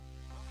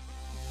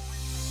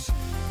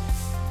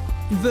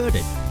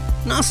inverted,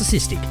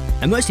 narcissistic,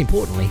 and most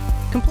importantly,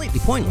 completely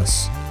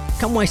pointless.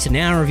 Come waste an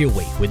hour of your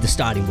week with The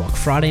Starting Block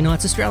Friday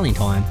nights Australian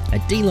time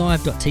at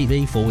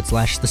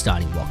dlive.tv/The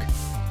Starting Block.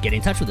 Get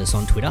in touch with us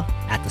on Twitter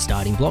at The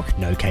Starting Block,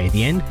 no K at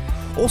the end.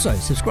 Also,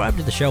 subscribe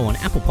to the show on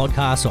Apple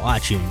Podcasts or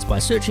iTunes by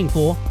searching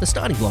for The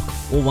Starting Block,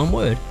 all one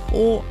word,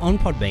 or on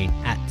Podbean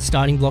at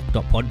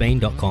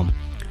startingblock.podbean.com.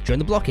 Join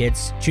the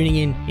blockheads,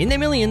 tuning in their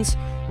millions,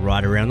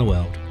 right around the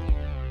world.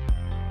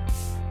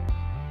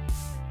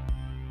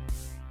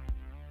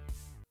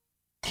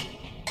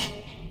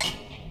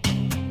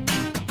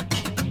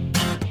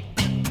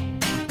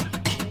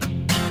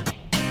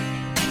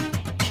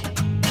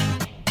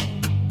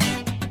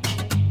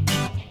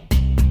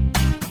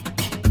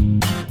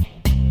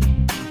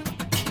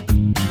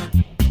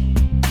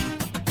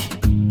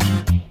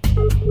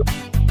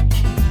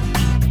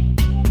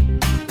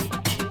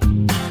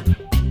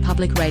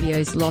 Public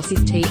Radio's Loss is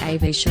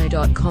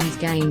TAVShow.com's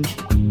game.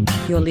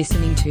 You're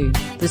listening to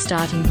The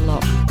Starting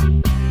Block.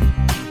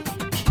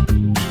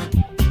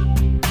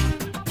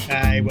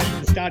 Hey, welcome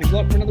to The Starting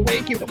Block for another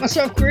week. You've got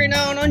myself, Carino,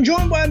 and I'm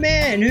joined by a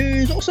man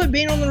who's also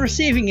been on the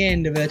receiving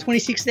end of a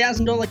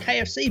 $26,000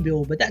 KFC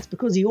bill, but that's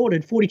because he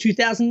ordered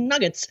 42,000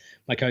 nuggets.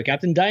 My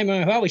co-captain,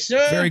 Damo. How are we,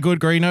 sir? Very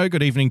good, Greeno.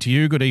 Good evening to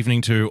you. Good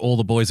evening to all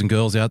the boys and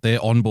girls out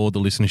there on board the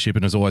listenership,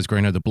 and as always,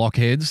 Greeno, the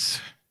blockheads.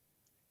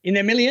 In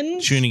their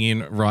millions? Tuning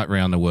in right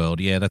round the world.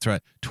 Yeah, that's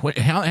right.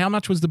 How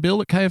much was the bill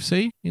at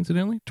KFC,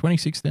 incidentally?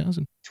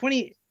 26,000?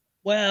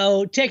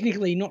 Well,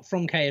 technically not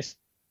from KFC.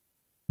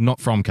 Not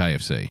from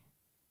KFC.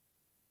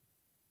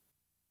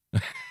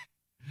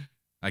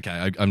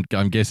 Okay,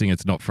 I'm guessing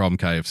it's not from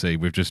KFC.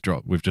 We've just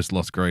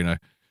lost Greeno.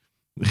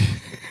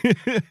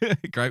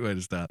 Great way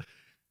to start.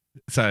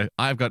 So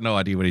I've got no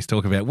idea what he's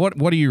talking about.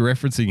 What are you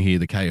referencing here,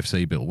 the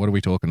KFC bill? What are we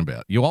talking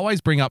about? You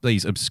always bring up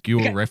these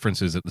obscure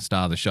references at the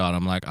start of the show, and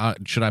I'm like,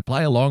 should I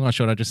play along or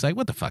should I just say,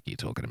 what the fuck are you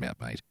talking about,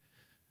 mate?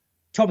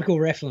 Topical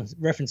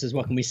references,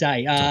 what can we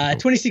say?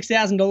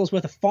 $26,000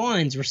 worth of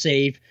fines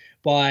received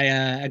by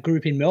a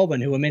group in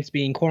Melbourne who were meant to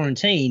be in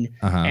quarantine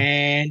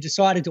and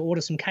decided to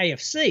order some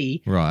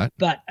KFC. Right.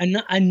 But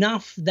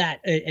enough that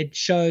it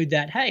showed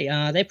that, hey,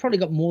 they've probably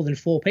got more than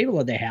 4 people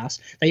at their house.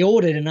 They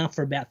ordered enough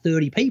for about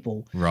 30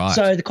 people. Right.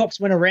 So the cops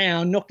went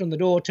around, knocked on the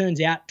door.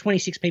 Turns out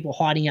 26 people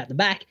hiding out the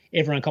back.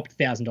 Everyone copped a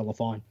 $1,000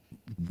 fine.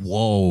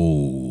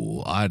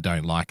 Whoa. I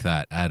don't like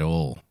that at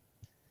all.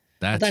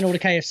 Don't order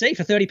KFC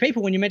for 30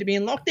 people when you're meant to be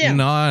in lockdown.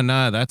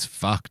 No, that's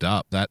fucked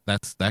up.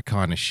 That's that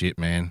kind of shit,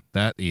 man.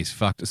 That is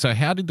fucked. So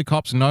how did the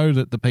cops know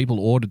that the people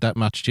ordered that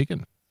much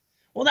chicken?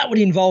 Well, that would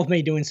involve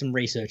me doing some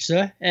research,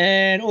 sir.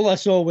 And all I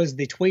saw was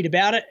the tweet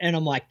about it, and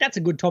I'm like, that's a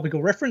good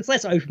topical reference.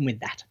 Let's open with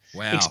that.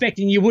 Wow.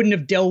 Expecting you wouldn't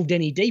have delved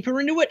any deeper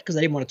into it because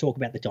I didn't want to talk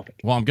about the topic.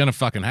 Well, I'm going to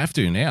fucking have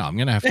to now. I'm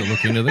going to have to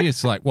look into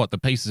this. Like, what, the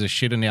pieces of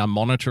shit are now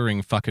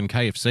monitoring fucking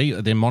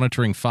KFC? They're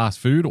monitoring fast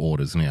food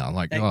orders now.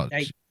 Like,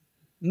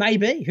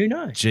 Maybe. Who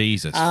knows?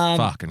 Jesus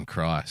fucking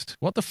Christ.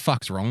 What the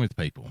fuck's wrong with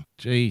people?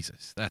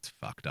 Jesus, that's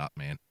fucked up,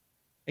 man.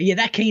 Are you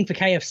that keen for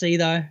KFC,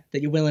 though,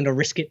 that you're willing to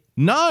risk it?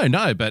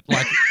 No, but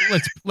like,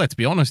 let's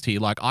be honest here.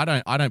 Like, I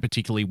don't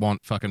particularly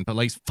want fucking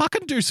police.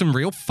 Fucking do some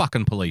real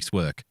fucking police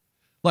work.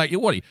 Like,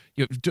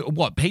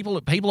 what? People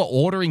are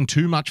ordering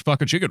too much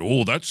fucking chicken.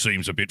 Oh, that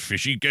seems a bit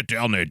fishy. Get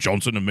down there,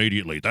 Johnson,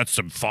 immediately. That's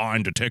some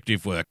fine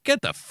detective work.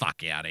 Get the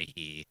fuck out of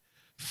here.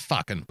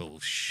 Fucking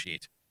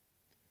bullshit.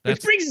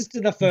 Which brings us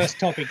to the first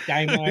topic,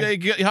 Damo.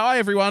 Hi,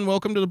 everyone.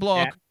 Welcome to the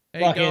block.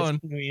 How you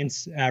going?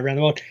 Millions around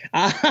the world.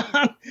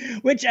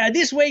 Which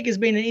this week has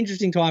been an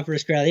interesting time for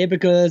Australia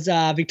because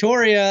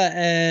Victoria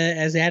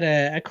has had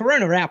a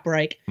corona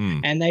outbreak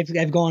and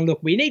they've gone, look,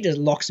 we need to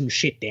lock some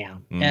shit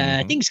down.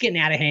 Things getting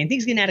out of hand.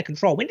 Things getting out of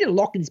control. We need to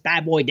lock this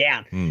bad boy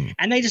down.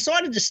 And they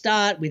decided to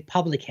start with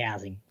public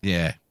housing.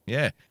 Yeah.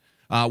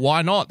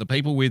 Why not? The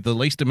people with the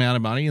least amount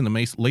of money and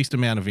the least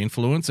amount of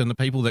influence and the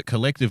people that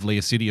collectively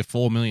a city of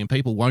 4 million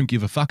people won't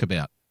give a fuck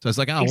about. So it's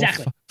like,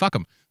 exactly. Well, fuck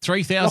them.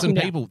 3,000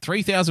 people.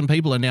 3,000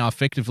 people are now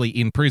effectively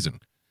in prison.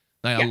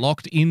 They are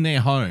locked in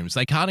their homes.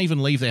 They can't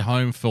even leave their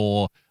home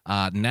for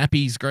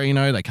nappies,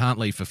 Greeno. They can't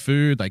leave for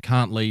food. They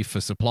can't leave for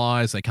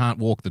supplies. They can't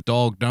walk the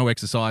dog. No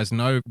exercise.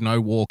 No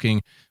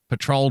walking.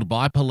 Patrolled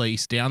by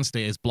police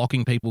downstairs,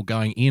 blocking people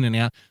going in and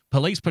out.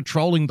 Police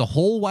patrolling the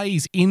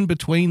hallways in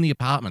between the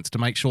apartments to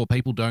make sure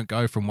people don't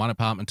go from one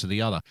apartment to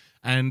the other.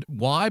 And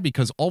why?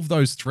 Because of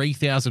those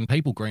 3,000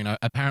 people, Greeno,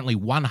 apparently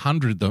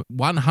 100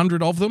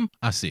 of them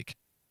are sick.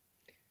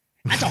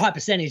 That's a high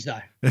percentage,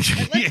 though.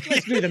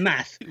 Let's do the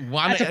math.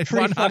 That's a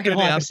pretty fucking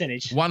high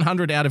percentage.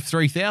 100 out of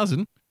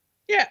 3,000.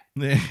 Yeah.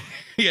 Yeah.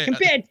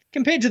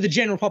 Compared to the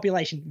general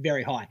population,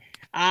 very high.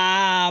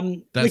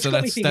 That's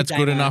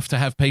good enough to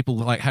have people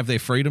like have their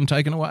freedom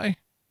taken away.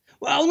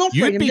 Well, not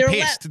freedom. You'd be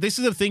pissed. This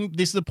is the thing.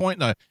 This is the point,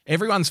 though.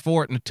 Everyone's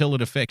for it until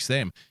it affects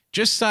them.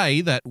 Just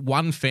say that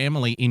one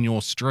family in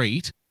your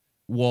street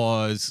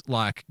was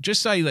like,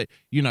 just say that,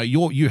 you know,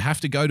 you have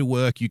to go to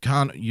work. You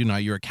can't, you know,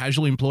 you're a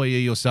casual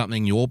employee or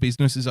something. Your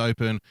business is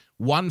open.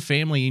 One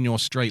family in your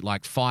street,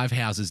 like 5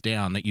 houses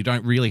down, that you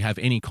don't really have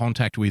any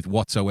contact with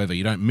whatsoever.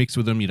 You don't mix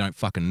with them. You don't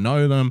fucking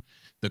know them.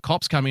 The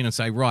cops come in and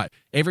say, right,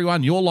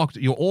 everyone, you're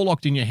all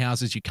locked in your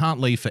houses. You can't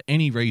leave for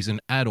any reason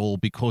at all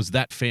because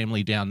that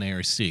family down there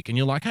is sick. And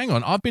you're like, hang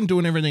on, I've been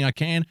doing everything I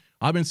can.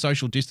 I've been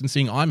social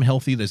distancing. I'm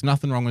healthy. There's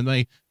nothing wrong with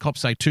me.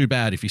 Cops say, too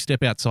bad. If you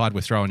step outside,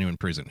 we're throwing you in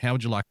prison. How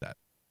would you like that?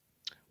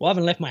 Well, I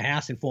haven't left my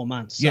house in 4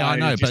 months. So yeah, I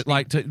know,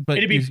 but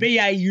it'd be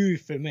BAU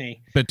for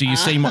me. But do you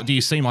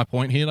see my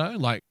point here though?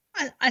 Like,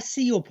 I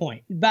see your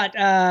point, but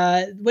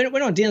we're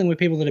not dealing with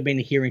people that have been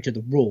adhering to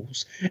the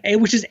rules,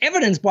 which is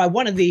evidenced by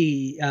one of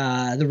the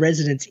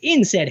residents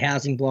in said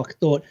housing block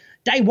thought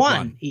day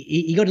one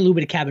he got a little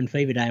bit of cabin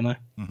fever, Damo.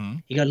 Mm-hmm.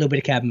 He got a little bit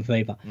of cabin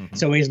fever. Mm-hmm.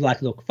 So he's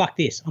like, look, fuck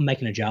this. I'm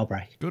making a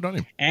jailbreak. Good on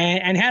him.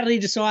 And how did he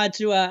decide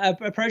to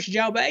approach a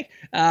jailbreak?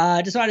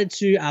 Decided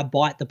to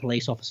bite the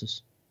police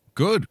officers.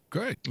 Good,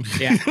 great.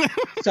 Yeah.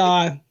 So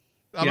I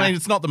mean,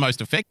 it's not the most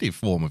effective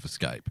form of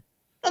escape.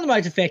 Not the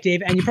most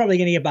effective, and you're probably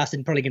going to get busted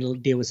and probably going to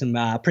deal with some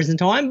prison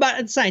time. But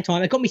at the same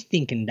time, it got me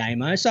thinking,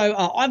 Damo. So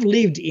I've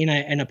lived in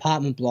an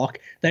apartment block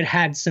that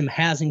had some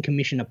housing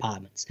commission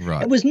apartments.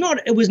 Right. It was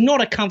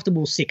not a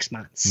comfortable 6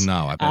 months.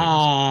 No, I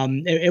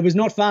bet it was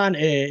not fun.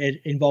 It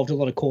involved a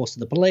lot of calls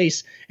to the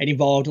police. It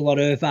involved a lot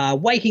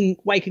of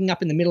waking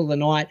up in the middle of the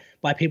night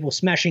by people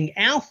smashing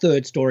our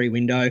third-story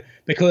window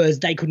because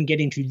they couldn't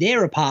get into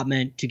their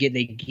apartment to get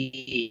their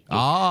gear.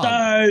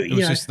 So it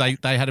was just they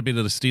had a bit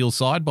of the steel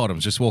side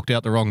bottoms, just walked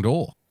out the wrong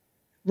door.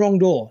 Wrong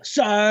door.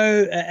 So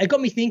it got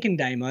me thinking,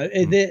 Damo.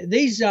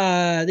 These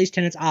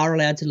tenants are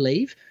allowed to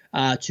leave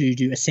to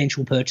do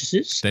essential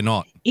purchases. They're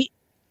not.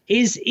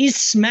 Is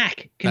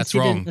smack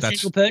considered an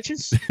essential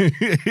purchase?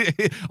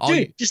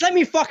 Dude, just let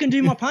me fucking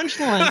do my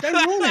punchline.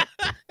 Don't ruin it.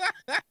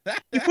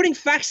 You're putting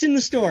facts in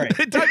the story.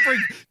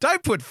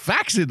 Don't put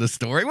facts in the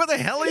story. What the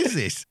hell is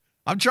this?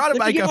 I'm trying to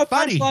make a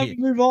funny here.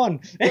 Move on.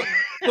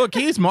 Look,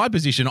 here's my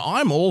position.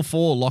 I'm all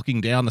for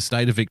locking down the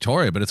state of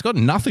Victoria, but it's got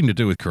nothing to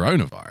do with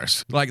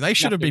coronavirus. Like, they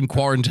should have been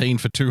quarantined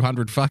for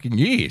 200 fucking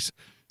years,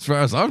 as far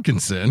as I'm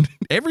concerned.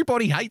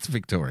 Everybody hates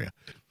Victoria.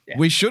 Yeah.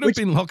 We should have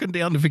been locking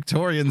down the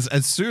Victorians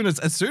as soon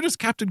as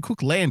Captain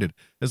Cook landed.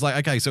 It's like,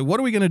 okay, so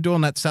what are we going to do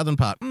on that southern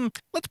part?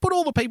 Let's put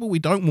all the people we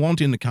don't want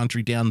in the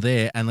country down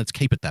there, and let's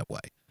keep it that way.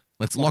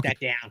 Let's lock that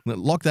down.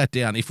 Lock that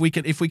down. If we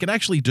can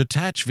actually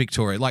detach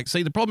Victoria, like,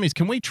 see, the problem is,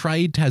 can we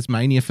trade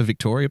Tasmania for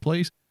Victoria,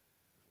 please?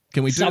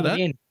 Can we do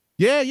that?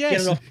 Yeah,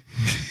 yes.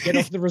 Get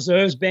off the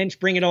reserves bench,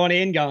 bring it on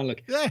in, go and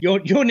look. Yeah.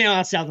 You're now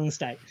our southern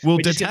state. We'll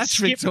detach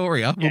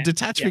Victoria. We'll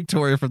detach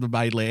Victoria from the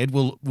mainland.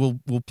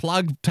 We'll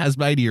plug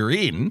Tasmania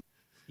in,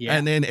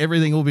 and then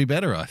everything will be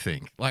better, I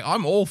think. Like,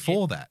 I'm all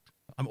for that.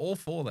 I'm all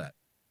for that.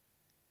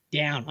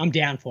 I'm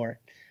down for it.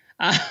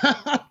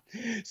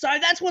 So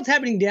that's what's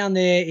happening down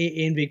there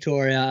in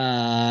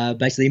Victoria,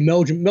 basically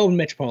Melbourne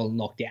metropolitan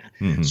lockdown.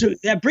 Mm-hmm. So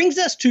that brings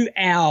us to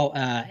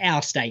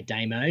our state,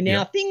 Damo.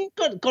 Now, things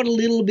got a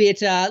little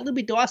bit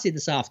dicey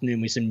this afternoon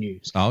with some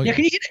news. Oh, now,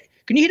 can you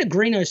hit a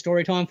Greeno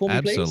story time for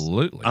me, please?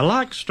 Absolutely. I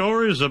like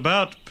stories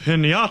about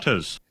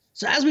pinatas.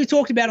 So as we've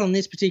talked about on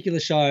this particular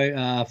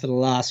show for the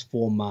last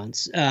 4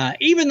 months,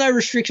 even though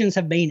restrictions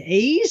have been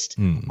eased,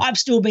 I've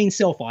still been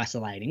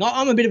self-isolating.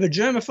 I'm a bit of a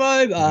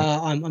germaphobe.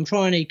 I'm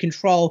trying to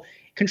control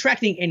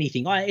contracting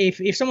anything.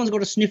 If someone's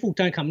got a sniffle,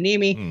 don't come near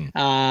me.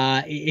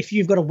 If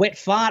you've got a wet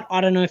fart, I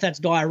don't know if that's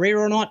diarrhea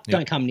or not,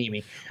 don't come near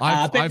me.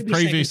 I've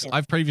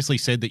previously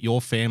said that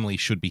your family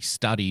should be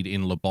studied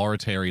in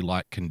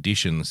laboratory-like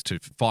conditions to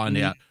find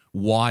out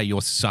why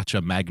you're such a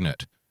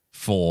magnet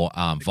for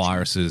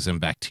viruses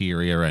and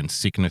bacteria and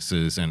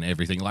sicknesses and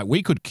everything. Like,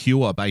 we could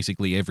cure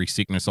basically every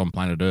sickness on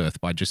planet Earth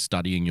by just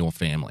studying your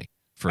family.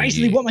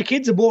 Basically what my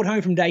kids are brought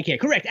home from daycare.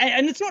 Correct.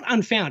 And it's not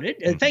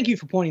unfounded. Thank you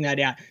for pointing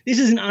that out. This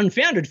is an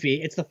unfounded fear.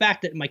 It's the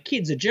fact that my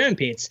kids are germ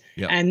pits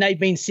and they've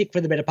been sick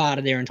for the better part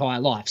of their entire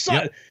life.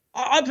 So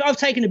I've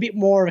taken a bit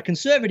more of a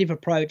conservative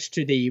approach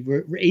to the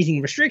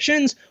easing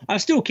restrictions.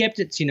 I've still kept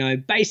its,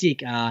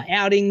 basic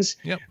outings.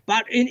 Yep.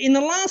 But in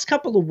the last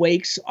couple of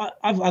weeks,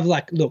 I've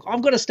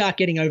got to start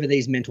getting over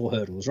these mental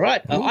hurdles,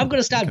 right? Ooh, I've got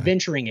to start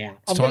venturing out.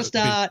 I've got to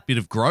start... Bit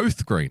of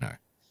growth, Greeno.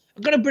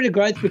 I've got a bit of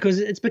growth because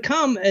it's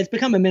become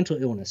a mental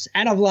illness,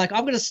 and I've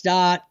got to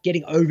start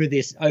getting over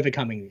this,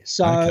 overcoming this.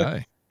 So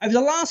over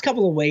the last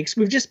couple of weeks,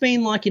 we've just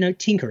been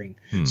tinkering.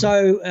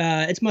 So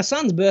it's my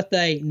son's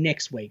birthday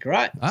next week,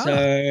 right?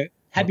 So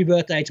happy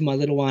birthday to my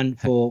little one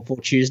for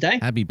Tuesday.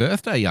 Happy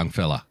birthday, young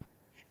fella.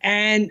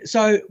 And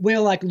so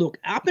we're like, look,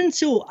 up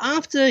until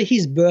after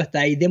his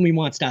birthday, then we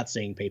might start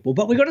seeing people,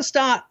 but we got to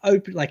start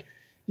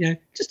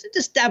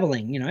just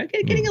dabbling,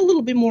 getting a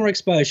little bit more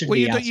exposure to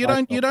the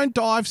outside. You don't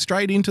dive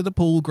straight into the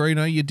pool,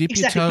 Greeno. You dip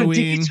your toe in.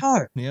 Dip your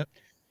toe. Yep.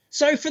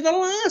 So for the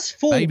last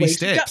 4 Baby weeks,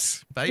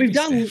 steps. we've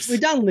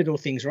done little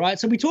things, right?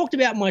 So we talked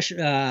about my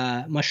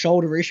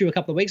shoulder issue a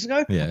couple of weeks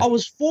ago. Yeah. I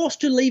was forced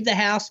to leave the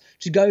house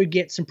to go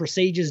get some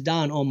procedures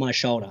done on my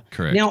shoulder.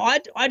 Correct. Now I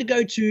had to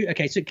go to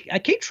so I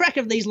keep track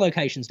of these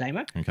locations,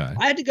 Damo. Okay.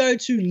 I had to go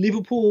to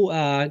Liverpool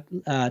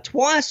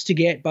twice to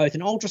get both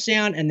an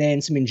ultrasound and then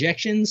some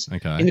injections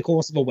in the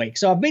course of a week.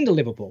 So I've been to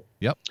Liverpool.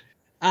 Yep.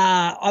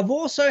 I've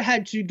also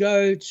had to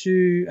go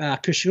to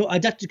Dr.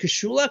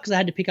 Kashula because I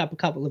had to pick up a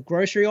couple of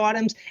grocery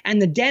items.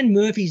 And the Dan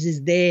Murphy's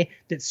is there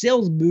that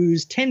sells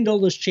booze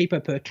 $10 cheaper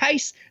per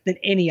case than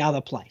any other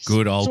place.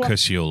 Good old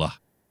Kashula.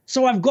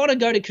 So I've got to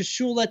go to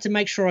Kashula to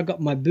make sure I got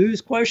my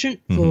booze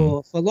quotient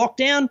for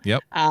lockdown.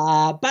 Yep.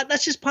 But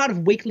that's just part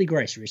of weekly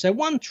grocery. So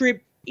one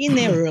trip in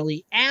there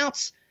early,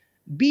 out,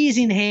 beers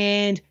in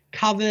hand,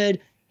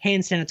 covered,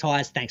 hand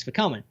sanitized. Thanks for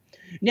coming.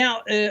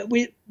 Now,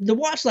 the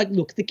wife's like,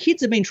 look, the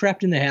kids have been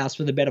trapped in the house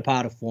for the better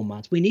part of 4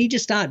 months. We need to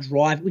start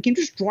driving. We can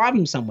just drive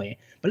them somewhere,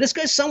 but let's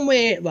go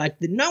somewhere like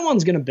that no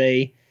one's going to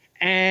be,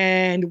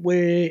 and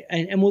we'll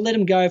let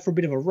them go for a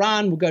bit of a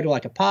run. We'll go to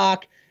like a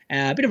park,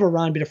 a bit of a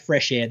run, bit of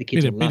fresh air. The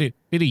kids will love. Bit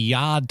of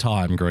yard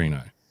time,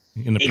 Greeno,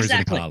 in the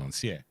prison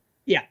parlance. Yeah.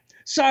 Yeah.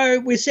 So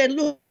we said,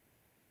 look.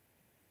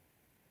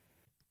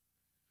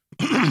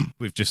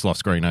 We've just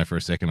lost Greeno for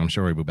a second. I'm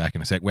sure he'll be back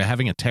in a sec. We're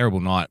having a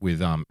terrible night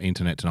with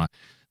internet tonight.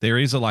 There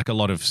is a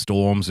lot of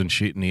storms and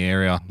shit in the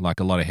area,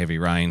 like a lot of heavy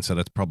rain, so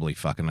that's probably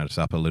fucking us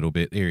up a little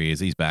bit. There he is.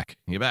 He's back.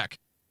 You're back.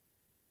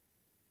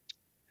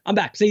 I'm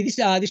back. See, this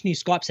new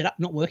Skype setup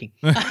not working.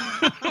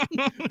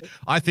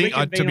 I think,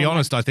 to be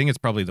honest, I think it's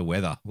probably the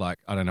weather. Like,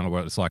 I don't know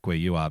what it's like where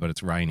you are, but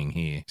it's raining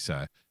here,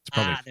 so it's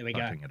probably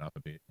fucking it up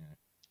a bit. Yeah.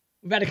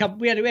 We've had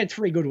we had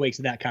 3 good weeks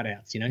without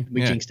cutouts. You know,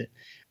 we jinxed it.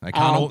 They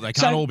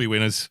can't all be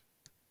winners.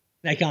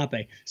 They can't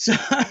be. So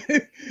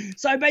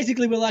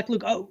basically we're like,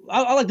 look,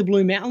 I like the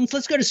Blue Mountains.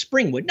 Let's go to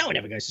Springwood. No one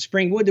ever goes to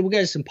Springwood. Then we'll go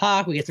to some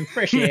park. We get some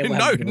fresh air.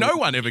 No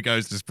one ever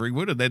goes to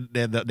Springwood. And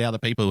then now the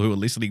people who are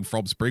listening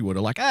from Springwood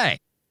are like, hey,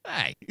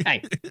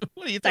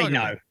 what are you talking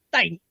about?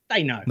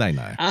 They know. They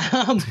know.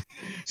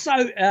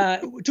 So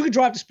we took a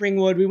drive to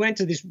Springwood. We went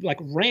to this like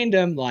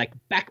random like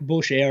back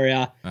bush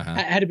area,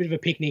 had a bit of a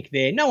picnic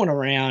there, no one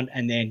around,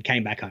 and then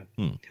came back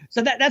home.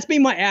 So that's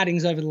been my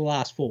outings over the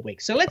last 4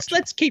 weeks. So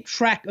let's keep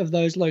track of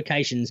those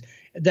locations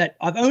that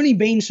I've only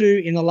been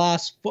to in the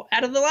last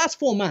out of the last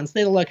 4 months.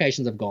 They're the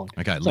locations I've gone.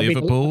 Okay, so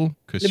Liverpool,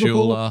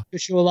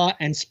 Kashula,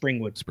 and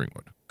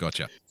Springwood.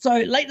 Gotcha. So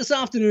late this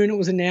afternoon, it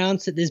was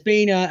announced that there's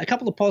been a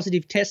couple of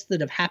positive tests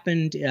that have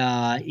happened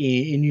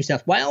in New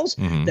South Wales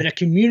that are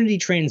community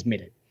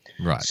transmitted.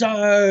 Right.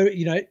 So,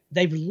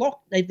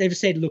 they've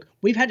said, look,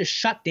 we've had to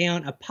shut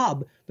down a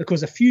pub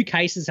because a few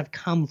cases have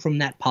come from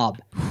that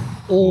pub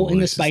all in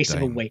the space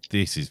of a week.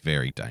 This is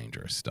very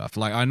dangerous stuff.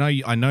 Like, I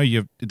know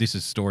this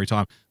is story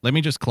time. Let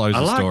me just close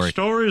the story. I like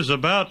stories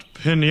about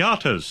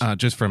pinatas.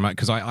 Just for a moment,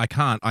 because I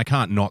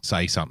can't not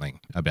say something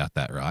about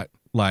that, right?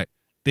 Like,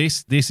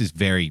 this is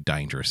very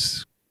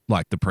dangerous,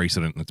 like the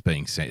precedent that's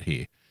being set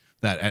here,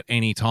 that at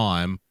any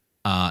time,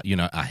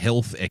 a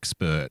health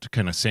expert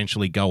can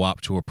essentially go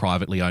up to a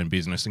privately owned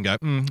business and go,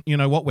 you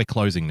know what, we're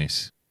closing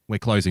this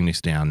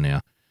down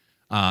now.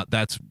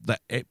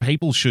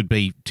 People should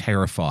be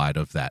terrified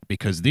of that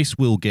because this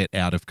will get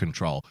out of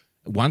control.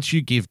 Once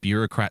you give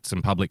bureaucrats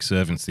and public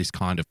servants this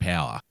kind of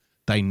power,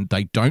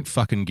 they don't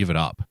fucking give it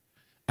up.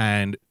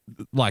 And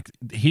like,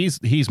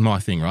 here's my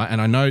thing, right?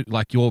 And I know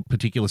like your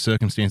particular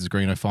circumstances,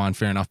 Greeno, fine,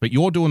 fair enough, but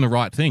you're doing the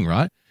right thing,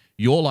 right?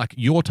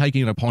 You're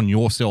taking it upon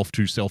yourself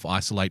to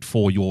self-isolate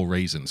for your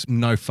reasons.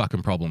 No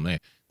fucking problem there.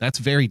 That's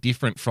very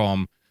different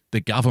from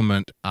the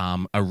government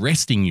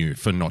arresting you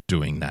for not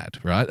doing that,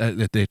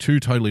 right? They're two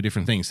totally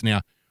different things.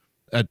 Now,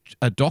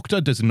 a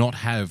doctor does not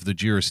have the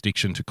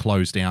jurisdiction to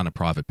close down a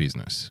private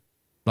business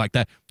like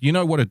that. You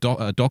know what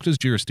a doctor's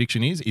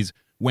jurisdiction is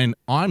when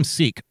I'm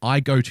sick,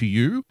 I go to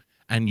you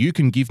and you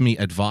can give me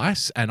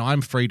advice and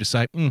I'm free to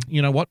say,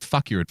 you know what,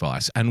 fuck your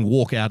advice, and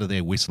walk out of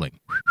there whistling.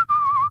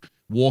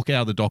 Walk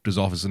out of the doctor's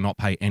office and not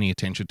pay any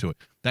attention to it.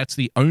 That's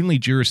the only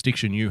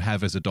jurisdiction you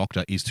have as a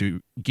doctor, is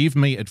to give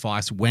me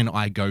advice when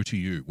I go to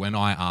you, when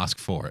I ask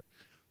for it.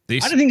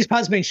 I don't think this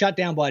part's been shut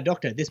down by a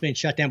doctor. This has been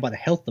shut down by the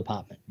health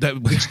department,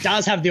 which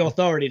does have the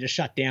authority to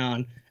shut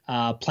down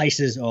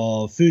places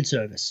of food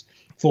service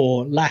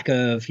for lack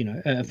of,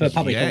 for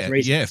public health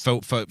reasons.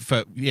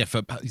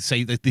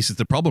 See, this is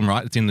the problem,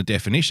 right? It's in the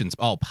definitions.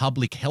 Oh,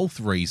 public health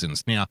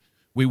reasons. Now,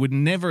 we would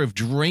never have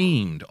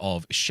dreamed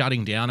of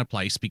shutting down a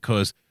place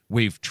because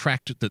we've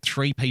tracked that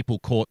 3 people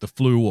caught the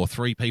flu or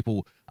 3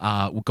 people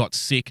got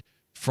sick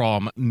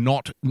from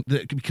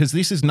because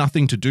this is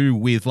nothing to do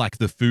with like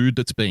the food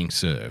that's being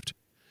served.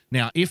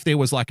 Now, if there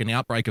was like an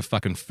outbreak of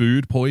fucking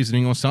food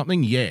poisoning or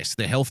something, yes,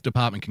 the health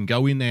department can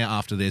go in there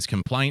after there's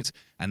complaints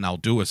and they'll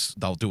do a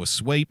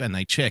sweep and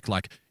they check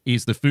like,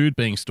 is the food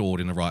being stored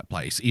in the right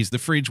place? Is the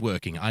fridge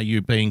working? Are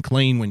you being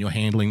clean when you're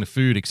handling the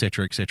food, et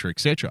cetera, et cetera, et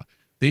cetera?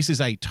 This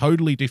is a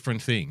totally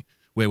different thing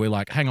where we're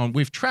like, hang on,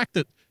 we've tracked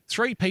that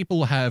 3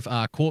 people have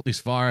caught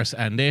this virus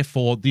and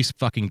therefore this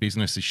fucking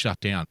business is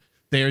shut down.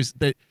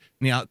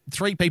 Now,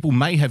 3 people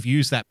may have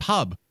used that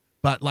pub,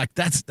 but like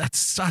that's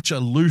such a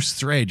loose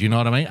thread, you know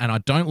what I mean? And I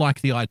don't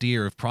like the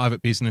idea of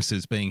private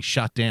businesses being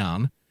shut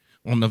down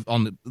on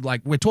the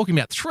like we're talking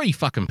about 3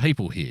 fucking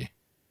people here.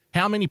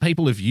 How many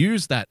people have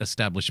used that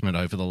establishment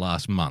over the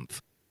last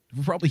month?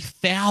 Probably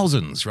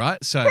thousands,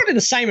 right? So probably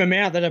the same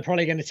amount that are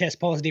probably going to test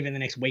positive in the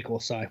next week or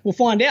so. We'll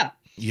find out.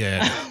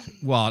 Yeah.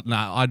 Well,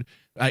 no,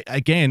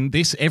 again,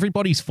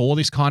 everybody's for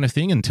this kind of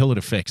thing until it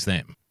affects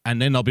them.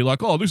 And then they'll be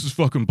like, oh, this is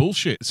fucking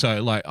bullshit.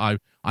 So like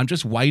I'm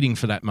just waiting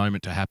for that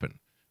moment to happen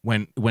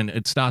when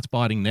it starts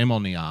biting them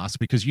on the ass,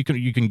 because you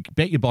can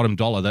bet your bottom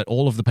dollar that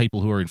all of the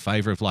people who are in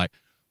favor of like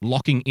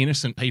locking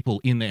innocent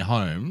people in their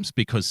homes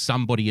because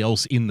somebody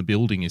else in the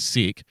building is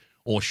sick,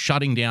 or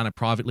shutting down a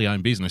privately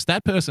owned business,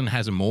 that person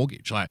has a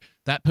mortgage. Like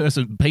that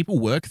person, people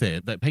work there,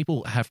 that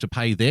people have to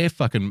pay their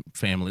fucking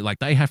family. Like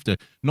they have to,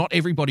 not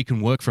everybody can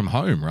work from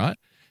home, right?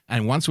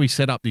 And once we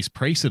set up this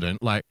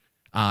precedent, like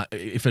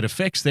if it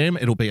affects them,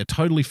 it'll be a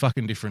totally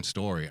fucking different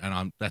story.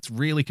 And that's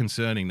really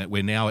concerning that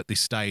we're now at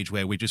this stage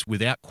where we're just,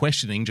 without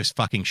questioning, just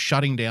fucking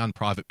shutting down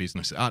private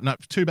business. No,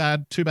 too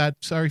bad.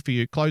 Sorry for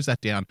you. Close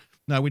that down.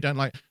 No, we don't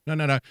like,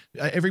 no.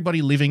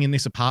 Everybody living in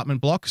this apartment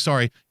block,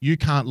 sorry, you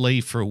can't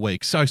leave for a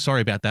week. So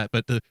sorry about that.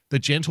 But the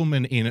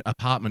gentleman in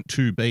apartment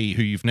 2B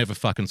who you've never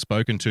fucking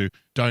spoken to,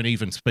 don't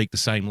even speak the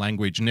same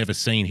language, never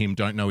seen him,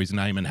 don't know his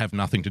name and have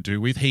nothing to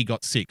do with, he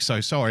got sick. So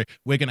sorry,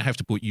 we're going to have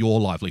to put your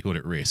livelihood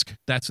at risk.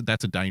 That's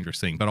a dangerous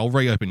thing. But I'll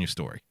reopen your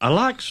story. I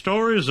like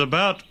stories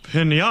about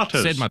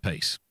pinatas. Said my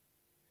piece.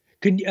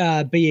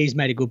 BE's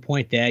made a good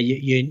point there.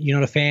 You're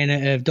not a fan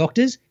of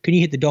doctors? Can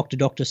you hit the doctor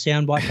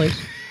soundbite, please?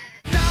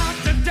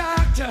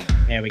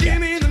 There we go.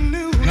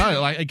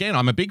 No, like again,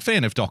 I'm a big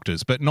fan of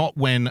doctors, but not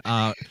when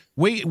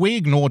we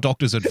ignore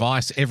doctors'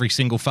 advice every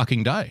single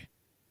fucking day.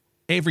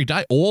 Every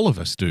day, all of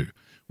us do.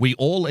 We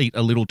all eat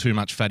a little too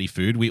much fatty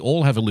food. We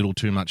all have a little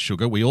too much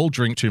sugar. We all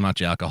drink too much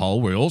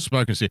alcohol. We all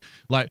smoke and shit.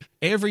 Like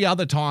every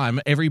other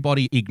time,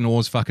 everybody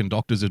ignores fucking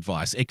doctor's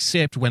advice,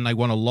 except when they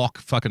want to lock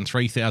fucking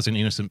 3,000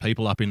 innocent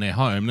people up in their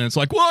home. And it's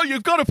like, well,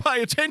 you've got to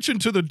pay attention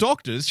to the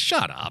doctors.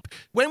 Shut up.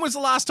 When was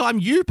the last time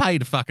you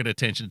paid fucking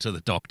attention to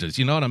the doctors?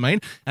 You know what I mean?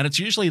 And it's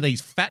usually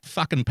these fat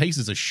fucking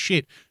pieces of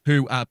shit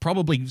who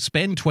probably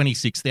spend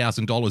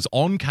 $26,000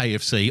 on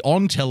KFC,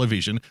 on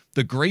television.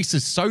 The grease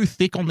is so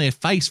thick on their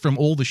face from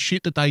all the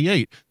shit that they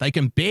eat, they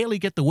can barely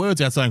get the words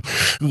out saying,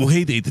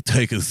 we need to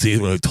take a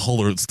zero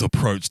tolerance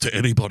approach to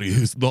anybody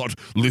who's not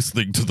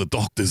listening to the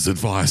doctor's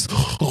advice.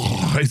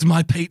 Oh, is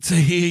my pizza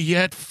here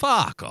yet?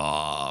 Fuck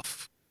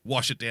off.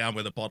 Wash it down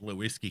with a bottle of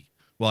whiskey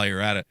while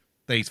you're at it.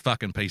 These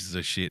fucking pieces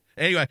of shit.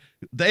 Anyway,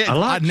 I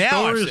like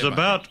stories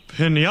about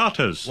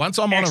pinatas. Once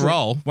I'm on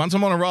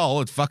a roll,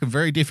 it's fucking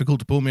very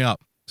difficult to pull me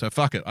up. So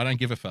fuck it. I don't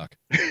give a fuck.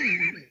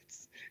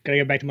 Can I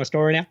go back to my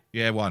story now?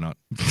 Yeah, why not?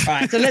 All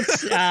right, so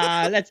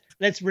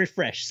let's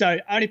refresh. So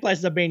only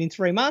places I've been in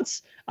 3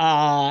 months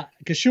are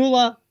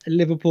Kashula,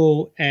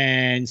 Liverpool,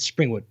 and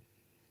Springwood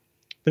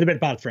for the better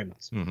part of 3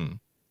 months. Mm-hmm.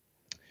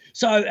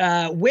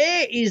 So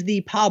where is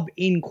the pub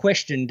in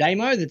question,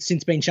 Damo, that's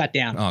since been shut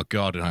down? Oh,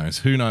 God knows.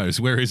 Who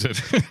knows? Where is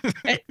it?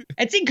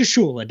 It's in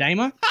Kashula,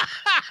 Damo.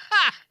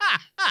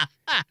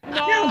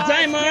 Now,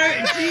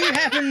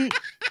 Damo,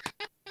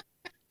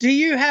 do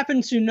you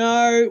happen to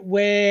know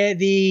where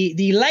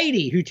the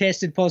lady who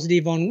tested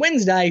positive on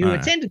Wednesday, who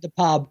attended the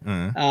pub,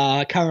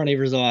 currently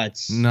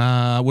resides?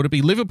 Nah, would it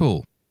be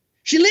Liverpool?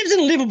 She lives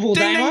in Liverpool,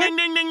 Damo. Ding, ding,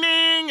 ding, ding,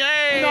 ding.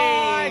 Hey.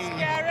 Nice,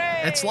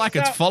 Gary. It's like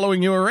it's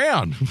following you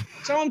around.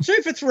 So I'm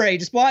 2 for 3,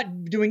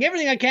 despite doing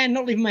everything I can,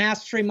 not leaving my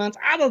house for 3 months,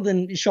 other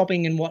than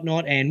shopping and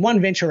whatnot, and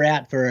one venture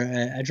out for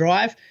a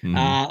drive.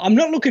 I'm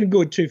not looking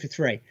good, 2 for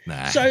 3.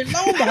 Nah. So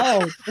lo and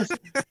behold,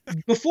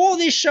 before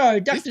this show,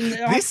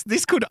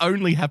 this could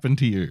only happen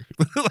to you.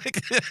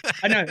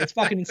 I know, it's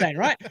fucking insane,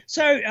 right?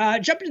 So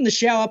jumped in the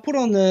shower, put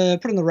on the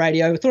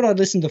radio, thought I'd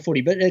listen to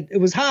footy, but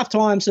it was half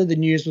time, so the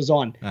news was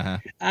on.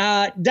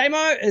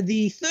 Damo,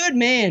 the third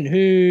man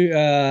who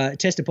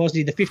tested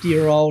positive, the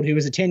 50-year-old who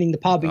was attending the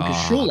pub in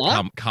Kashula.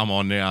 Come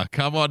on now.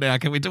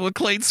 Can we do a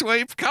clean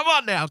sweep? Come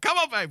on now. Come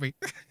on, baby.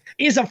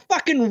 Is a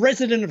fucking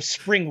resident of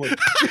Springwood.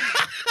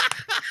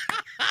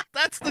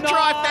 That's the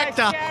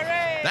trifecta.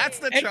 That's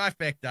the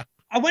trifecta.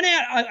 I went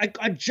out,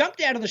 I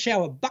jumped out of the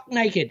shower buck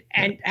naked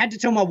and had to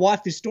tell my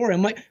wife this story.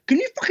 I'm like, can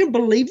you fucking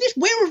believe this?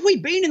 Where have we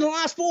been in the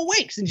last 4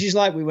 weeks? And she's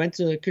like, we went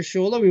to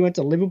Kashula, we went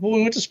to Liverpool,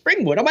 we went to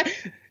Springwood. I'm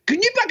like, can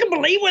you fucking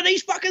believe where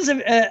these fuckers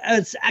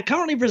are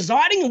currently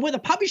residing and where the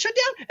pub is shut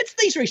down? It's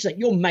these three. She's like,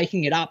 you're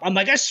making it up. I'm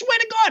like, I swear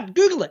to God,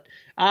 Google it.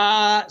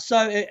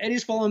 So it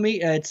is following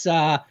me. It's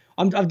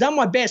I've done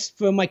my best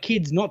for my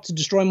kids not to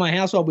destroy my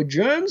household with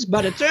germs,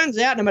 but it turns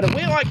out no matter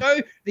where I go,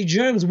 the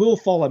germs will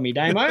follow me,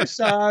 Damo.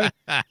 So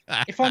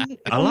if I'm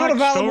not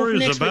available for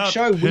next week's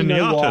show, we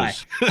know why.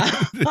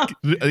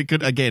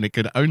 It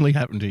could only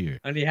happen to you.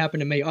 Only happened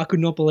to me. I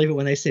could not believe it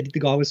when they said the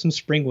guy was from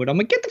Springwood. I'm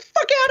like, get the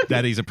fuck out of here.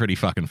 That is a pretty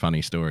fucking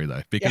funny story,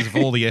 though, because of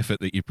all the effort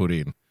that you put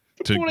in.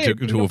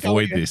 to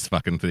avoid this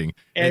fucking thing.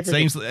 It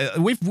seems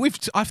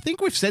I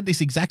think we've said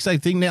this exact same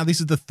thing now. This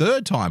is the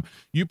third time.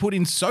 You put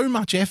in so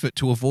much effort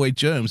to avoid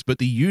germs, but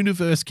the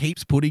universe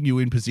keeps putting you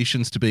in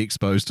positions to be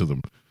exposed to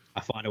them. I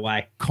find a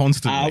way.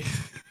 Constantly.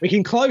 We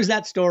can close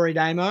that story,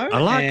 Damo. I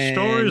like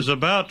stories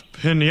about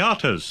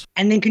pinatas.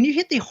 And then can you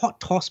hit the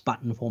hot toss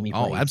button for me, please?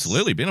 Oh,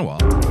 absolutely. Been a while.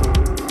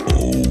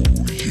 Oh,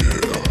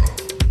 yeah.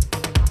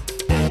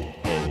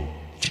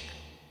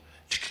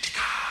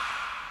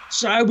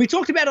 So we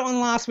talked about it on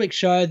last week's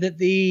show that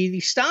the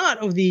start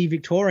of the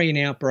Victorian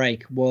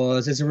outbreak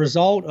was as a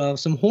result of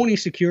some horny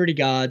security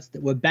guards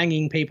that were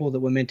banging people that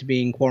were meant to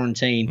be in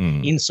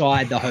quarantine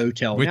inside the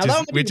hotel.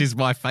 Which is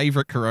my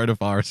favourite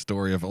coronavirus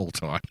story of all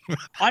time.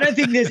 I don't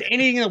think there's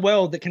anything in the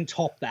world that can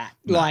top that.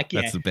 No,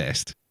 that's the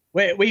best.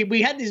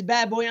 We had this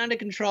bad boy under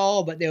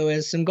control, but there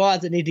was some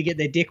guys that need to get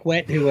their dick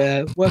wet who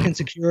were working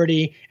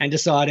security and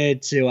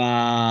decided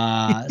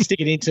to stick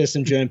it into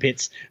some germ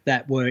pits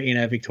that were in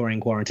a Victorian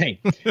quarantine.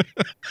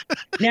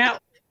 Now,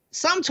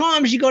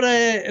 sometimes you got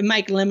to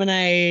make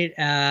lemonade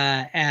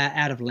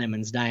out of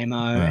lemons,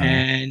 Damo.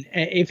 And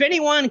if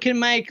anyone can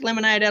make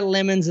lemonade out of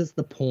lemons, it's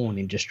the porn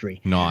industry.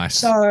 Nice.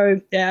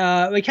 So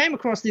we came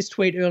across this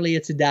tweet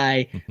earlier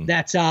today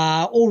that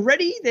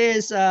already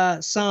there's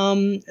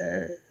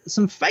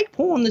some fake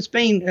porn that's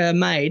been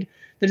made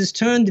that has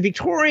turned the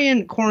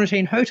Victorian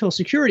quarantine hotel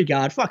security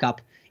guard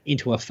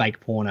into a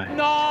fake porno.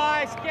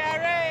 Nice,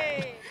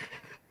 Gary!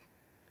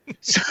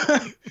 So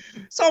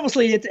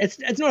obviously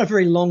it's not a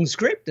very long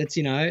script. It's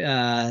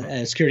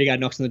a security guard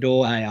knocks on the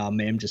door. Hey,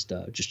 ma'am, just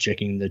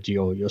checking that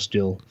you're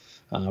still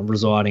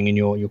residing in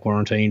your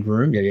quarantine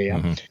room.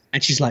 Yeah.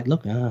 And she's like,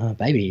 look,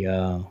 baby,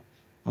 I'm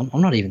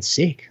not even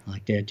sick.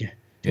 Like, do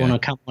you want to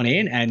come on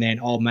in? And then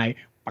old mate.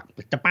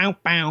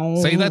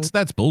 See,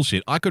 that's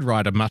bullshit. I could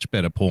write a much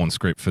better porn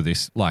script for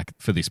this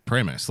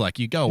premise. Like,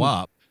 you go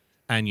up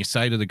and you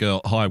say to the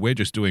girl, hi, we're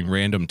just doing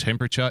random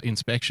temperature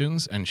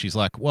inspections. And she's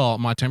like, well,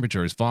 my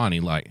temperature is fine.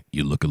 You're like,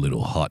 you look a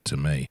little hot to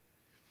me.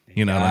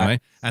 You know what I mean?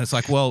 And it's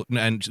like, well,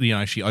 and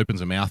she opens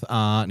her mouth,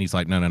 and he's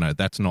like, no,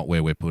 that's not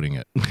where we're putting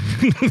it.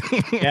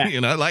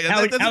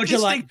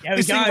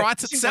 This thing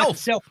writes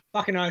itself.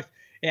 Fucking oath.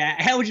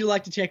 Yeah. How would you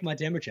like to check my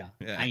temperature?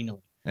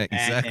 Anal.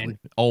 Exactly.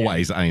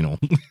 Always anal.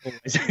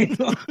 Always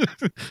anal.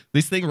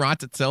 This thing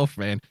writes itself,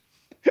 man.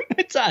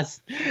 It's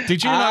us.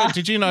 Did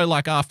you know,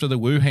 like, after the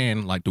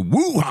Wuhan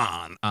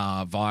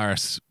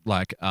virus,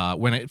 like,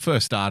 when it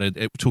first started,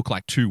 it took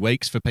like 2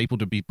 weeks for people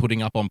to be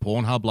putting up on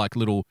Pornhub like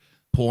little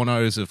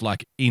pornos of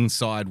like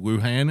inside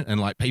Wuhan, and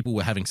like people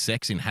were having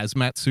sex in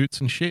hazmat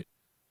suits and shit.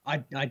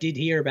 I did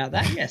hear about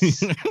that,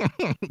 yes.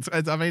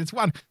 I mean,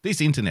 this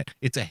internet,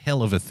 it's a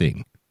hell of a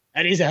thing.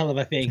 It is a hell of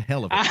a thing.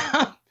 Hell of a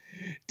thing.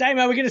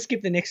 Damo, we're going to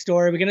skip the next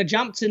story. We're going to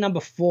jump to number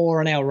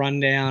 4 on our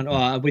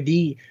rundown with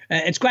the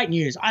it's great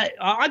news.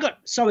 I got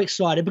so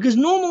excited because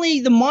normally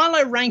the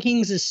Milo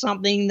rankings is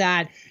something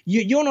that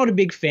you're not a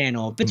big fan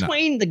of.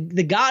 Between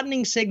the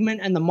gardening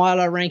segment and the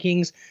Milo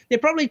rankings, they're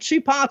probably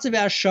 2 parts of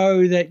our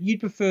show that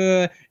you'd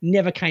prefer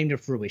never came to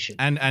fruition.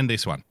 And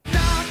this one.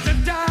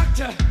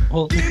 Doctor,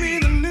 give me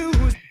the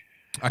news.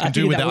 I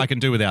can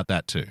do without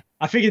that too.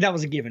 I figured that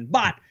was a given.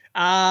 But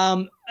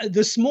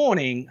this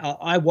morning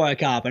I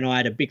woke up and I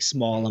had a big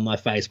smile on my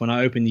face when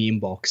I opened the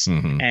inbox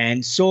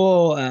and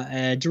saw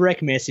a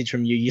direct message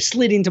from you. You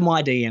slid into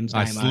my DMs,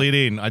 I slid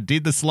in. I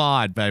did the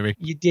slide, baby.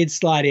 You did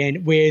slide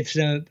in with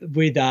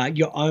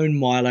your own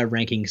Milo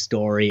ranking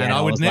story. And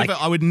I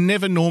would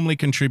never normally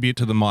contribute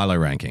to the Milo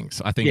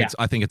rankings. I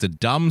think it's a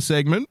dumb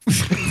segment.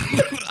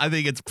 I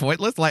think it's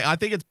pointless. Like, I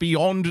think it's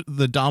beyond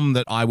the dumb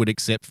that I would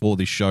accept for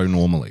this show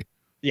normally.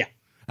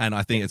 And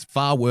I think it's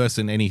far worse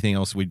than anything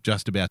else we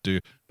just about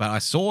do. But I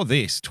saw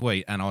this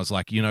tweet and I was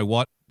like, you know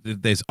what?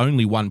 There's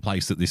only one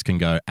place that this can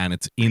go, and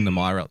it's in the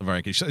Milo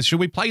rankings. Should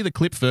we play the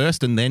clip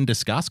first and then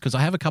discuss? Because I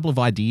have a couple of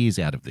ideas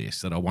out of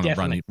this that I want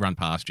to run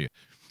past you.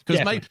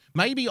 Because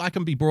maybe I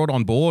can be brought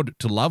on board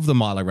to love the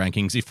Milo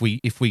rankings if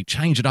we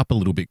change it up a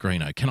little bit,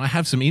 Greeno. Can I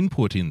have some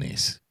input in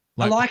this?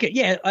 I like it.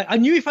 Yeah, I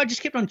knew if I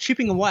just kept on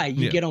chipping away,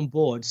 you'd get on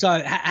board.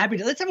 So happy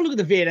to. Let's have a look at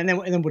the vid and then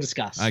we'll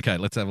discuss. Okay,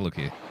 let's have a look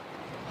here.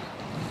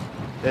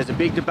 There's a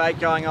big debate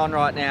going on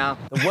right now.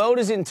 The world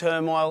is in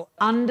turmoil.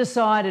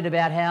 Undecided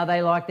about how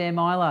they like their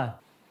Milo.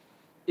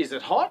 Is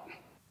it hot?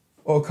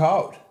 Or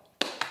cold?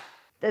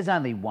 There's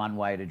only one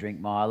way to drink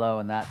Milo,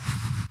 and that's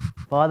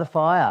by the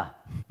fire.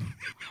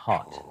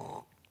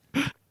 Hot.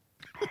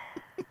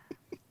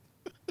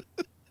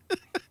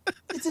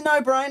 It's a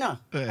no-brainer.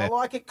 I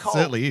like it cold.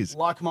 Certainly is.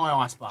 Like my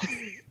ice bath.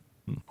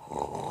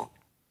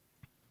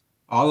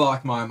 I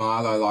like my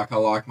Milo like I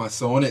like my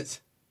Sauners.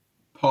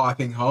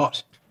 Piping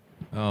hot.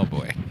 Oh,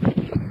 boy.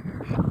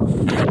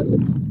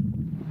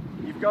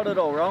 You've got it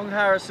all wrong,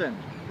 Harrison.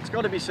 It's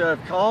got to be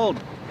served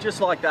cold, just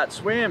like that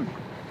swim.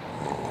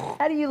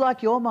 How do you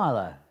like your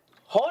Milo?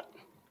 Hot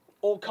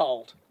or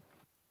cold?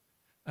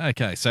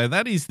 Okay, so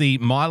that is the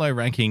Milo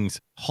Rankings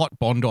Hot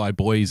Bondi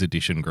Boys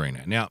edition,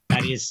 Greeno. Now,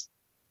 that is.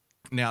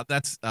 Now,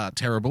 that's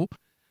terrible.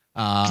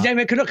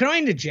 David, can I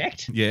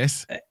interject?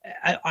 Yes.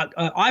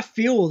 I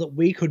feel that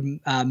we could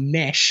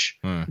mesh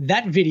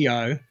that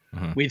video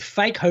with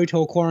fake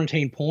hotel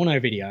quarantine porno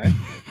video,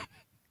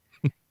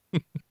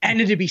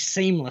 and it'd be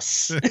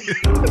seamless.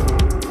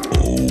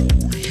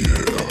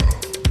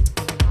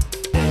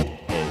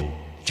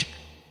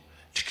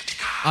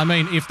 I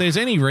mean, if there's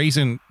any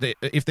reason,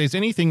 if there's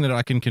anything that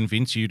I can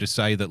convince you to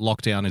say that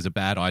lockdown is a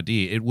bad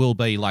idea, it will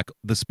be like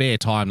the spare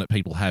time that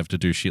people have to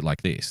do shit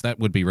like this. That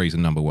would be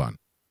reason number one.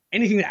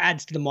 Anything that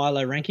adds to the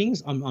Milo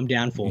rankings, I'm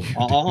down for.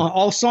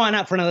 I'll sign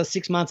up for another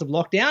 6 months of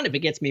lockdown if it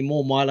gets me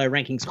more Milo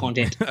rankings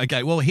content.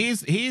 Okay, well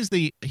here's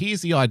the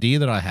idea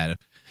that I had,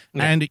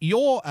 and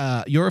you're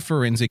a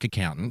forensic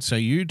accountant, so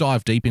you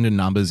dive deep into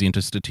numbers,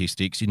 into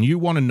statistics, and you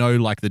want to know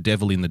like the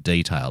devil in the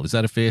detail. Is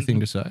that a fair thing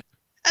to say?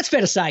 That's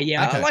fair to say.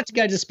 Yeah, okay. I like to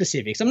go to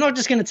specifics. I'm not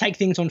just going to take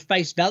things on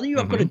face value.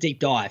 I've got a deep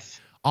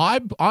dive.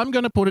 I'm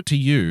going to put it to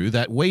you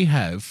that we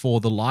have, for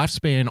the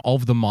lifespan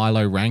of the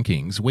Milo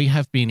rankings, we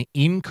have been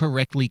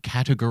incorrectly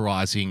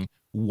categorizing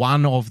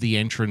one of the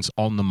entrants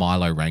on the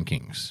Milo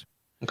rankings.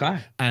 Okay.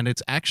 And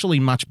it's actually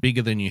much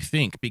bigger than you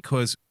think,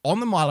 because on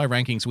the Milo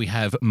rankings, we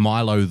have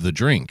Milo the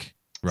drink,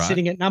 right?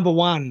 Sitting at number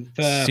one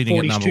for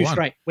 42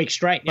 weeks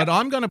straight. Yep. But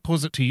I'm going to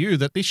posit to you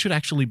that this should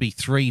actually be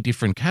 3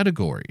 different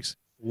categories.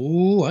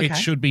 Ooh, okay. It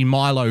should be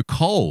Milo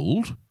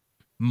cold,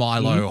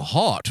 Milo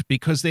hot,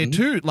 because they're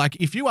two, like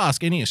if you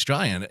ask any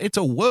Australian,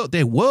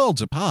 they're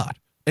worlds apart.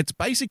 It's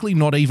basically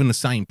not even the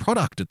same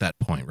product at that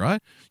point,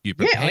 right? You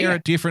prepare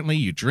it differently,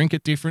 you drink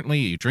it differently,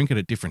 you drink it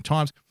at different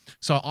times.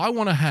 So I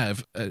want to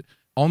have,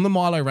 on the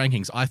Milo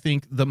rankings, I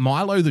think the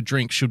Milo the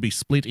drink should be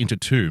split into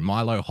 2,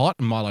 Milo hot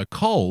and Milo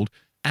cold,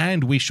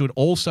 and we should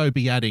also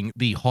be adding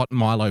the hot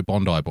Milo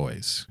Bondi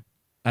Boys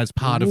as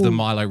part of the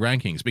Milo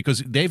rankings,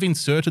 because they've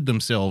inserted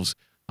themselves,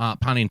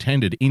 pun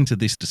intended, into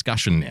this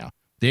discussion now.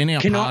 They're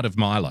now part of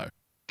Milo.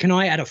 Can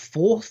I add a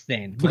 4th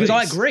then? Please. Because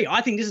I agree.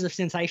 I think this is a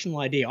sensational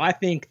idea. I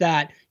think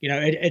that,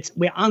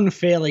 we're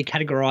unfairly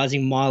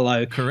categorizing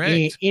Milo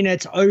in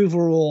its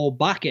overall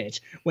bucket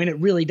when it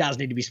really does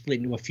need to be split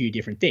into a few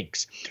different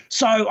things.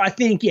 So I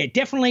think,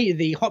 definitely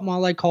the hot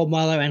Milo, cold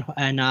Milo,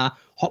 and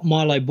hot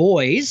Milo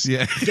boys,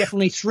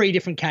 definitely 3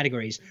 different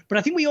categories. But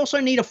I think we also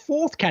need a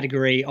 4th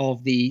category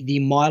of the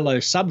Milo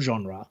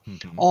subgenre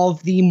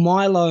of the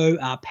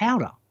Milo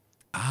powder.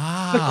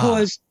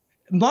 Because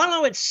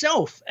Milo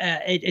itself,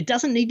 it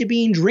doesn't need to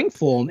be in drink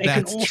form. It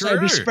can also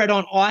be spread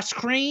on ice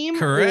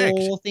cream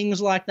or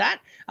things like that.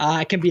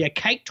 It can be a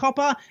cake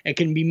topper. It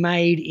can be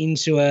made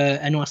into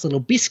a nice little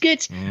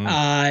biscuit.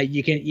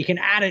 You can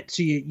add it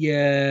to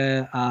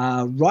your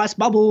rice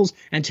bubbles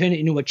and turn it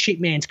into a cheap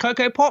man's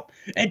Cocoa Pop.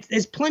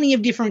 There's plenty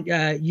of different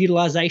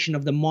utilization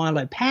of the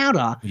Milo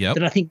powder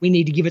that I think we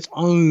need to give its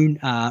own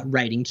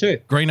rating too.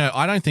 Greeno,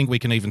 I don't think we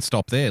can even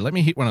stop there. Let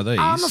me hit one of these.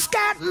 I'm a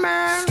scat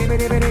man.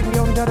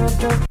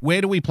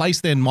 Where do we place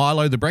then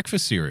Milo the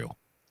breakfast cereal?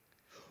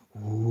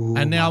 Ooh,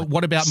 and now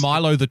what about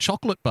Milo the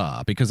chocolate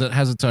bar, because it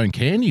has its own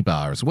candy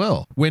bar as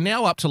well? We're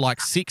now up to like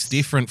 6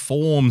 different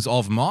forms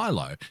of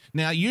Milo.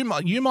 Now you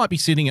might be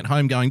sitting at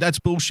home going, that's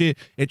bullshit,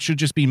 it should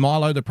just be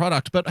Milo the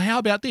product. But how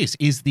about this?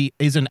 Is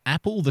an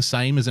apple the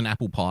same as an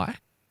apple pie?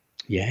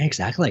 Yeah,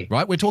 exactly.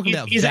 Right? We're talking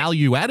about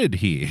value added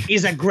here.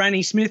 Is a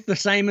Granny Smith the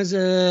same as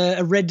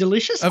a Red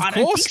Delicious? Of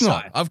course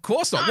not. Of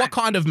course not. No. What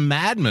kind of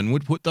madman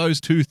would put those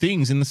 2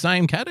 things in the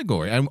same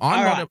category? And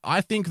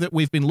I think that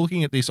we've been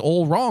looking at this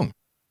all wrong.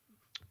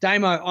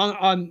 Damo,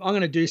 I'm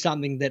going to do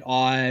something that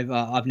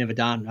I've never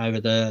done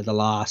over the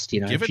last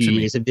few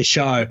years of this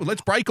show. Well,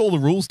 let's break all the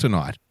rules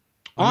tonight.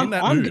 I'm in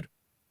that mood.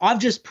 I'm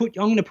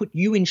going to put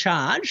you in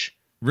charge.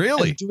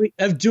 Really?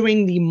 Of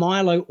doing the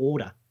Milo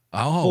order.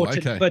 Oh,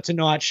 for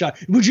tonight's show.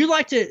 Would you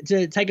like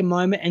to take a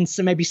moment and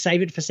maybe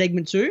save it for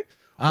segment 2?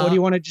 Or do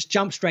you want to just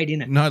jump straight in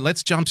it? No,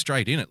 let's jump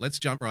straight in it. Let's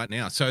jump right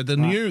now. So the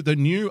new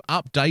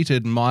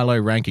updated Milo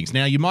rankings.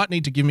 Now you might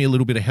need to give me a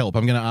little bit of help.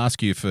 I'm going to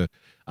ask you for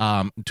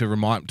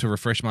to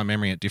refresh my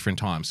memory at different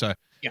times. So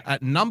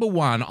at number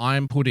 1,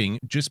 I'm putting,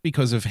 just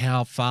because of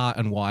how far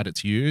and wide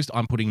it's used,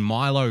 I'm putting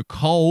Milo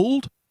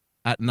cold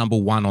at number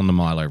 1 on the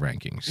Milo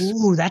rankings.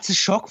 Ooh, that's a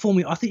shock for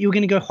me. I thought you were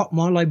going to go hot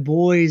Milo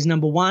boys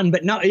number 1,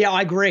 but no,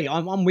 I agree.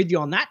 I'm with you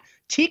on that.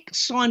 Tick,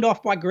 signed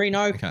off by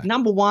Greeno. Okay.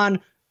 Number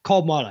 1,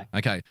 cold Milo.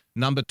 Okay.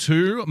 Number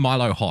 2,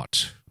 Milo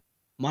hot.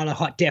 Milo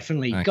hot,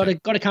 definitely. Okay.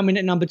 Got to come in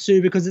at number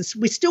 2 because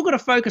we still got to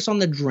focus on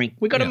the drink.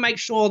 We got to make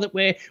sure that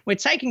we're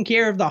taking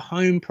care of the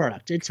home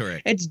product.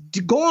 Correct. It's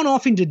gone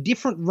off into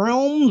different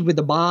realms with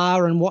the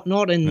bar and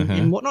whatnot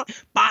and whatnot.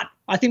 But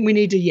I think we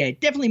need to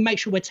definitely make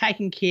sure we're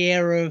taking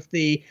care of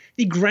the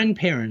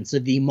grandparents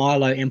of the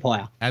Milo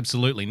empire.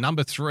 Absolutely.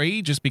 Number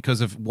 3, just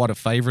because of what a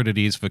favorite it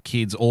is for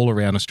kids all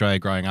around Australia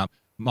growing up.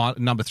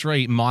 Number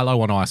 3,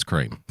 Milo on ice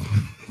cream.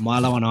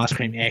 Milo on ice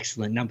cream,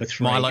 excellent. Number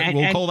 3.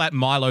 We'll call that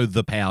Milo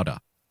the powder.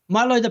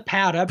 Milo the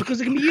powder,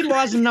 because it can be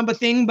utilized in another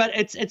thing, but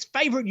its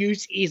favorite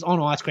use is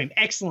on ice cream.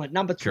 Excellent.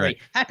 Number 3.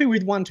 Correct. Happy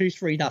with 1, 2,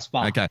 3 thus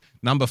far. Okay.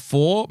 Number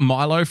 4,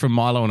 Milo from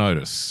Milo and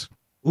Otis.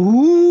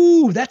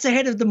 Ooh, that's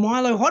ahead of the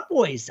Milo Hot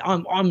Boys.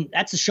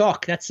 That's a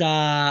shock. That's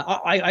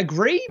I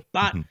agree,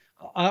 but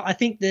I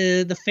think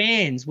the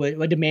fans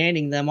were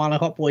demanding the Milo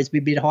Hot Boys be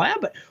a bit higher,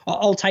 but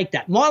I'll take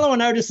that. Milo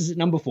and Otis is at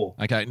number 4.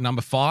 Okay,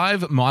 number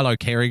 5, Milo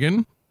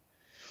Kerrigan.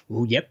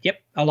 Oh, yep.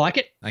 I like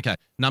it. Okay,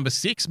 number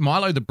 6,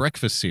 Milo the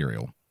breakfast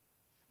cereal.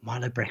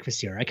 Milo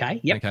breakfast cereal. Okay.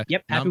 Yep. Okay.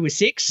 Yep. Happy with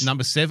 6.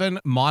 Number 7,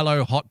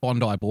 Milo Hot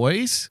Bondi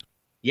Boys.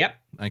 Yep.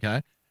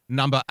 Okay.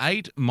 Number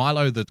 8,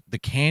 Milo the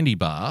candy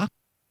bar.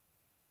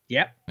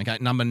 Yep. Okay.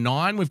 Number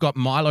 9, we've got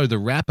Milo the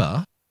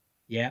rapper.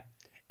 Yep.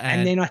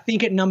 And then I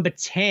think at number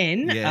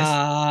 10, Yes.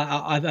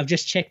 I've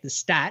just checked the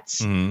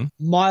stats. Mhm.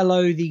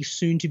 Milo, the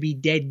soon-to-be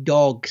dead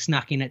dog,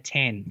 snuck in at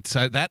 10.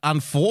 So that,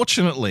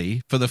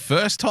 unfortunately, for the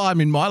first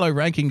time in Milo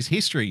rankings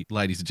history,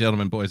 ladies and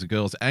gentlemen, boys and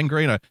girls, and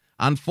Greeno,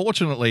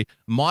 unfortunately,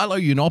 Milo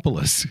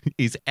Yiannopoulos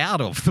is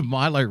out of the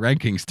Milo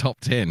rankings top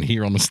 10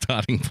 here on the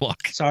starting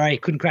block. Sorry,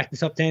 couldn't crack the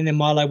top 10. Then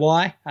Milo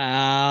Y.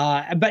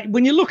 But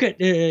when you look at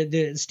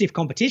the stiff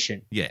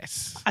competition,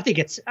 Yes. I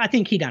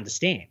think he'd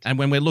understand. And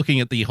when we're looking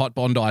at the Hot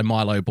Bondi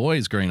Milo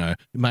boys, Greeno,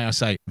 may I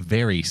say,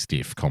 very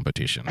stiff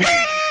competition.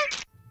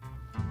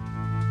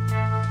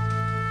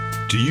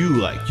 Do you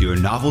like your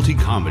novelty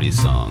comedy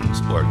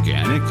songs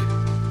organic?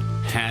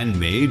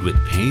 Handmade with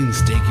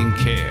painstaking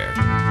care,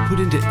 put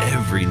into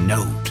every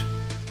note?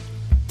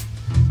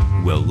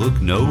 Well,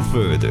 look no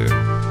further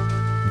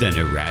than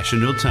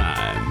Irrational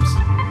Times.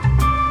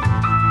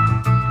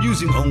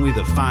 Using only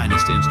the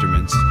finest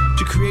instruments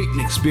to create an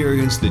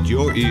experience that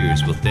your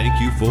ears will thank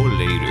you for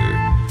later,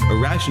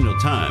 Irrational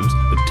Times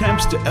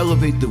attempts to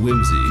elevate the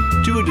whimsy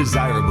to a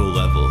desirable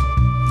level.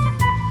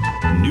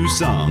 New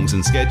songs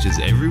and sketches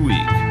every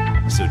week,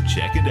 so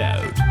check it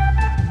out.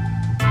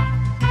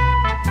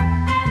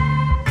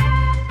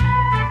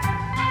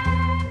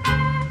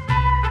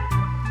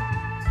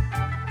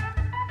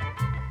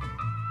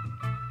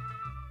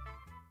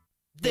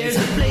 There's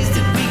a place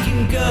that we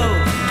can go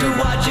to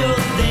watch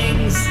old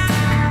things.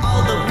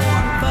 All the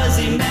warm,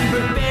 fuzzy member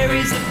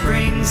berries it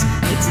brings.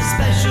 It's a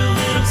special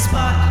little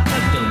spot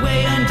tucked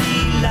away on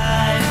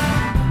D-Live.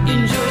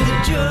 Enjoy the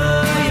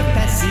joy of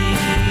Pepsi.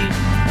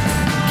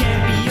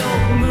 Campy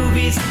old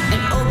movies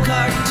and old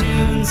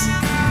cartoons.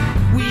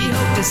 We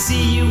hope to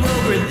see you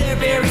over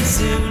there very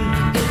soon.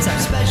 It's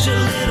our special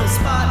little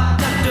spot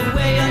tucked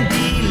away on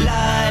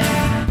D-Live.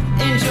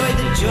 Enjoy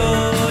the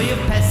joy of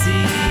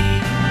Pepsi.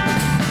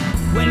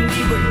 When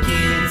we were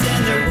kids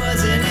and there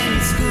wasn't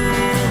any school,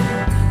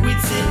 we'd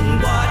sit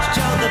and watch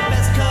all the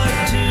best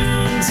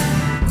cartoons,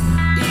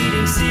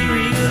 eating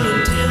cereal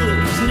until it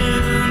was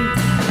noon.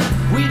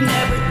 We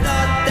never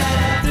thought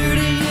that 30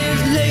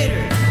 years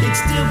later it'd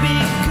still be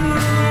cool.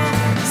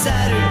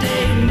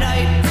 Saturday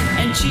night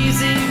and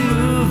cheesy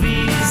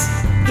movies,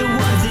 the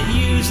ones that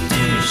used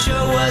to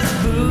show us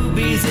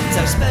boobies. It's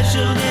our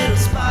special little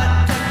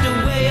spot tucked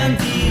away on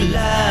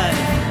D-Live.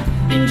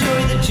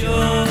 Enjoy the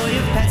joy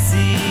of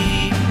Pepsi.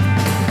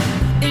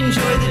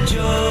 Enjoy the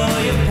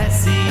joy of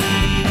Pepsi.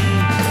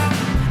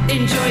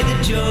 Enjoy the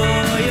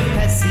joy of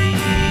Pepsi.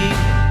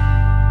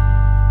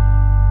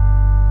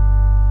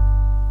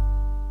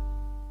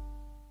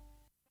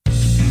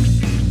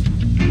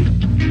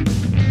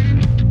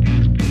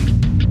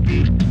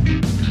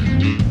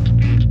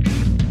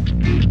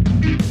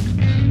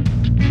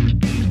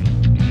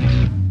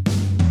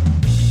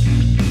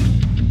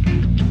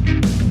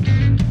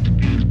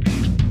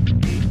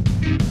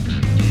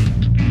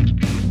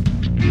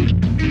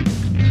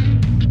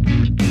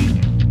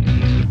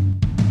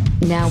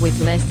 Now with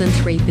less than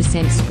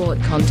 3%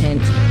 sport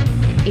content.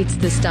 It's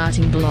the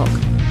starting block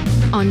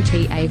on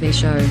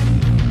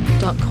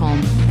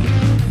TAVshow.com.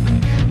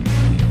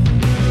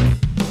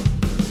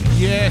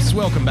 Yes,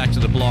 welcome back to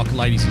the block,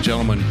 ladies and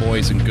gentlemen,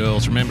 boys and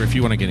girls. Remember, if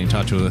you want to get in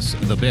touch with us,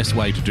 the best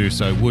way to do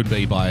so would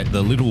be by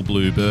the little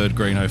blue bird,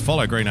 Greeno.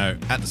 Follow Greeno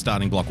at the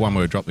starting block, one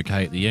word, drop the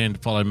K at the end.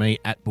 Follow me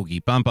at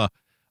Boogie Bumper.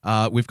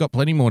 We've got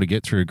plenty more to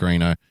get through,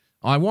 Greeno.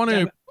 I want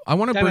to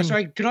bring...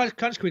 Sorry, can I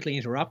just quickly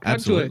interrupt?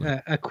 Absolutely. Can I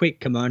do a quick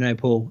kimono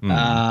pull?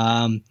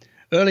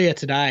 Earlier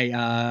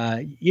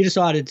today, you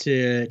decided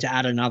to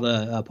add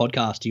another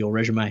podcast to your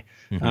resume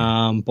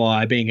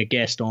by being a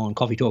guest on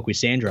Coffee Talk with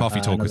Sandra.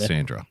 Coffee Talk with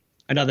Sandra.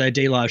 Another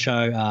D-Live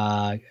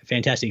show,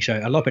 fantastic show.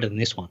 A lot better than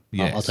this one.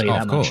 Yes, I'll tell you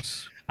that much.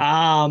 Course.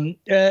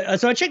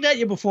 So I checked out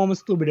your performance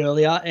a little bit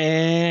earlier,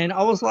 and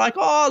I was like,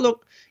 oh,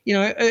 look, you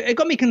know, it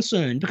got me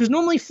concerned because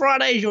normally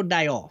Friday is your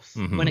day off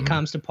when it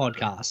comes to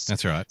podcasts.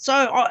 That's right. So,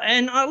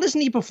 I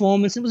listened to your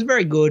performance. It was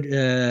very good,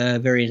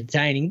 very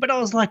entertaining. But I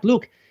was like,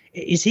 look,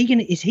 is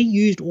he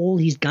used all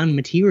his gun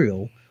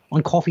material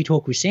on Coffee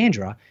Talk with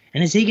Sandra,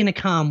 and is he going to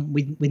come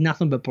with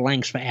nothing but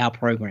blanks for our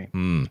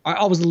program?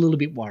 I was a little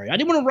bit worried. I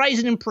didn't want to raise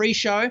it in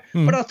pre-show,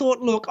 but I thought,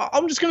 look,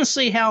 I'm just going to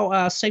see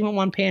how segment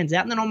 1 pans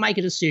out, and then I'll make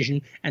a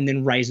decision and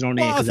then raise it on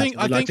air. I think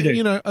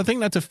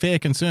that's a fair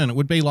concern. It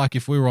would be like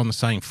if we were on the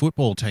same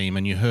football team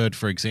and you heard,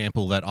 for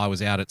example, that I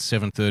was out at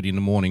 7:30 in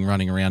the morning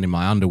running around in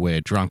my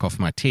underwear, drunk off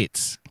my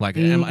tits. Like,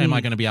 am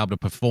I going to be able to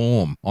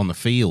perform on the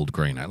field,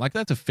 Greeno? Like,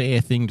 that's a fair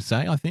thing to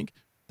say, I think.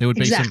 There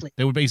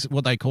would be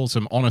what they call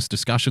some honest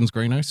discussions,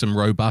 Greeno, some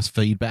robust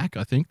feedback.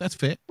 I think that's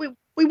fair.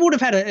 we would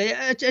have had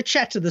a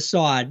chat to the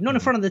side, not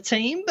in front of the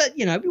team, but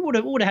we would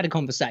have had a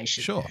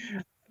conversation. Sure.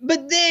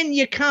 But then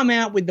you come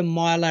out with the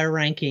Milo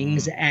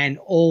rankings, and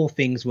all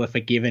things were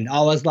forgiven.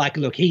 I was like,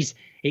 look,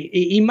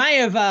 he may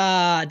have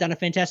done a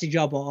fantastic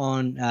job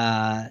on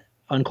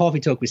Coffee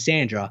Talk with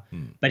Sandra,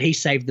 but he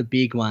saved the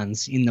big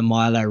ones in the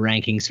Milo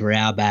rankings for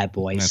our bad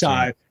boy. That's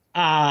right.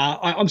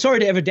 I'm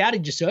sorry to ever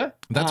doubted you, sir.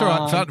 That's all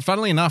right.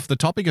 Funnily enough, the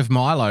topic of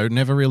Milo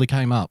never really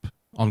came up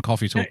on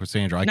Coffee Talk with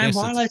Sandra. I guess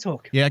Milo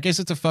talk. Yeah, I guess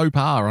it's a faux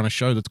pas on a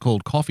show that's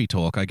called Coffee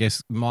Talk. I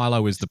guess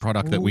Milo is the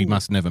product that we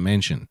must never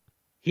mention.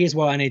 Here's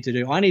what I need to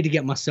do. I need to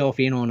get myself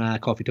in on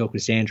Coffee Talk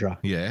with Sandra.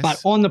 Yes. But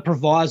on the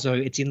proviso,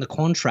 it's in the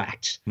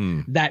contract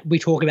that we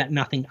talk about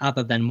nothing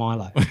other than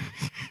Milo.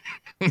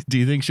 Do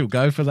you think she'll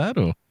go for that,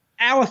 or?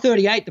 Hour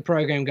 38 the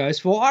program goes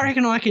for. I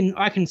reckon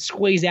I can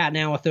squeeze out an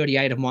hour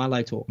 38 of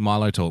Milo talk.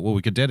 Milo talk. Well,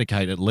 we could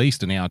dedicate at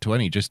least an hour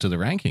 20 just to the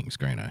rankings,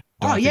 Greeno.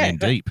 In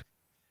deep.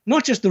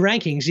 Not just the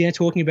rankings,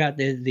 talking about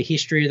the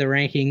history of the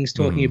rankings,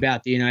 talking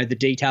about the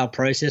detailed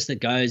process that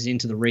goes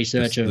into the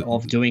research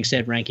of doing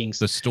said rankings.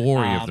 The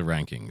story of the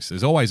rankings.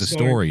 There's always a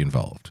story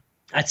involved.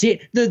 That's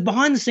it. The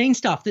behind the scenes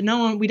stuff that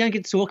we don't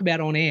get to talk about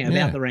on air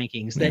about the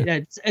rankings.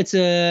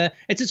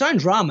 It's its own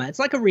drama. It's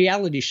like a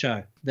reality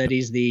show that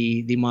is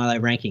the Milo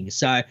rankings.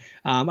 So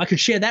I could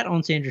share that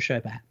on Sandra's show,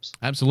 perhaps.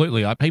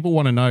 Absolutely. People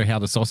want to know how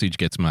the sausage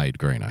gets made,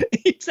 Greeno.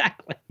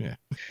 Exactly. Yeah.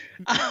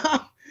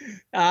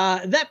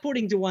 That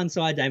putting to one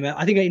side, Damo,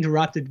 I think I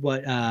interrupted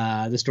what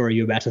the story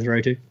you were about to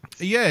throw to.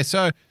 Yeah.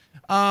 So,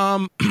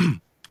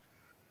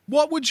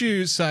 what would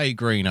you say,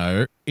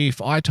 Greeno,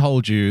 if I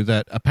told you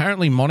that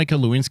apparently Monica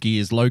Lewinsky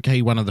is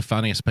low-key one of the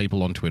funniest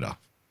people on Twitter?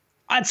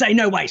 I'd say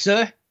no way,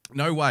 sir.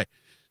 No way.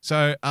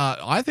 So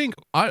I think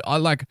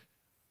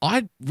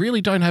I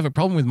really don't have a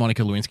problem with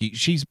Monica Lewinsky.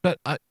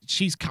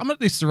 She's come at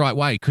this the right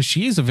way because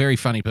she is a very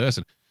funny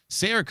person.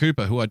 Sarah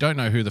Cooper, who I don't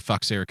know who the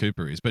fuck Sarah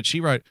Cooper is, but she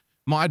wrote,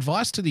 "My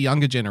advice to the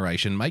younger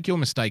generation, make your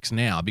mistakes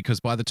now because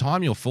by the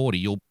time you're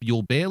 40,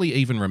 you'll barely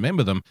even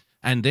remember them,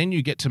 and then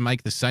you get to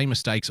make the same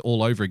mistakes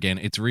all over again.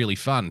 It's really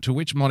fun." To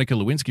which Monica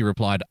Lewinsky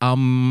replied,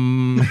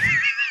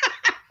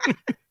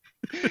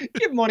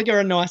 Give Monica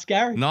a nice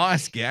Gary.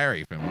 Nice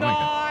Gary from Monica.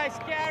 Nice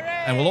Gary.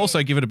 And we'll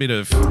also give it a bit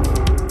of...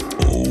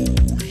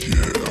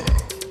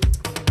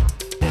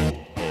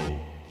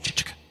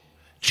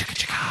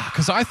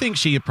 Because I think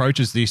she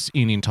approaches this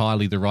in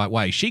entirely the right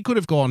way. She could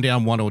have gone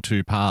down one or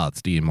two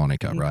paths, dear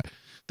Monica, right?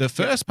 The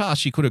first path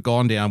she could have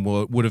gone down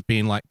would have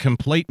been like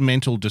complete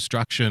mental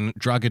destruction,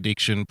 drug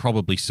addiction,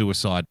 probably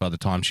suicide by the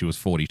time she was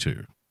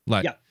 42.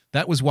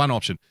 That was one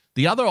option.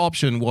 The other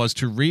option was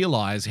to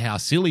realize how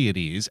silly it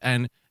is,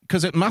 and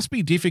because it must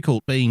be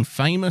difficult being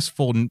famous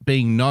for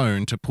being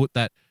known to put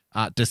that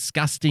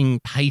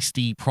disgusting,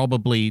 pasty,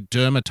 probably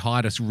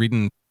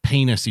dermatitis-ridden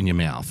penis in your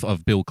mouth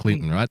of Bill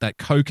Clinton, right? That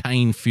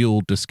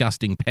cocaine-fueled,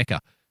 disgusting pecker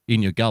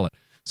in your gullet.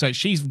 So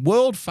she's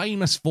world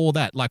famous for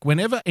that. Like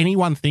whenever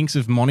anyone thinks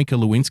of Monica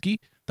Lewinsky,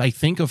 they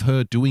think of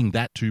her doing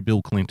that to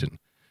Bill Clinton.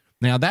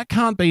 Now that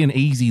can't be an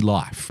easy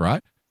life,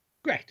 right?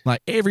 Great.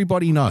 Like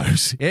everybody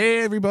knows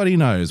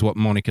what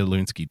Monica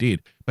Lewinsky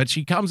did, but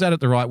she comes at it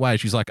the right way.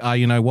 She's like,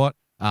 you know what?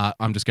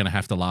 I'm just going to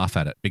have to laugh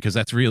at it because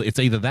it's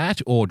either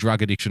that or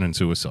drug addiction and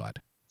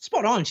suicide.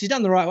 Spot on. She's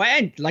done the right way.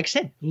 And like I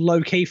said,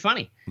 low-key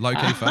funny.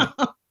 Low-key funny.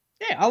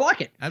 Yeah, I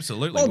like it.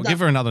 Absolutely. We'll give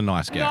her another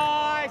nice Gary.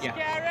 Nice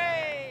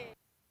Gary.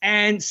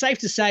 And safe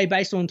to say,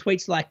 based on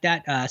tweets like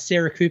that,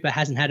 Sarah Cooper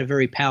hasn't had a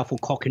very powerful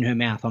cock in her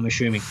mouth, I'm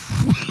assuming.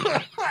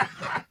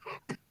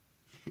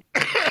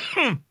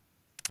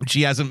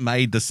 She hasn't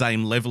made the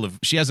same level of...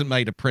 She hasn't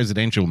made a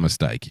presidential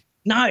mistake.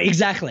 No,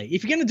 exactly.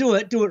 If you're going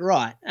to do it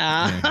right.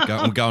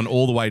 I'm going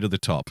all the way to the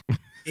top.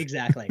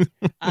 Exactly.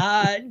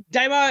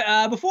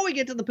 Damo, before we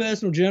get to the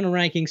personal journal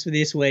rankings for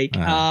this week,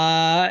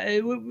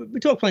 we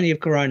talked plenty of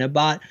Corona,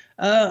 but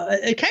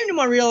it came to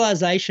my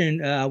realization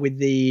with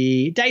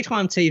the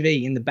daytime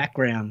TV in the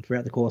background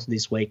throughout the course of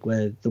this week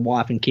with the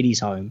wife and kiddies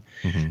home,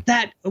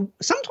 that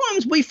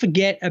sometimes we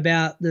forget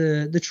about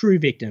the true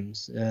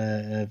victims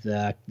of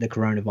the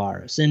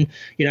coronavirus. And,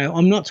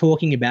 I'm not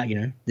talking about,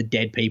 the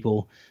dead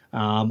people.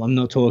 I'm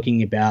not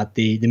talking about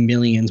the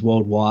millions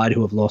worldwide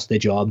who have lost their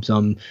jobs.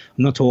 I'm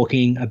not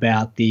talking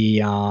about the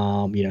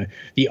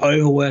the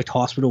overworked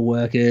hospital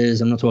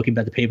workers. I'm not talking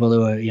about the people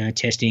who are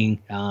testing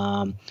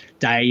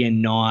day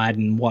and night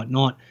and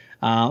whatnot.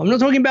 I'm not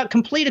talking about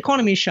complete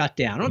economy shut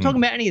down. I'm not talking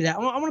about any of that. I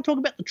want to talk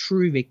about the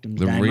true victims.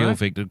 The real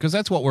victim, because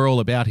that's what we're all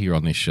about here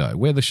on this show.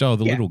 We're the show of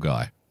the little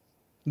guy.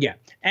 Yeah,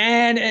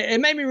 and it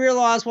made me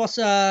realize whilst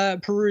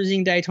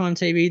perusing daytime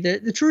TV,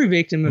 the true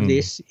victim of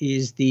this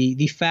is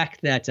the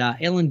fact that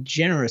Ellen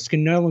DeGeneres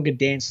can no longer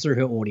dance through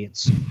her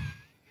audience.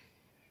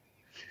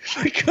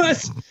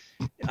 Because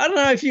I don't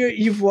know if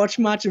you've watched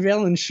much of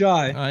Ellen's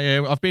show.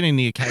 Yeah, I've been in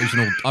the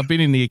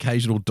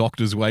occasional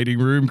doctor's waiting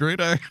room,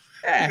 Greeno.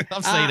 Yeah,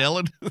 I've seen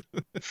Ellen.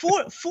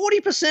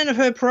 40% of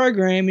her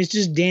program is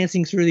just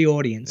dancing through the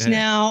audience. Yeah.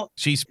 Now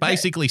she's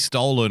basically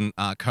stolen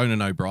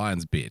Conan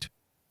O'Brien's bit.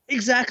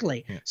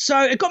 Exactly. Yeah. So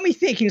it got me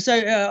thinking. So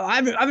I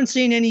haven't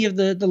seen any of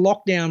the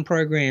lockdown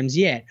programs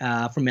yet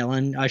from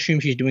Ellen. I assume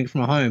she's doing it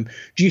from home.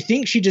 Do you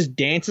think she just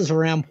dances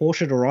around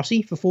Portia de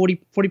Rossi for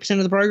 40%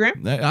 of the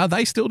program? Are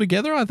they still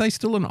together? Are they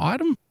still an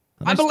item?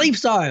 I believe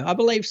so.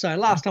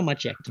 Last time I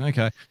checked.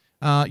 Okay.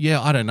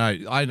 Yeah, I don't know.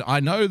 I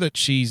know that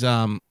she's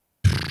I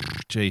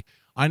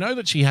know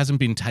that she hasn't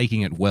been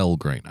taking it well,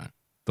 Greeno.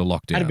 The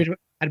lockdown.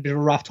 Had a bit of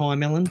a rough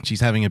time, Ellen. She's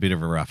having a bit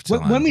of a rough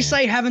time. When we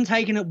say haven't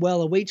taken it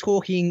well, are we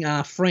talking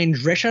Fran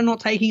Drescher not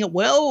taking it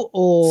well,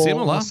 or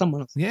similar? Or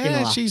someone else?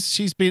 Yeah, similar?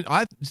 she's been.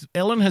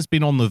 Ellen has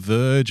been on the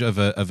verge of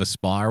a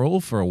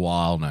spiral for a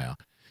while now,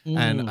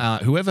 and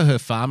whoever her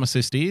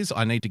pharmacist is,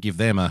 I need to give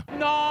them a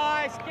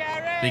nice,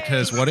 Gary.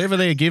 Because whatever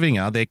they're giving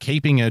her, they're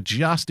keeping her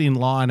just in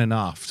line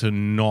enough to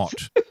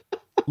not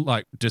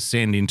like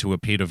descend into a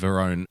pit of her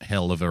own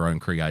hell of her own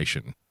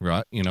creation,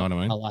 right? You know what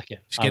I mean? I like it.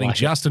 She's getting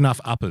just enough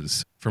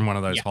uppers from one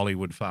of those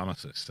Hollywood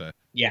pharmacists. So.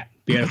 Yeah,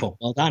 beautiful.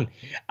 Well done.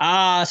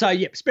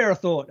 Spare a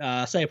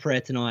thought. Say a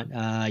prayer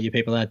tonight, you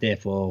people out there,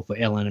 for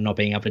Ellen and not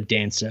being able to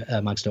dance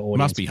amongst her audience.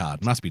 Must be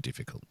hard. Must be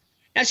difficult.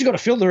 Now she's got to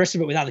fill the rest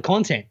of it with other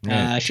content.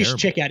 Yeah, she should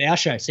check out our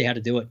show, see how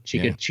to do it. She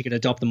could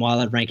adopt the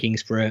Milo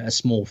rankings for a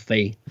small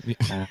fee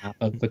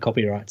for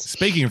copyrights.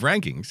 Speaking of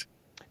rankings.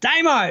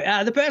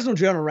 Damo, the personal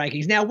journal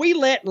rankings. Now, we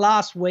let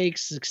last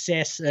week's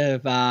success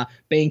of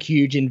being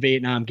huge in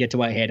Vietnam get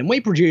to our head, and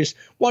we produced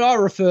what I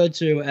referred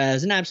to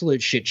as an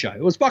absolute shit show.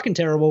 It was fucking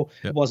terrible.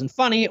 Yep. It wasn't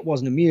funny. It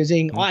wasn't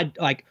amusing. I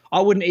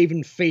wouldn't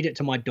even feed it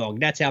to my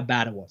dog. That's how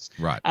bad it was.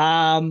 Right.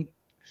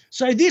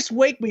 So this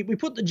week, we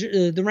put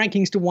the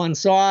rankings to one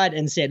side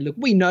and said, look,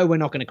 we know we're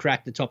not going to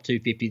crack the top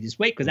 250 this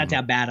week because that's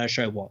how bad our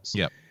show was.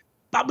 Yep.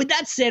 But with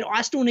that said,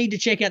 I still need to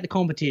check out the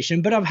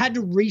competition, but I've had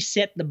to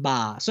reset the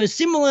bar. So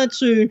similar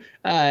to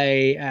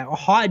a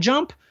high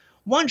jump,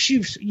 once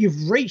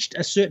you've reached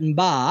a certain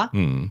bar,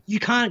 you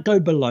can't go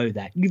below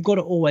that. You've got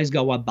to always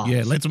go above.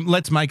 Yeah,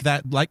 let's make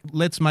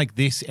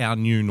this our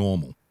new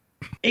normal.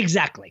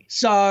 Exactly.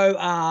 So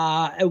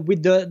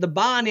with the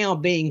bar now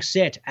being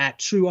set at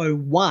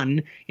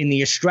 201 in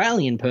the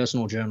Australian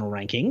personal journal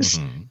rankings,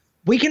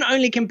 we can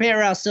only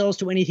compare ourselves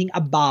to anything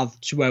above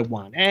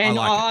 201. And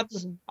I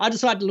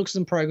decided to look at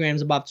some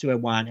programs above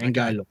 201 and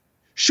go, look,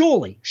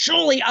 surely,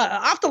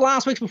 after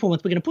last week's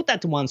performance, we're going to put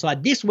that to one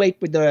side. This week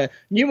with the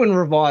new and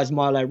revised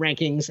Milo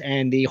rankings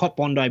and the Hot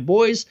Bondi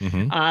boys.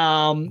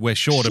 We're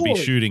sure to be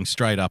shooting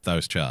straight up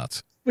those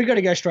charts. We've got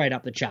to go straight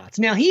up the charts.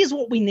 Now, here's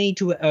what we need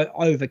to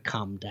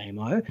overcome,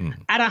 Damo.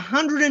 At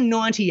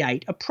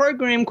 198, a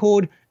program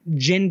called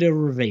Gender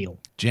Reveal.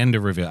 Gender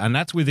Reveal. And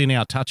that's within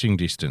our touching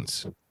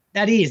distance.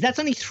 That's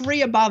only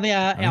 3 above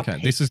our Okay,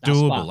 this is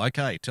doable.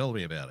 Okay, tell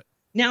me about it.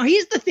 Now,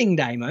 here's the thing,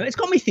 Damo. It's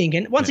got me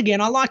thinking. Once again,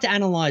 I like to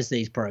analyze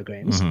these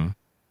programs.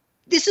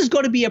 This has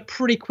got to be a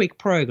pretty quick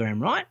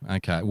program, right?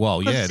 Okay.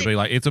 Well, yeah, it'd be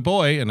like, it's a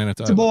boy, and then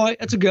it's over. A boy,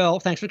 it's a girl.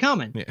 Thanks for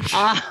coming.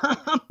 Yeah.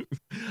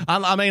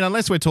 I mean,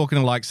 unless we're talking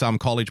to like some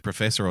college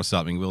professor or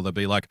something, will they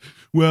be like,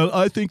 well,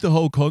 I think the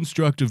whole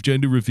construct of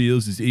gender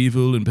reveals is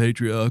evil and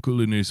patriarchal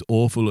and is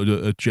awful at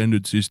a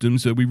gendered system,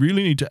 so we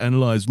really need to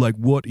analyze, like,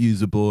 what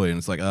is a boy? And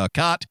it's like,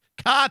 cut.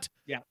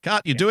 Yeah.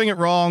 Cut. You're doing it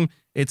wrong.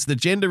 It's the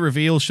gender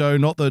reveal show,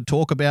 not the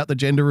talk about the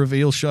gender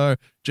reveal show.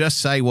 Just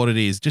say what it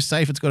is. Just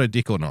say if it's got a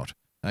dick or not.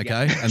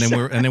 Okay, and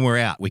then we're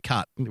out. We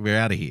cut. We're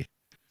out of here.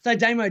 So,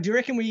 Damo, do you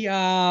reckon we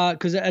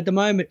because at the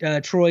moment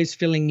Troy's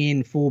filling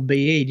in for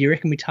BE. Do you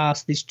reckon we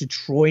task this to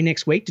Troy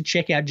next week to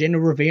check out gender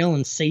reveal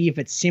and see if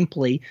it's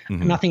simply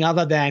nothing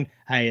other than,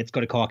 hey, it's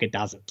got a cock, it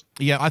doesn't?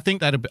 Yeah, I think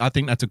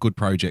that's a good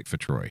project for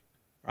Troy.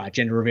 Right,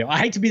 gender reveal. I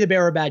hate to be the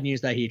bearer of bad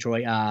news, though, here,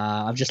 Troy.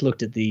 I've just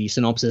looked at the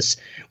synopsis.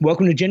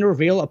 Welcome to Gender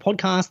Reveal, a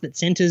podcast that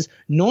centers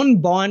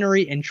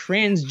non-binary and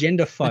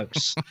transgender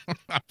folks.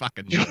 I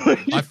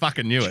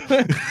fucking knew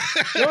it.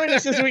 Join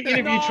us as we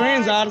interview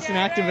trans artists and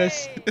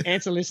activists,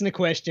 answer listener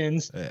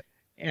questions.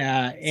 So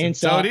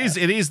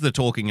it is the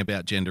Talking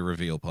About Gender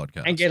Reveal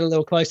podcast. And get a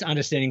little closer to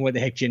understanding what the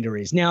heck gender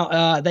is.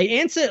 Now, they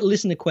answer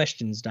listener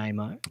questions,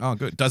 Damo. Oh,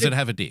 good. Does it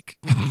have a dick?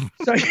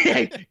 So,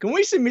 can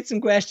we submit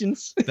some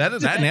questions?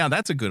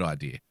 That's a good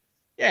idea.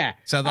 Yeah.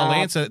 So they'll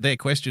answer their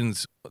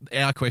questions,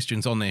 our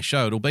questions on their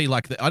show. It'll be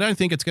like, I don't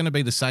think it's going to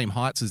be the same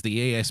heights as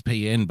the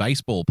ESPN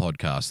baseball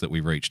podcast that we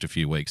reached a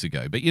few weeks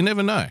ago, but you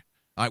never know.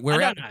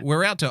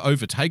 We're out to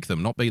overtake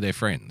them, not be their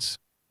friends.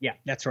 Yeah,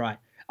 that's right.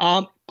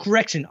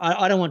 Correction.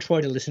 I don't want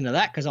Troy to listen to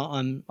that because I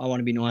want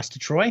to be nice to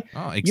Troy.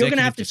 Oh,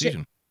 executive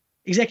decision.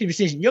 Executive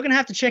decision. You're going to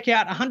have to check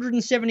out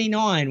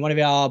 179, one of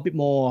our bit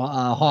more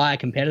higher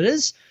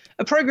competitors,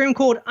 a program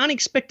called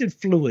Unexpected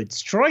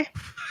Fluids. Troy?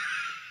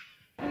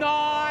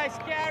 Nice,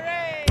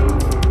 Gary!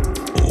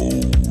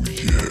 Oh,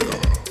 yeah.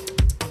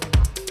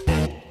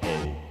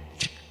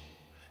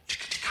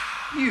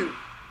 You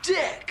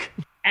dick!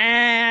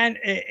 And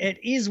it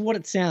is what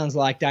it sounds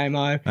like,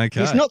 Damo.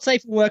 Okay. It's Not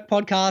Safe for Work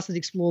podcast that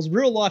explores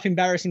real-life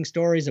embarrassing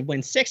stories of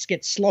when sex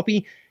gets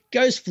sloppy,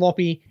 goes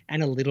floppy,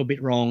 and a little bit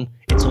wrong.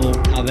 It's all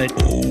covered.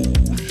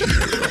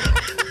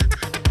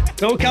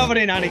 It's all covered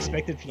in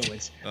unexpected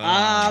fluids.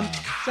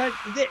 So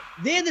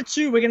they're the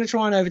two we're going to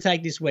try and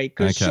overtake this week,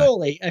 because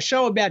surely a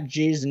show about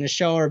jizz and a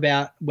show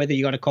about whether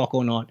you got a cock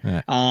or not.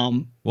 Yeah.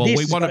 Well,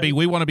 we want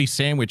to be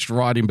sandwiched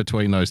right in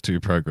between those two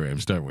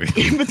programs, don't we?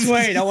 In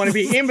between. I want to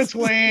be in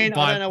between.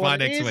 by, I don't know what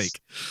next it is, week.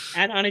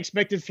 And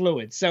unexpected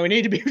fluids. So we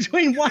need to be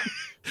between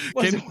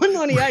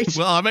 198.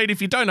 Well, I mean,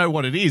 if you don't know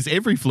what it is,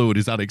 every fluid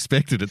is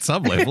unexpected at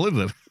some level,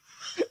 isn't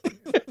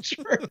it?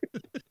 True.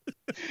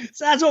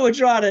 So that's what we're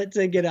trying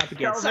to get up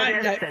against.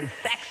 Chauvinists and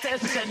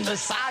sexists and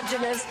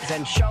misogynists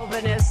and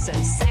chauvinists and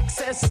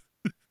sexists.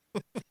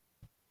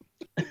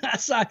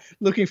 So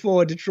looking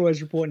forward to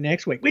Troy's report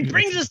next week, which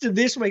brings us to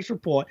this week's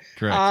report.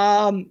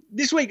 Correct.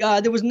 This week,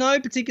 there was no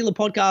particular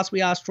podcast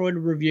we asked Troy to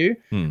review.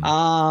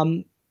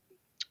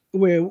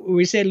 Where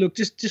we said, look,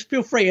 just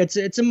feel free.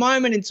 It's a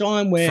moment in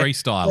time where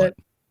freestyle it.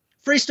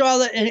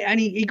 And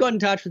he got in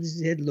touch with us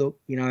and said, look,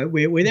 you know,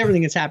 with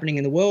everything that's happening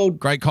in the world.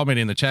 Great comment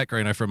in the chat,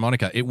 Greeno, from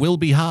Monica. It will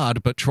be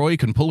hard, but Troy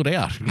can pull it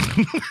out.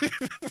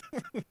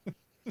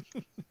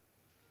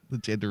 The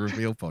gender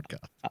reveal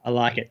podcast. I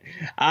like it.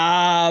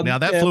 Now,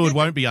 that fluid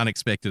won't be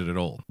unexpected at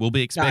all. We'll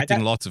be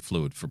expecting lots of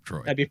fluid from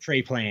Troy. That'd be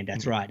pre-planned.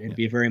 That's right. It'd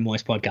be a very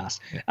moist podcast.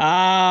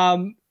 Yeah.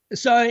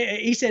 So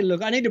he said,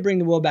 look, I need to bring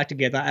the world back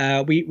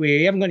together.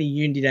 We haven't got any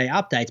Unity Day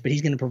updates, but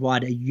he's going to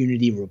provide a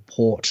Unity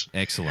report.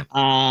 Excellent.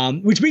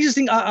 Which brings us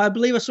to, I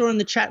believe I saw in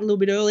the chat a little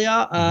bit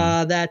earlier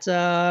that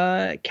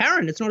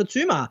Karen, it's not a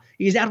tumor,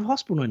 is out of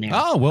hospital now.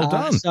 Oh, well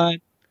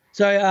done.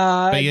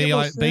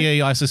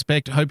 BE, I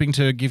suspect, hoping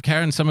to give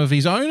Karen some of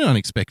his own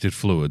unexpected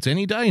fluids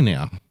any day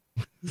now.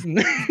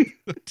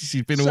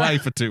 She's been away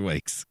for 2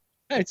 weeks.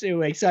 2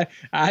 weeks. So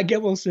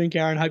get well soon,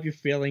 Karen. Hope you're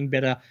feeling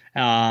better.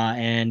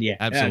 And yeah,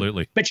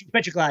 absolutely. Bet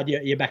you're glad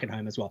you're back at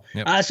home as well.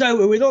 Yep.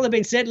 So with all that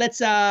being said, let's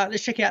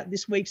check out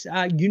this week's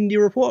Unity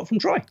report from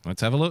Troy.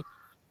 Let's have a look.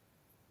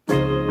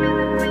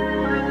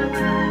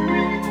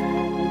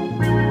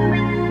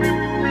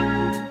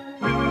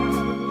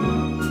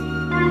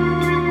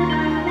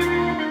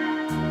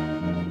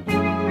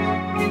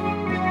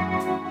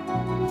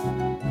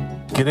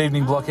 Good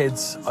evening,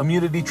 blockheads. I'm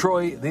Unity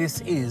Troy.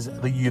 This is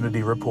the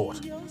Unity Report.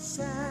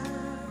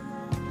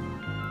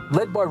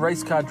 Led by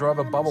race car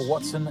driver Bubba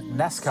Watson,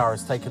 NASCAR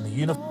has taken the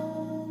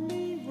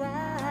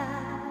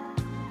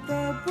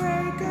The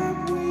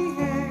breakup we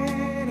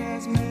had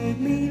has made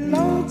me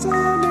lonesome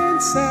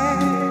and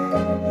sad.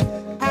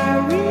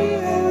 I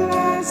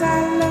realize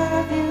I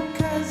love you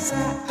 'cause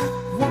I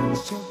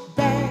want you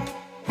back.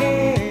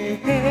 Hey,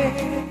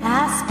 hey.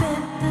 I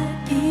spent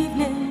the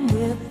evening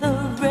with the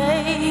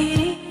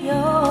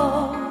radio.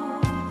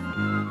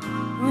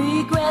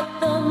 Regret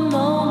the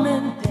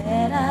moment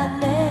that I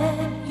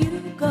let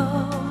you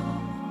go.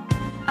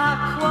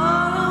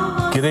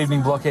 Good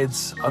evening,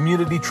 blockheads. I'm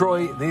Unity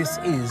Troy. This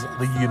is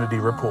the Unity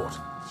Report.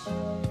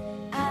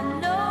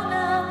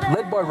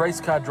 Led by race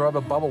car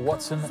driver Bubba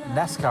Watson,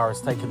 NASCAR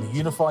has taken the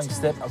unifying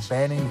step of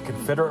banning the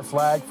Confederate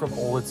flag from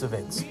all its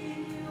events.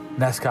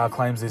 NASCAR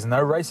claims there's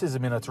no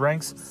racism in its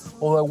ranks,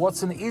 although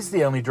Watson is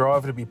the only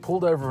driver to be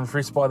pulled over and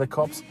frisked by the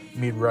cops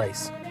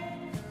mid-race.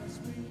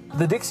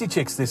 The Dixie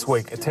Chicks this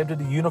week attempted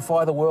to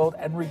unify the world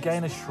and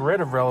regain a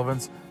shred of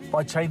relevance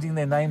by changing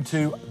their name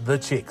to The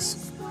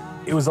Chicks.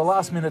 It was a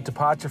last-minute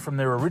departure from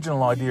their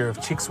original idea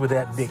of chicks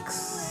without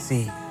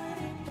Dixie.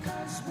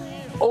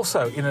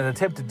 Also, in an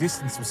attempt to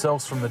distance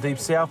themselves from the Deep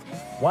South,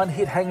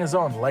 one-hit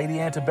hangers-on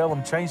Lady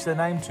Antebellum changed their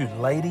name to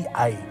Lady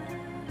A.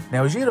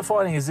 Now, as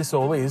unifying as this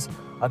all is,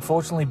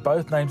 unfortunately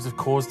both names have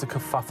caused a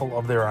kerfuffle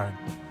of their own.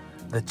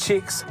 The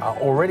Chicks are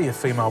already a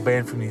female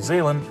band from New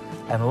Zealand,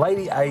 and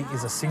Lady A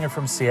is a singer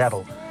from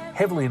Seattle,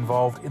 heavily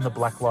involved in the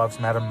Black Lives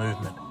Matter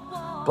movement.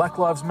 Black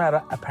Lives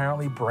Matter,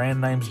 apparently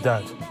brand names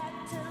don't.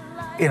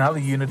 In other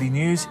Unity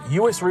news,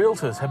 US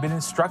realtors have been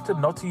instructed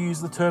not to use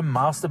the term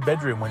master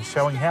bedroom when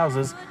showing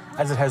houses,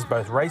 as it has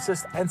both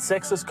racist and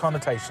sexist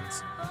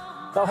connotations.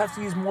 They'll have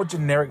to use more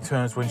generic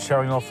terms when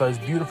showing off those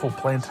beautiful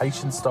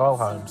plantation-style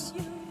homes.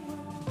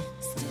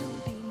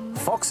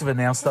 Fox have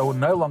announced they will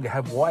no longer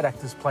have white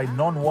actors play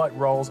non-white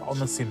roles on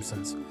The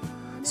Simpsons.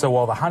 So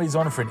while the hunt is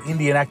on for an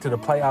Indian actor to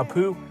play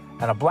Apu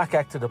and a black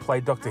actor to play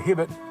Dr.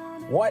 Hibbert,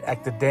 white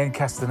actor Dan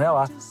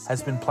Castanella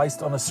has been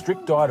placed on a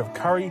strict diet of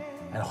curry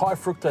and high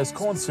fructose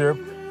corn syrup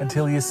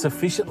until he is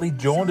sufficiently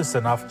jaundiced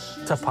enough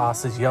to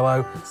pass as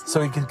yellow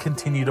so he can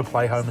continue to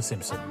play Homer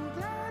Simpson.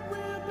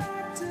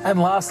 And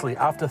lastly,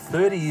 after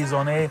 30 years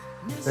on air,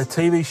 the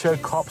TV show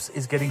Cops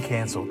is getting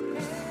cancelled.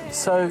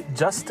 So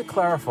just to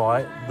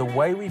clarify, the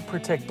way we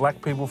protect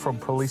black people from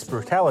police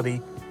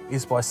brutality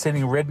is by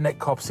sending redneck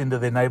cops into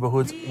their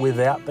neighbourhoods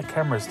without the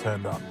cameras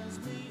turned on.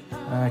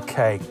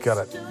 Okay, got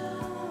it.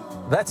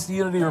 That's the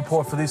Unity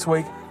Report for this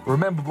week.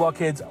 Remember,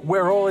 blockheads,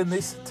 we're all in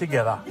this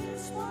together.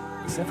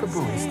 Except for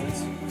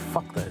baristas.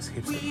 Fuck those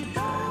hipster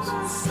douchebags.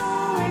 I'm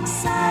so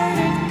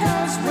excited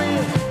 'cause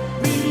we're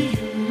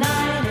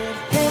reunited.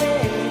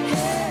 Hey,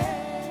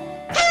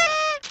 hey.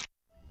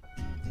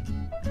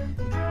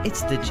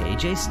 It's the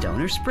JJ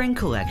Stoner Spring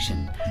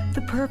Collection,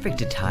 the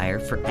perfect attire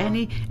for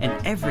any and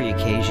every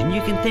occasion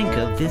you can think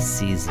of this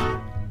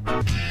season.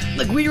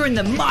 like we were in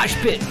the mosh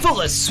pit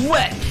full of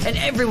sweat and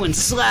everyone's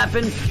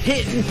slapping,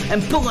 hitting,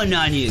 and pulling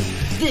on you.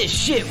 This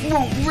shit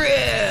won't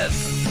rip!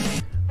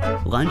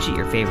 Lunch at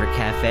your favorite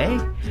cafe?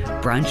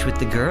 Brunch with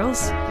the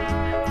girls?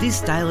 These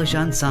stylish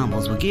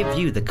ensembles will give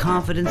you the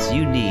confidence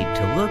you need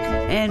to look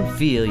and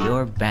feel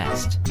your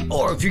best.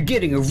 Or if you're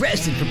getting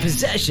arrested for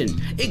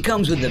possession, it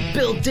comes with a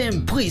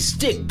built-in police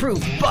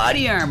stick-proof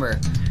body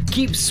armor.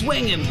 Keep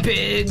swinging,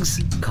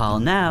 pigs! Call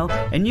now,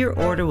 and your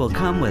order will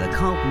come with a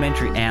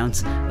complimentary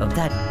ounce of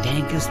that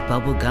dankest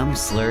bubblegum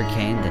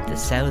slurricane that the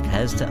South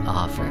has to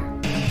offer.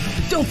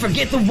 Don't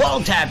forget the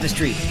wall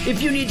tapestry!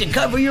 If you need to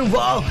cover your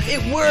wall,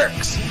 it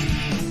works!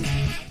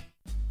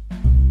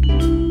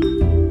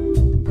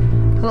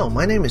 Hello,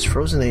 my name is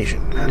Frozen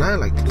Asian, and I'd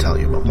like to tell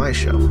you about my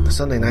show, The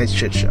Sunday Night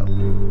Shit Show,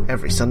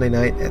 every Sunday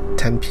night at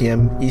 10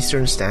 p.m.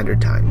 Eastern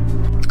Standard Time.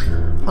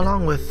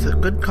 Along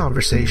with good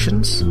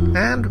conversations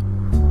and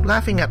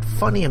laughing at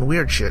funny and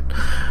weird shit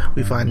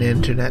we find on the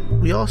internet,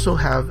 we also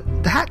have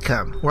the Hat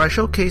Cam, where I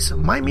showcase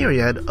my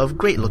myriad of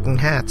great-looking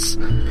hats.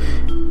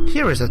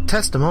 Here is a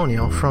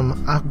testimonial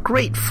from a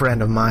great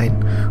friend of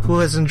mine who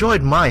has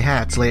enjoyed my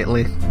hats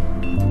lately.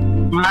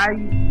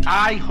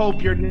 I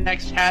hope your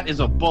next hat is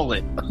a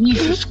bullet.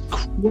 Jesus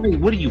Christ,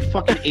 what are you,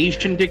 fucking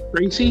Asian Dick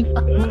Tracy?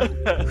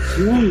 What's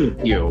wrong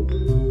with you?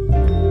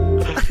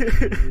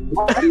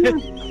 Why do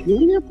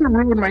you have to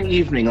ruin my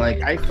evening?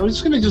 Like, I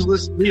was just gonna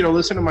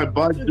listen to my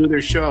buds do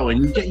their show,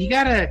 and you just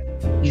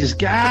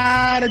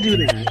gotta do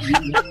that. You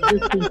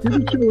do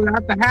the show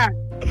without the hat.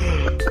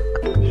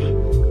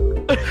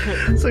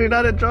 So you're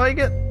not enjoying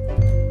it?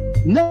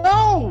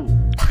 No!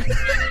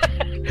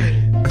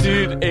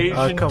 Dude,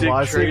 Asian come Dick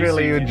on, Tracy.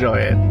 secretly you enjoy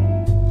it.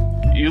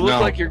 You look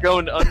like you're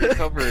going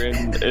undercover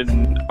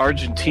in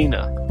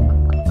Argentina,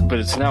 but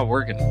it's not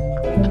working.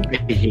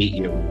 I hate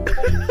you.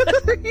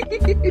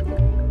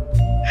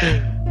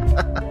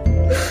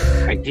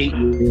 I hate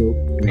you.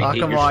 Oh,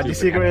 come on, you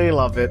secretly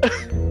love it.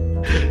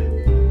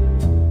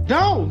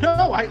 No,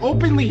 I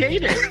openly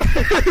hate it.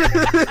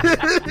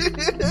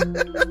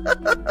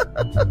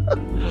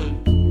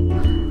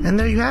 And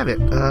there you have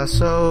it.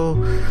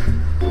 So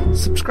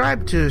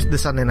subscribe to the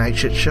Sunday Night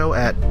Shit Show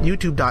at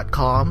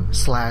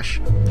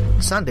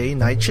youtube.com/Sunday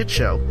Night Shit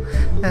Show.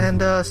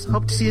 And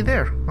hope to see you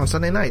there on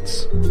Sunday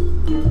nights.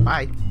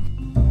 Bye.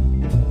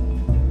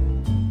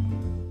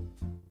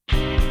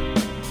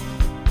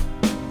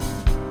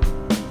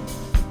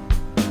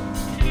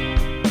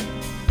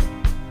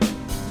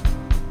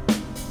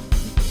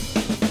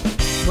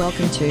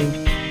 Welcome to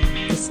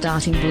The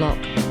Starting Block.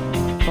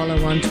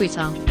 Follow on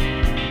Twitter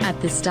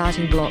at The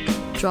Starting Block.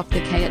 Drop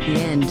the K at the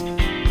end.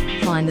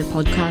 Find the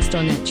podcast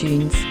on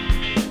iTunes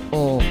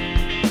or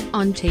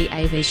on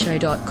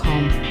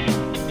tavshow.com.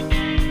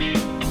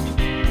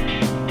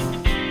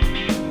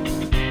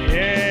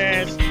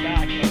 Yes,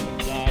 back on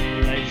the block,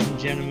 ladies and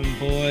gentlemen,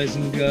 boys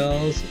and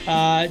girls.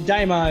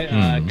 Damo,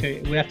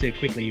 we have to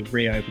quickly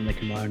reopen the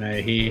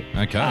kimono here.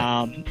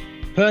 Okay.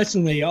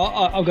 Personally,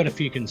 I've got a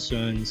few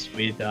concerns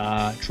with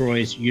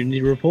Troy's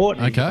Unity report.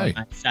 Okay.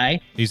 I say.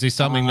 Is this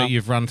something that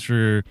you've run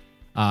through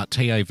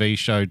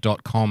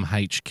tavshow.com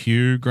HQ,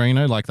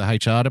 Greeno, like the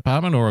HR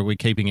department, or are we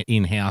keeping it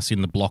in-house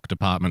in the block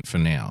department for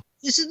now?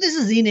 This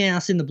is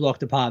in-house in the block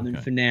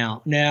department for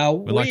now. Now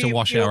we like to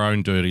wash our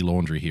own dirty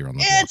laundry here on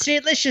the block. That's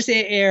it. Let's just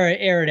air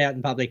it out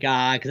in public,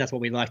 because that's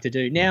what we like to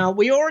do. Now,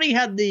 we already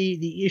had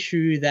the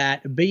issue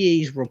that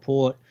BE's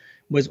report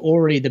was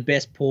already the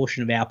best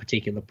portion of our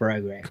particular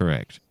program.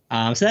 Correct.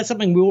 So that's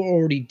something we were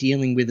already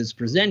dealing with as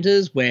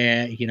presenters,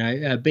 where,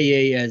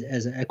 BE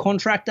as a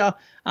contractor,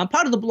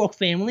 part of the block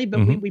family, but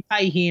we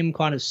pay him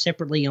kind of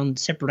separately on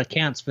separate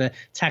accounts for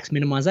tax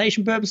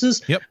minimization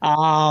purposes. Yep.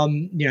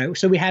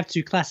 So we have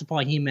to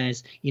classify him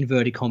as,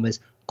 inverted commas,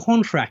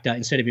 contractor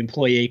instead of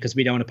employee, because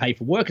we don't want to pay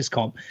for workers'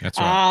 comp. That's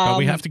right. But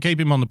we have to keep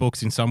him on the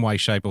books in some way,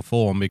 shape, or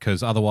form,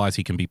 because otherwise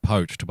he can be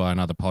poached by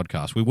another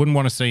podcast. We wouldn't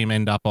want to see him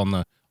end up on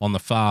the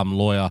farm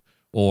lawyer,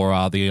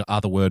 or the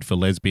other word for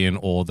lesbian,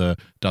 or the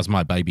Does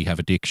My Baby Have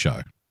a Dick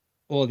show.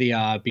 Or the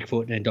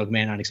Bigfoot and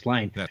Dogman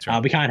Unexplained. That's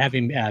right. We can't have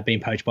him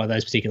being poached by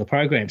those particular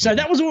programs. So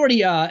that was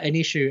already an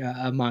issue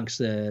amongst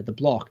the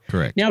block.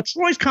 Correct. Now,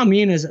 Troy's come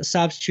in as a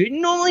substitute.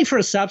 Normally for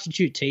a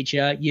substitute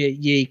teacher,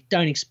 you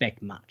don't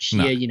expect much.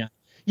 No. You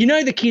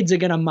know the kids are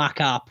going to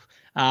muck up.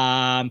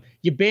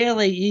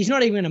 He's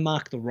not even going to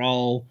mark the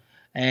role.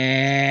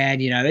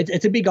 And,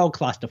 it's a big old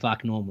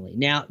clusterfuck normally.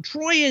 Now,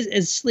 Troy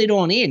has slid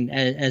on in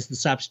as the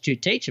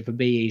substitute teacher for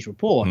BE's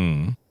report.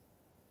 And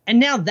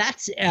now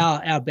that's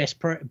our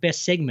best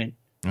segment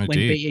when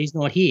BE's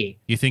not here.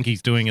 You think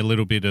he's doing a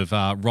little bit of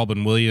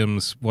Robin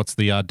Williams, what's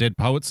the Dead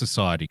Poets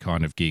Society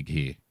kind of gig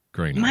here,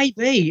 Green?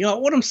 Maybe.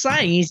 What I'm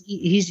saying is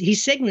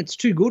his segment's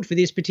too good for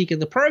this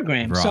particular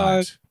program.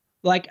 Right. So,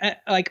 I'm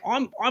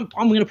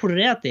going to put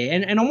it out there,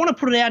 and I want to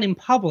put it out in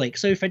public.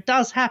 So if it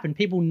does happen,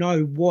 people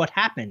know what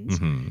happens.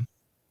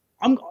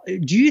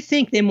 Do you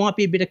think there might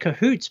be a bit of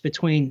cahoots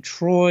between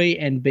Troy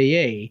and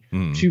BE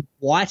to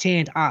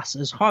white-hand us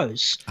as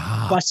hosts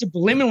by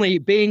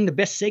subliminally being the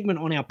best segment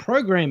on our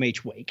program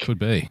each week? Could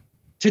be.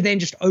 to then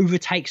just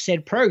overtake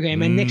said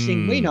program. And next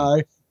thing we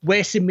know,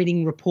 we're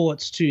submitting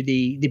reports to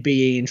the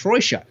BE and Troy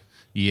show.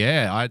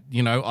 Yeah,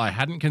 I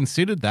hadn't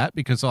considered that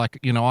because, like,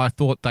 I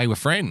thought they were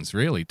friends,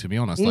 really, to be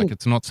honest. Like,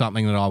 it's not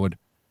something that I would,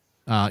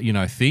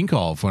 think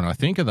of when I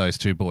think of those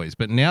two boys.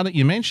 But now that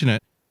you mention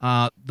it,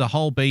 the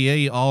whole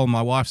BE,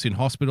 my wife's in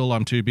hospital,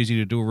 I'm too busy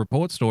to do a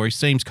report story,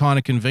 seems kind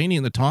of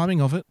convenient, the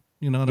timing of it.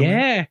 You know what I mean?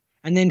 Yeah.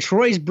 And then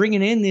Troy's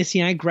bringing in this,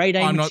 grade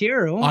A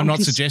material. I'm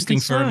not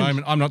suggesting for a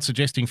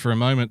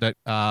moment that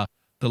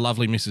the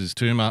lovely Mrs.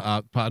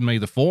 Toomer,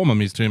 the former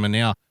Ms. Toomer,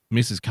 now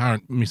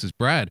current Mrs.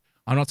 Brad,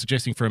 I'm not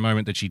suggesting for a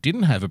moment that she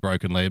didn't have a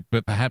broken leg,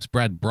 but perhaps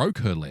Brad broke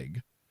her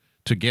leg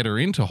to get her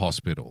into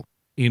hospital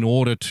in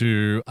order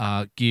to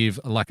give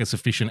like a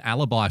sufficient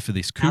alibi for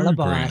this coup,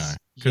 Bruno.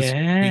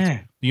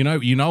 Yeah.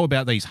 You know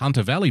about these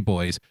Hunter Valley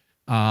boys.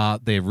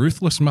 They're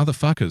ruthless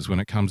motherfuckers when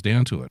it comes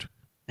down to it.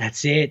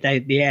 That's it.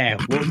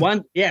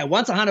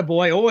 Once a Hunter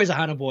boy, always a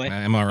Hunter boy.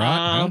 Am I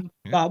right?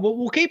 But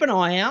we'll keep an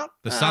eye out.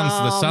 The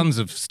sons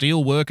of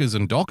steel workers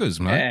and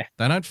dockers, mate. Yeah,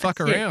 they don't fuck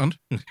around.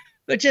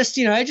 But just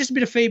just a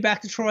bit of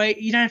feedback to Troy.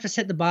 You don't have to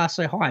set the bar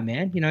so high,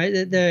 man.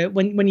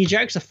 When your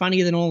jokes are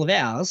funnier than all of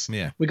ours,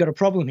 we got a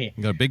problem here.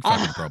 You got a big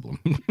fucking problem.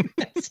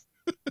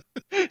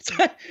 So,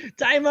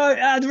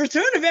 Damo, the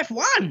return of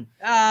F1.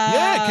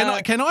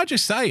 Can I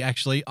just say,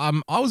 actually, I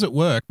was at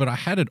work, but I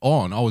had it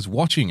on. I was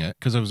watching it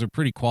because it was a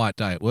pretty quiet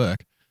day at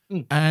work.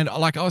 And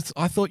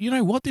I thought, you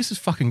know what, this is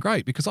fucking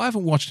great because I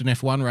haven't watched an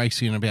F1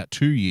 race in about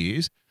 2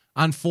 years.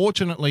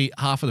 Unfortunately,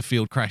 half of the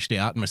field crashed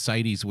out and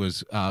Mercedes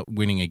was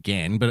winning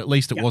again, but at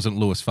least it wasn't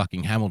Lewis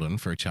fucking Hamilton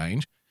for a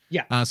change.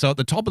 Yeah. So at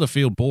the top of the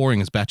field,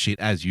 boring as batshit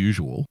as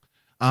usual.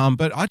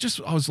 But I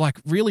was like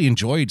really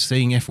enjoyed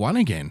seeing F1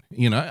 again,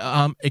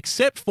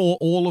 except for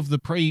all of the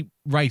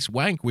pre-race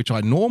wank, which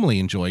I normally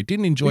enjoy.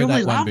 Didn't enjoy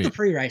that one bit. The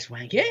pre-race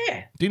wank,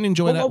 yeah. Didn't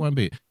enjoy that one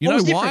bit. You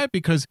know why?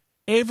 Because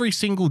every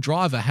single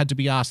driver had to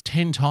be asked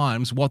 10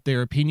 times what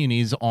their opinion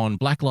is on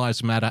Black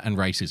Lives Matter and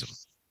racism.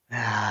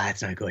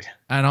 That's no good.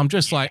 And I'm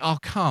just like, oh,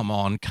 come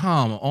on.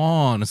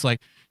 It's like,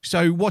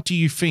 so what do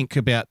you think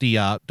about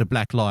the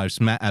Black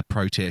Lives Matter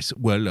protests?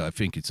 Well, I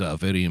think it's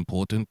very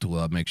important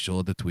to make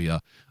sure that we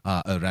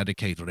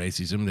eradicate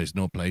racism. There's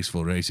no place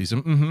for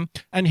racism. Mm-hmm.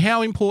 And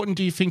how important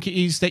do you think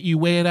it is that you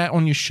wear that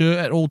on your shirt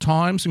at all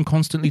times and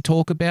constantly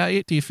talk about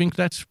it? Do you think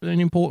that's an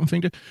important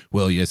thing to?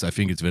 Well, yes, I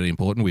think it's very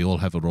important. We all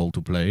have a role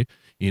to play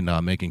in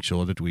making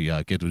sure that we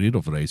get rid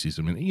of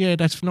racism. And yeah,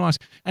 that's nice.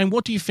 And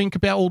what do you think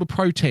about all the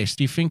protests?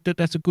 Do you think that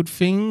that's a good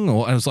thing?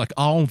 Or I was like,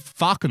 oh,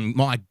 fucking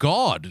my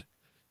God.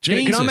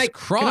 Jesus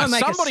Christ!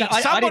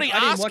 Somebody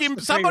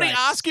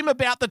ask him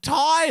about the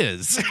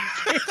tires.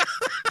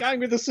 Going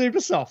with the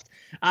super soft.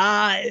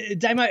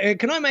 Damo,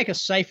 can I make a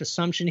safe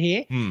assumption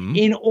here?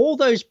 In all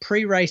those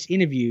pre-race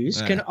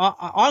interviews,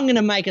 I'm going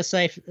to make a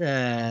safe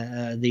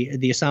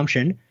the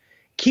assumption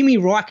Kimi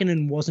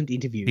Räikkönen wasn't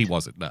interviewed. He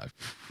wasn't. No.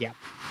 Yeah.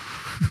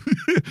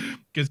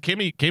 Because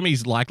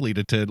Kimi's likely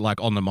to turn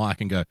like on the mic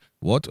and go,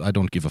 "What? I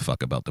don't give a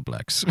fuck about the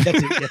blacks."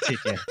 That's it.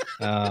 Yeah.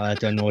 I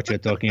don't know what you're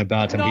talking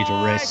about. I'm here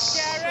to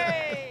rest.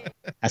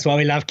 That's why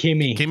we love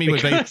Kimi. Kimi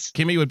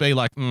would be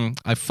like,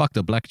 "I fucked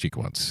a black chick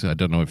once. I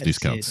don't know if this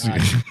counts."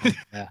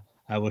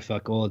 I would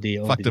fuck all the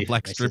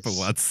black races. stripper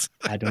once.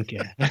 I don't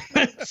care.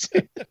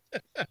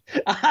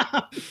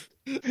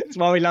 That's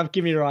why we love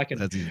Kimi Räikkönen.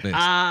 That's his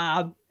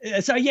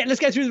best. So let's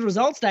go through the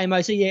results,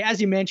 Damo. So as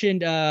you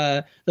mentioned,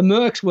 the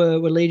Mercs were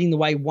leading the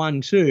way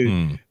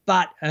 1-2,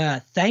 but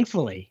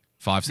thankfully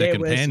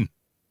 5-second pen.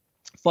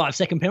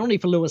 5-second penalty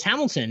for Lewis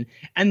Hamilton,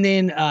 and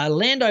then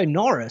Lando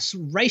Norris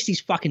raced his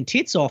fucking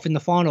tits off in the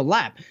final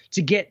lap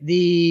to get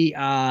the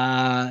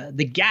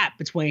gap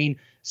between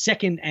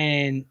second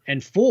and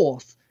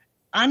fourth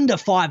under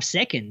 5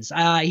 seconds.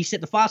 He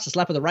set the fastest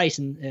lap of the race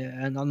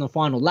and on the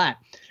final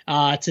lap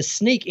to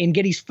sneak and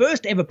get his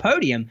first ever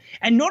podium.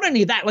 And not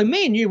only that, like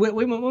me and you,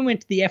 we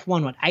went to the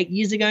F1, 8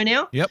 years ago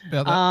now? Yep.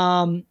 About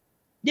that.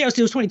 Yeah, it was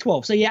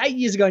 2012. So 8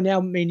 years ago now,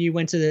 me and you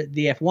went to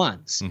the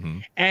F1s. Mm-hmm.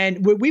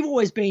 And we've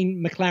always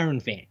been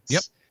McLaren fans.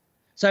 Yep.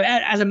 So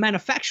as a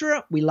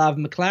manufacturer, we love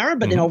McLaren,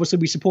 but then obviously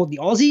we support the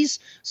Aussies.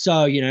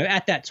 So,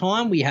 at that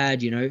time we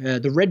had,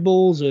 the Red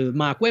Bulls of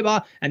Mark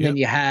Webber, and then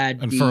you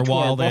had and the for a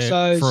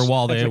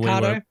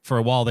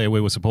while there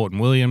we were supporting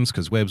Williams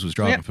because Webbs was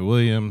driving for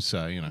Williams.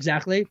 So,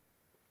 Exactly.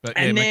 But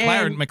and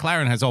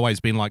McLaren has always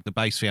been like the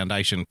base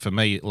foundation for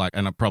me, like,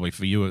 and probably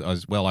for you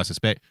as well, I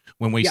suspect.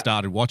 When we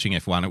started watching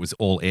F1, it was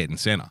all Ayrton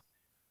Senna.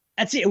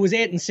 That's it. It was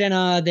Ayrton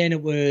Senna. Then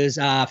it was,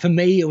 for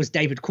me, it was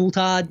David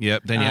Coulthard.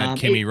 Yep. Then you had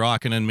Kimi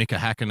Räikkönen, Mika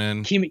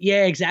Häkkinen.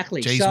 Yeah,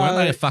 exactly. Geez, weren't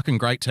they a fucking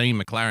great team,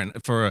 McLaren,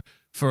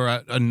 for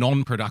a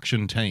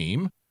non-production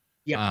team?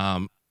 Yeah.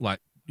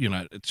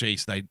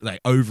 Geez, they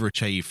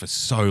overachieved for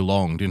so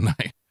long, didn't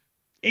they?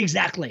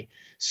 Exactly.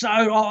 So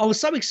I was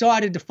so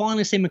excited to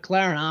finally see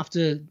McLaren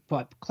after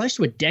close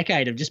to a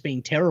decade of just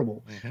being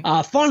terrible.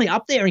 Mm-hmm. Finally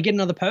up there and get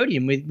another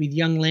podium with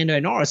young Lando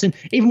Norris. And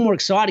even more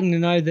exciting to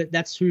know that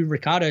that's who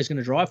Ricciardo is going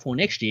to drive for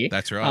next year.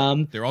 That's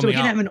right. They're on the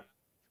up.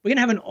 we're going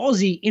to have an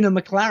Aussie in a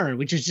McLaren,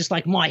 which is just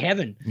like my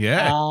heaven.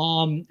 Yeah.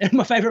 And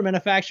my favorite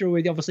manufacturer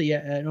with obviously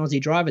an Aussie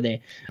driver there.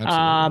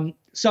 Absolutely.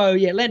 So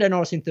yeah, Lando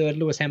Norris in third,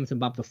 Lewis Hamilton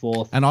bumped to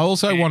fourth. And I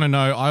also want to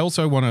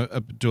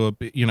know, do a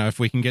bit, if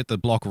we can get the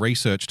Block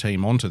research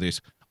team onto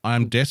this,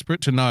 I'm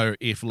desperate to know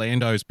if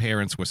Lando's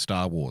parents were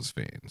Star Wars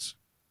fans.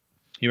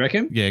 You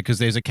reckon? Yeah, because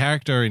there's a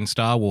character in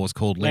Star Wars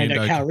called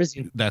Lando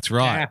Calrissian. That's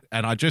right.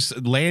 Yeah.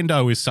 And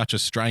Lando is such a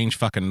strange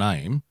fucking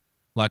name.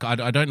 Like,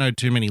 I don't know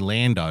too many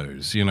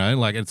Landos,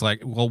 Like, it's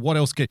like, well, what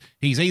else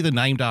he's either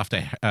named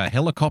after a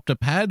helicopter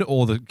pad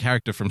or the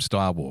character from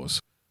Star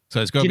Wars.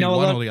 So it's got to be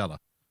one or the other.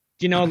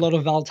 Do you know a lot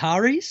of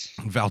Valtaris?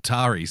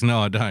 Valtaris?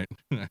 No, I don't.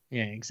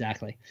 Yeah,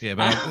 exactly. Yeah,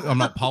 but I'm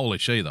not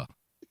Polish either.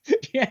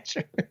 Yeah,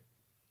 true.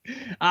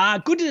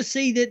 Good to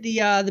see that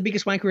the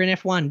biggest wanker in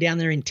F1 down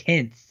there in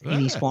 10th in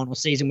his final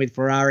season with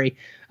Ferrari.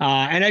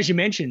 And as you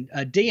mentioned,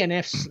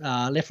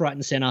 DNFs left, right,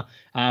 and center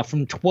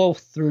from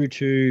 12th through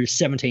to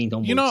 17th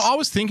onwards. I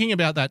was thinking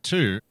about that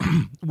too.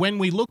 When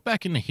we look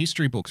back in the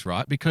history books,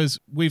 right, because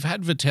we've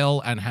had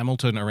Vettel and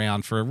Hamilton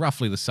around for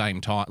roughly the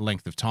same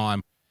length of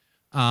time.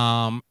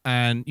 And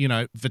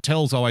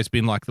Vettel's always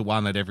been like the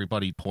one that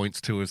everybody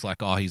points to as like,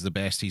 oh, he's the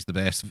best,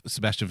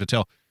 Sebastian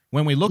Vettel.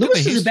 When we look Lewis at the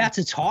history, is about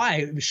to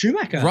tie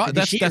Schumacher. Right,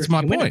 that's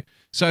my point.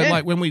 So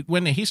like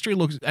when the history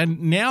looks,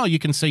 and now you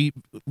can see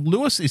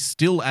Lewis is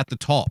still at the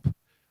top,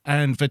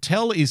 and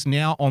Vettel is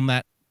now on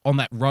that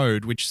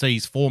road which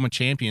sees former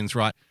champions.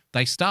 Right,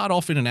 they start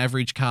off in an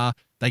average car,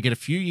 they get a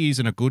few years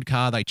in a good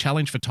car, they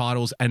challenge for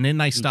titles, and then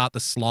they start the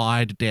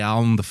slide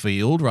down the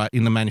field. Right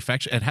in the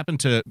manufacture, it happened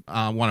to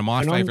one of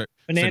my favorite,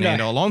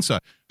 Fernando Alonso,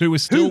 who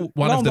was still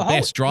one of the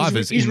best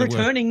drivers. He's in the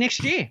returning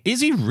next year.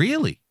 Is he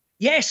really?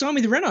 Yeah, signed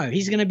with Renault.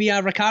 He's going to be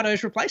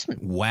Ricciardo's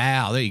replacement.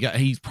 Wow, there you go.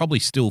 He's probably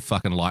still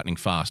fucking lightning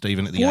fast,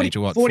 even at the age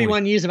of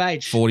 41 years of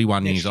age.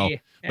 41 years old. Yeah.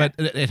 But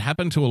it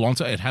happened to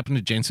Alonso. It happened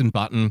to Jenson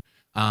Button.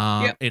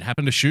 It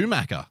happened to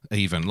Schumacher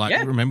even.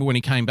 Remember when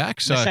he came back?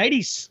 So,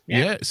 Mercedes.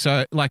 Yeah.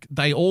 So like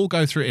they all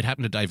go through. It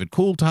happened to David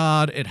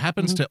Coulthard. It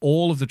happens to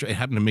all of it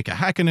happened to Mika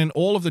Hakkinen.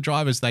 All of the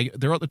drivers,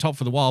 they're at the top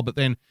for the while, but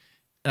then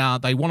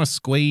they want to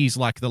squeeze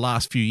like the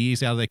last few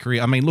years out of their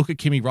career. I mean, look at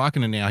Kimi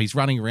Räikkönen now. He's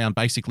running around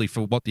basically for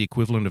what the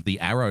equivalent of the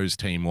Arrows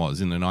team was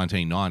in the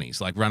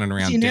 1990s, like running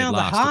around dead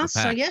last Haas,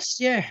 of the pack. I guess,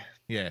 yeah.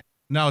 Yeah.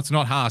 No, it's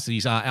not Haas.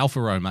 He's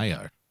Alfa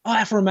Romeo. Oh,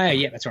 Alfa Romeo.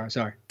 Yeah, that's right.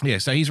 Sorry. Yeah,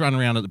 so he's running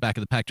around at the back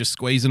of the pack just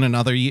squeezing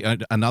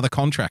another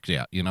contract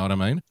out. You know what I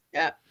mean?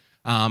 Yeah.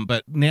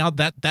 But now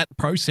that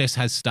process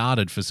has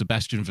started for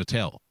Sebastian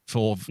Vettel.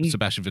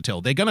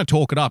 They're going to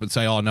talk it up and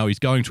say, oh, no, he's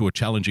going to a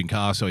challenging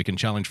car so he can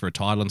challenge for a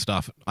title and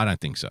stuff. I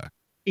don't think so.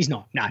 He's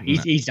not. No,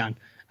 he's done.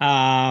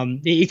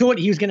 He thought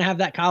he was going to have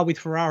that car with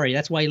Ferrari.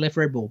 That's why he left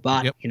Red Bull.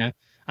 But,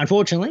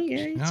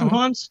 unfortunately,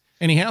 sometimes.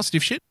 Anyhow,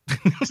 stiff shit.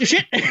 Stiff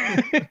shit.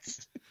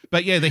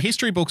 But yeah, the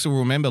history books will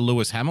remember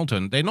Lewis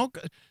Hamilton. They're not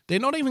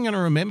even going to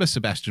remember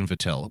Sebastian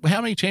Vettel.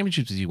 How many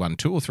championships has he won?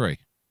 2 or 3?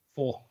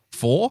 4.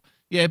 4?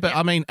 Yeah, but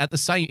I mean,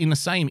 in the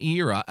same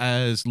era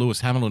as Lewis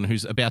Hamilton,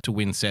 who's about to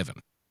win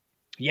 7.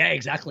 Yeah,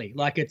 exactly.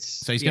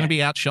 So he's going to be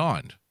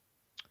outshined.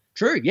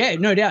 True. Yeah,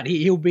 no doubt.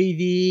 He'll be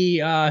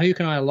the who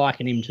can I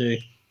liken him to?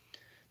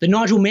 The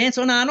Nigel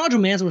Mansell. No, Nigel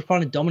Mansell was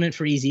probably dominant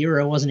for his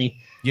era, wasn't he?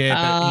 Yeah,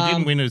 but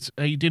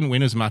he didn't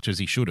win as much as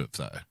he should have,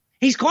 though.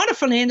 He's kind of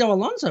Fernando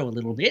Alonso a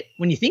little bit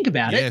when you think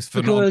about it. Yes,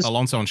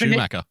 Alonso and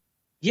Schumacher.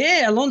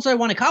 Yeah, Alonso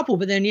won a couple,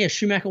 but then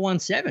Schumacher won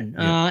 7.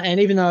 Yeah. And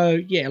even though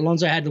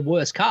Alonso had the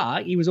worst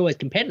car, he was always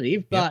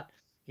competitive. But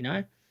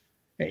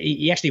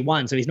he actually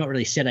won, so he's not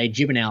really set a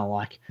Gibernau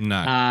like.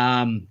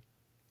 No.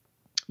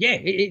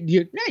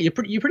 You're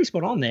pretty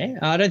spot on there.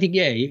 I don't think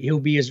he'll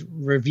be as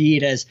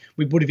revered as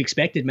we would have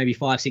expected maybe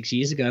 5-6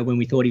 years ago when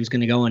we thought he was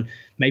going to go and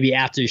maybe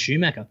outdo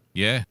Schumacher.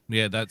 Yeah,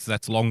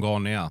 that's long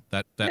gone now.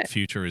 That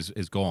future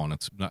is gone.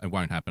 It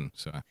won't happen.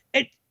 So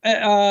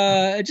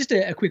just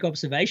a quick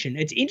observation.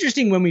 It's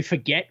interesting when we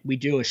forget we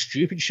do a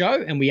stupid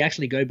show and we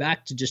actually go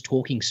back to just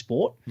talking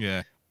sport.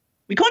 Yeah,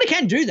 we kind of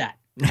can do that.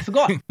 I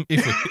forgot.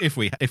 if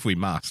we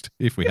must.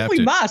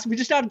 We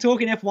just started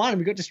talking F1 and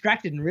we got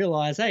distracted and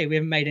realized, hey, we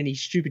haven't made any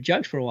stupid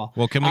jokes for a while.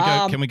 Well,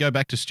 can we go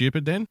back to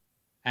stupid then?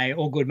 Hey,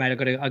 all good, mate.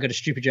 I got a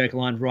stupid joke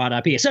lined right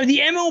up here. So the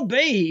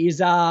MLB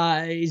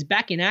is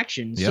back in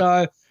action. Yep.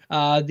 So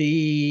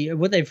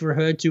what they've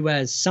referred to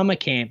as summer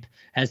camp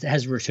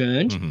has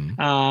returned,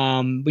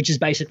 which is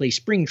basically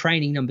spring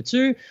training number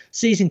 2.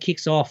 Season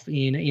kicks off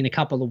in a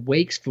couple of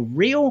weeks for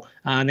real,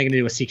 and they're going to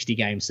do a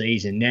 60-game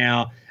season.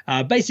 Now,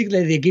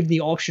 basically, they give the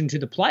option to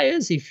the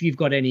players, if you've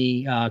got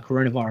any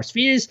coronavirus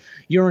fears,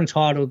 you're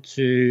entitled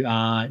to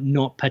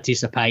not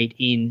participate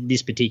in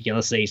this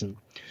particular season.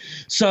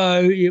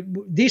 So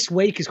this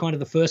week is kind of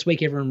the first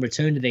week everyone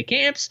returned to their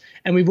camps,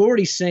 and we've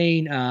already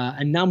seen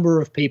a number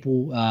of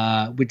people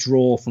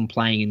withdraw from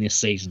playing in this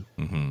season.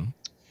 Mm-hmm.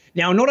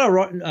 Now,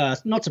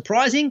 not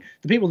surprising,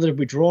 the people that have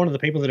withdrawn are the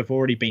people that have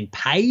already been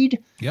paid.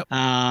 Yep.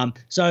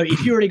 So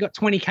if you already got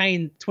 20K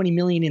and 20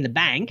 million in the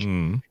bank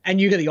and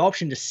you got the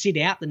option to sit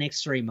out the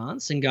next 3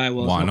 months and go,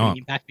 well, it's not going to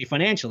impact me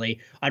financially,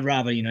 I'd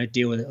rather,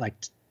 deal with it like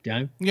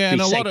Yeah,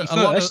 and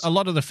a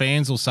lot of the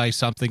fans will say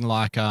something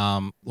like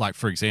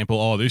for example,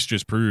 oh, this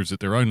just proves that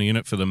they're only in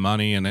it for the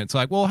money, and it's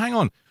like, well, hang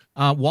on,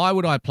 why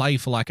would I play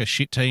for like a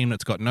shit team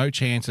that's got no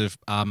chance of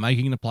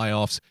making the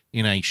playoffs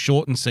in a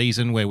shortened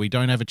season where we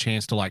don't have a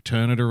chance to like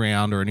turn it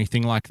around or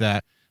anything like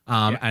that,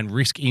 and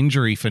risk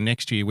injury for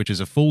next year, which is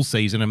a full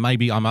season, and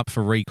maybe I'm up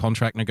for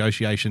re-contract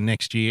negotiation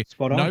next year.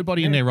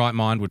 Nobody in their right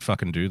mind would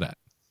fucking do that.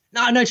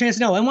 No chance,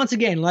 no. And once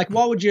again, like,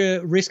 why would you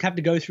risk have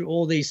to go through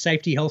all these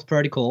safety health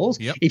protocols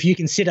if you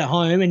can sit at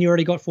home and you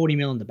already got $40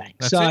 million in the bank?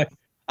 That's so it.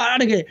 I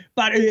don't get it.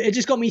 But it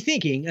just got me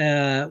thinking,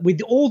 with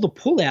all the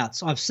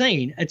pullouts I've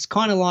seen, it's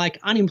kind of like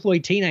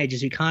unemployed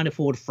teenagers who can't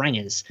afford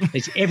frangers.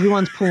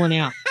 Everyone's pulling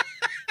out.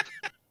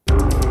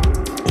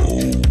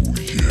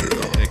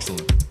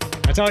 Excellent.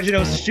 I told you there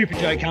was a stupid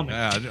joke coming.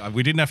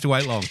 We didn't have to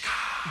wait long.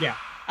 Yeah.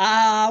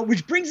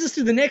 Which brings us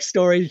to the next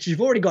story, which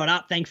you've already got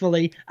up,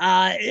 thankfully.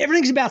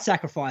 Everything's about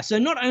sacrifice. So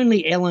not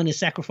only Ellen is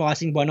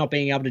sacrificing by not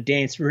being able to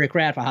dance through a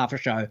crowd for half a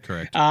show.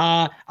 Correct.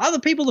 Other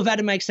people have had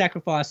to make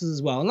sacrifices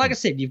as well. And like I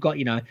said, you've got,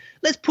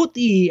 let's put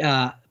the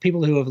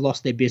people who have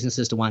lost their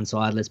businesses to one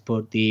side. Let's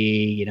put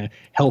the,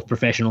 health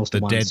professionals to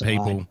one side. The dead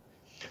people.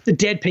 The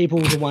dead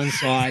people to one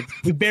side.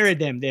 We buried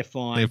them. They're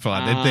fine. They're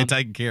fine. They're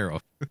taken care of.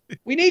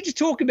 We need to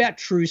talk about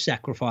true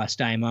sacrifice,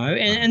 Damo,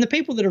 and the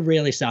people that are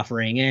really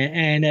suffering.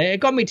 And it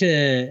got me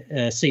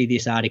to see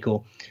this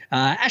article.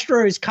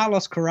 Astros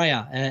Carlos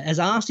Correa has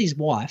asked his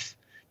wife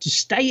to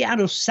stay out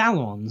of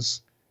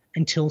salons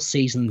until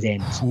season's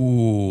end.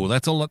 Ooh,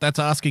 that's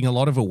asking a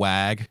lot of a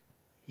wag.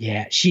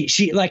 Yeah,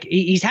 she like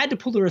he's had to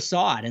pull her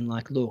aside and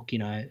like, look,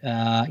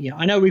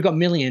 I know we've got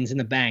millions in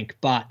the bank,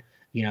 but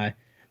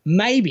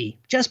maybe,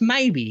 just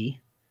maybe,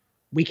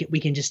 we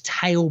can just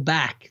tail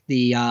back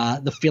the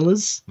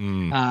fillers.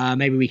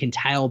 Maybe we can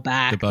tail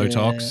back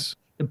the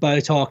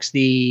Botox,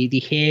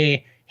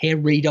 the hair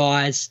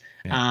re-dyes.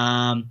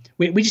 Yeah.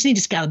 We just need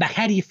to scale it back.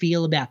 How do you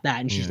feel about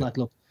that? And she's like,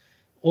 look,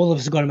 all of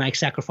us have got to make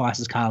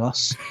sacrifices,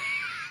 Carlos.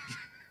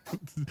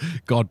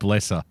 God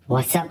bless her.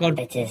 What's up,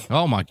 bitches?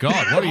 Oh my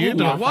God, what are you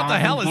doing? What the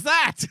hell is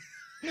that?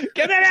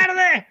 Get that out of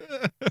there!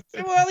 It's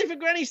too early for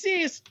Granny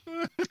Sears.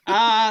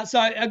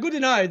 So good to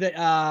know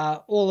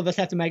that all of us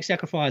have to make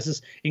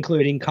sacrifices,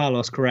 including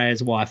Carlos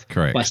Correa's wife,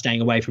 correct, by staying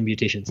away from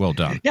beauticians. Well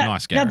done.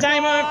 Nice, Gary.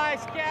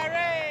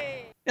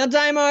 Now,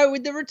 Damo,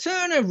 with the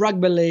return of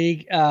rugby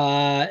league,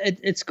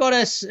 it's got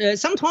us.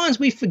 Sometimes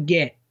we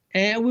forget,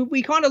 and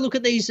we kind of look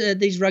at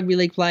these rugby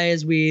league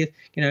players with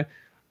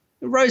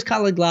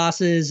rose-colored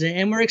glasses,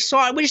 and we're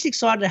excited. We're just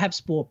excited to have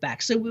sport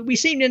back. So we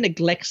seem to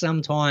neglect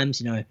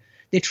sometimes,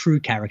 their true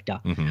character.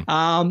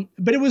 Mm-hmm.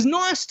 But it was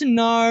nice to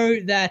know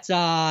that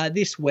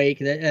this week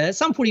that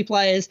some footy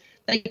players,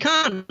 they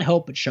can't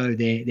help but show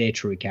their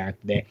true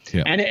character there.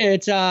 Yeah. And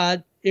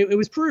it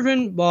was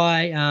proven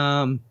by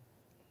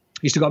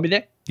you still got me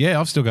there? Yeah,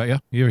 I've still got you.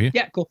 You're here.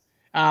 Yeah, cool.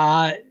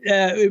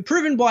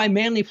 Proven by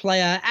Manly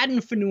player Adam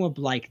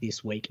Fanua-Blake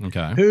this week.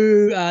 Okay.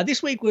 Who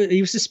this week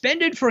he was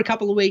suspended for a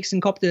couple of weeks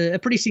and copped a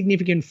pretty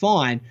significant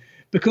fine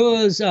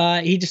because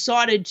he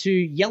decided to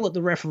yell at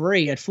the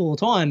referee at full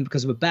time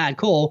because of a bad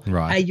call.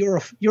 Right. Hey,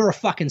 you're a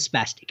fucking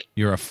spastic.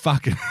 You're a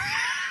fucking.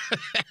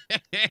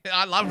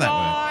 I love that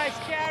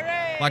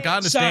word. Like, I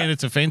understand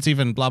it's offensive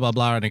and blah blah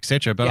blah and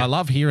etc. But I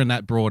love hearing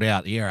that brought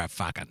out. You're a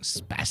fucking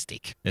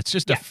spastic. It's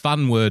just a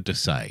fun word to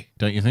say,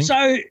 don't you think?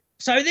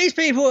 So these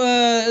people,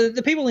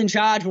 the people in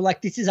charge were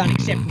like, this is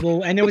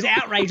unacceptable. And there was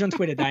outrage on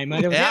Twitter, Damo.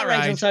 There was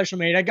outrage on social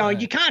media going,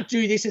 you can't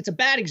do this. It's a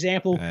bad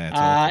example.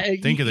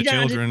 Think of the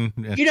children.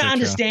 You don't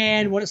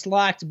understand what it's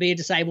like to be a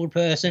disabled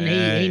person.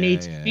 He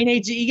needs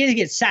to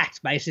get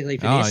sacked, basically,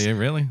 for this. Oh, yeah,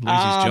 really?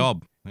 Lose his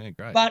job. Yeah,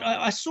 great. But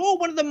I saw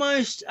one of the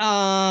most,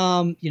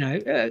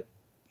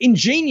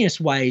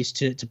 ingenious ways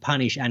to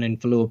punish Adam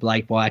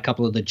Fanua-Blake by a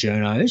couple of the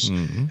journos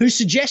who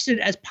suggested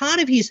as part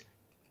of his,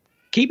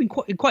 keeping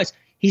quotes,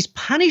 his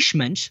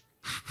punishment,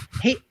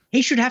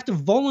 he should have to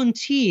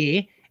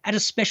volunteer at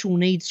a special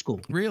needs school.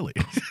 Really?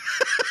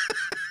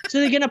 So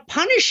they're going to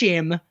punish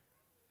him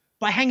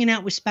by hanging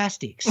out with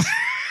spastics.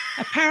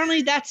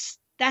 Apparently that's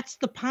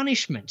the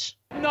punishment.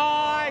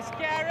 Nice,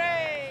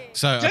 Gary!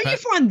 So don't you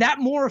find that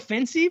more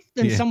offensive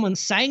than someone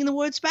saying the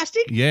word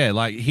spastic? Yeah,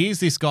 like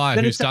here's this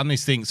guy who's done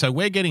this thing. So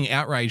we're getting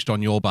outraged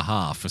on your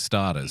behalf, for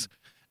starters.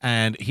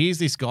 And here's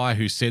this guy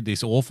who said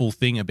this awful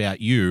thing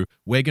about you.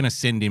 We're going to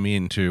send him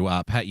in to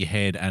pat your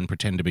head and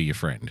pretend to be your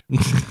friend.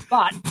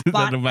 But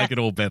that'll make it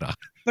all better.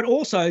 But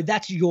also,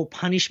 that's your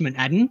punishment,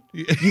 Adam.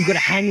 You've got to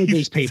hang with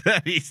these people.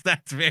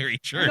 That's very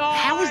true.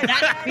 How is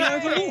that being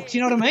overlooked? You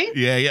know what I mean?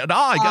 Yeah. No,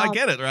 I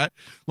get it, right?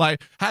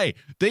 Like, hey,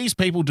 these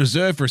people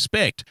deserve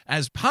respect.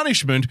 As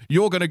punishment,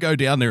 you're going to go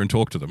down there and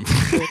talk to them.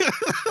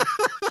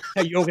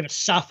 You're going to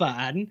suffer,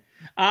 Adam.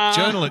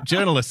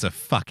 Journalists are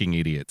fucking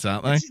idiots,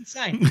 aren't they? It's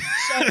insane.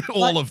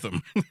 All of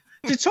them.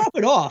 to top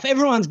it off,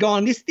 everyone's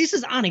gone, this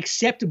is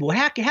unacceptable.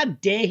 How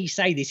dare he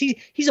say this?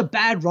 He's a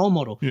bad role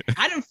model. Yeah.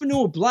 Adam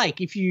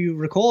Fanua-Blake, if you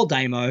recall,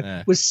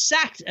 Damo, was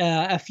sacked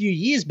a few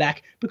years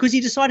back because he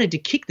decided to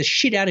kick the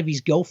shit out of his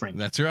girlfriend.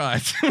 That's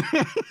right.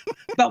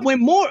 But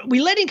we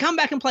let him come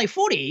back and play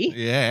footy.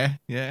 Yeah.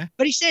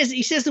 But he says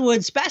the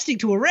word spastic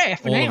to a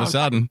ref, and all of a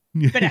sudden,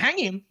 better hang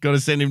him. Got to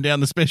send him down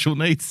the special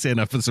needs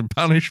centre for some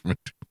punishment.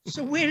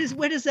 So where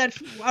does that?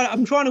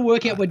 I'm trying to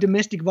work out where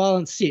domestic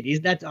violence sit. Is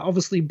that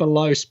obviously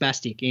below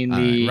spastic in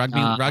the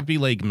rugby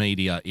league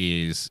media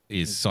is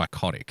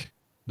psychotic.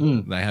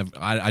 They have.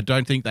 I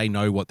don't think they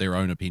know what their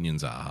own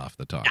opinions are half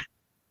the time.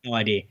 No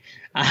idea.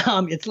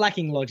 It's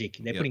lacking logic.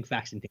 They're putting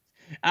facts in things.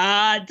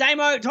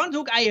 Damo, time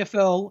to talk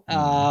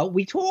AFL.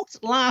 We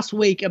talked last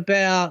week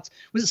about,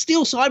 was it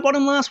Steel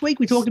Sidebottom last week?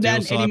 We talked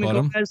about Eddie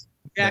McGuire's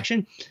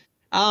reaction.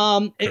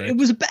 It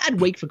was a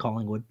bad week for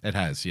Collingwood. It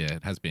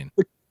has been.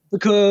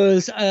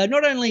 Because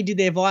not only did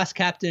their vice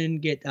captain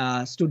get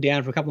stood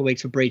down for a couple of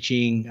weeks for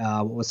breaching,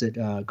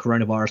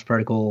 coronavirus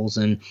protocols,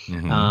 and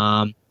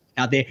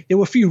out there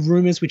were a few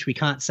rumors which we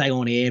can't say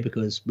on air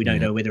because we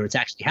don't know whether it's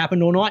actually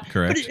happened or not.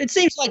 Correct. But it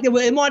seems like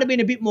there might have been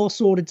a bit more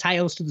sordid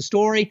tales to the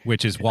story.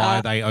 Which is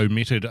why they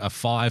omitted a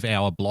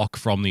 5-hour block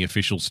from the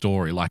official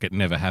story, like it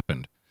never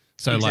happened.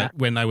 So like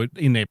when they were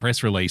in their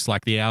press release,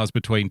 like the hours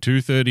between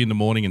 2:30 in the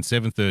morning and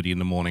 7:30 in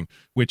the morning,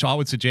 which I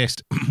would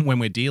suggest when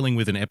we're dealing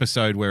with an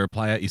episode where a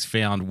player is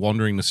found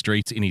wandering the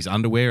streets in his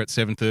underwear at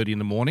 7:30 in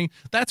the morning,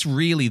 that's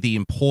really the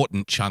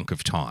important chunk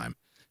of time.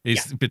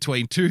 Is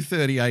between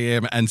 2:30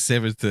 a.m. and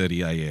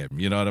 7:30 a.m.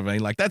 You know what I mean?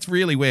 Like that's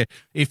really where,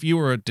 if you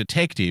were a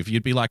detective,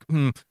 you'd be like,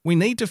 we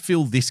need to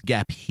fill this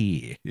gap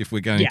here if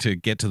we're going to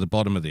get to the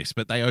bottom of this.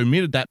 But they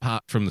omitted that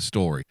part from the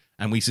story,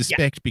 and we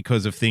suspect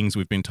because of things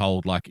we've been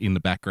told, like in the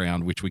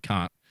background, which we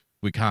can't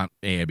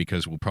air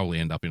because we'll probably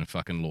end up in a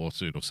fucking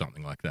lawsuit or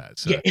something like that.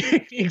 So. Yeah,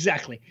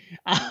 exactly.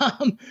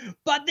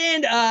 But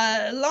then,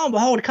 lo and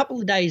behold, a couple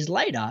of days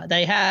later,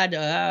 they had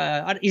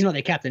he's not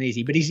their captain, is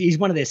he? But he's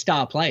one of their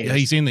star players. Yeah,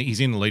 he's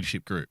in the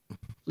leadership group.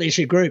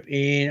 Leadership group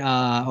in.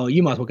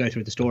 You might as well go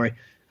through the story.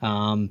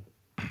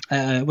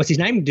 What's his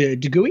name?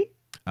 DeGoey?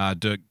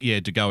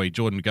 DeGoey,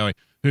 Jordan DeGoey,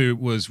 who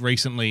was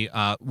recently.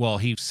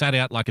 He sat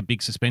out like a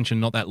big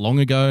suspension not that long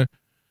ago.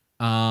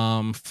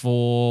 I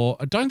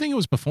don't think it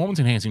was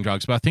performance-enhancing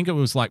drugs, but I think it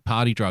was like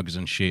party drugs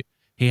and shit.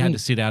 He had to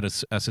sit out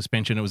a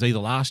suspension. It was either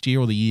last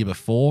year or the year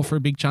before for a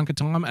big chunk of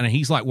time, and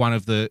he's like one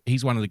of the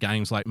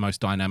game's like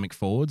most dynamic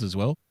forwards as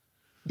well.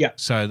 Yeah.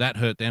 So that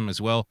hurt them as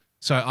well.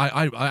 So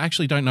I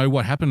actually don't know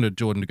what happened to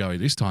Jordan DeGoey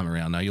this time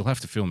around. Now you'll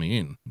have to fill me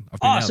in.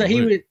 So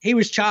he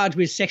was charged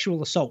with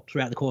sexual assault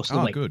throughout the course of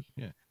the week. Oh, good.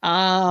 Yeah.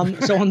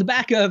 So on the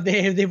back of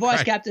their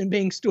vice captain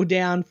being stood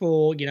down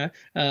for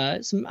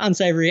some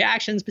unsavory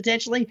actions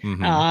potentially,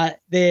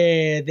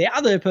 their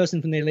other person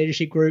from their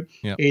leadership group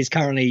is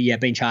currently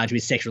being charged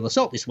with sexual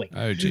assault this week.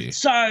 Oh geez.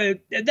 So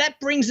that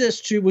brings us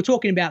to, we're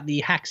talking about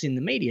the hacks in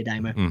the media,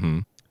 Damo,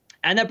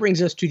 and that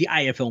brings us to the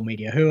AFL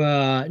media, who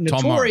are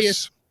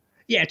notorious.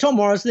 Tom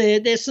Morris,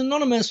 they're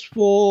synonymous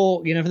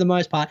for the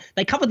most part.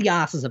 They cover the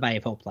asses of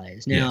AFL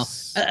players. Now,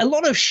 a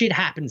lot of shit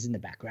happens in the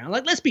background.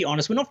 Like, let's be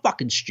honest, we're not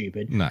fucking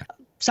stupid. No.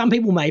 Some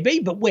people may be,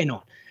 but we're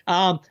not.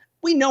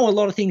 We know a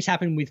lot of things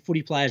happen with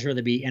footy players, whether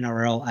it be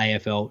NRL,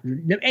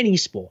 AFL, any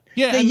sport.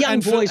 Yeah, they're young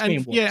boys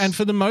being boys. Yeah, and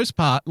for the most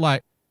part,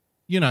 like,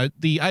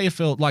 the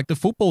AFL, like the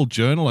football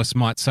journalists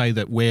might say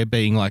that we're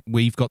being like,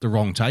 we've got the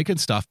wrong take and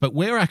stuff, but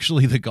we're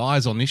actually the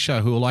guys on this show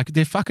who are like,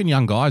 they're fucking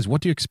young guys.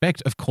 What do you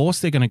expect? Of course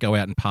they're going to go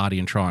out and party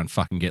and try and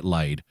fucking get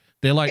laid.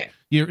 They're like,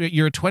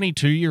 you're a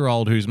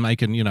 22-year-old who's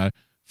making,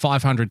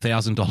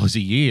 $500,000 a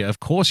year. Of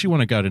course you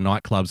want to go to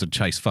nightclubs and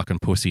chase fucking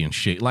pussy and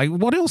shit. Like,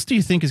 what else do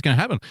you think is going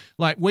to happen?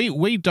 Like,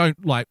 we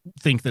don't like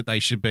think that they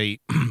should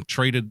be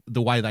treated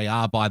the way they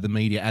are by the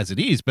media as it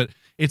is, but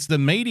it's the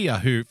media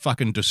who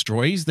fucking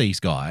destroys these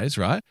guys,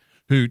 right?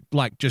 Who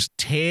like just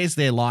tears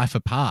their life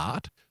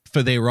apart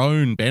for their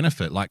own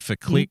benefit, like for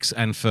clicks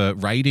and for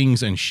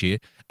ratings and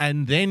shit,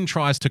 and then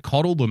tries to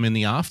coddle them in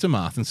the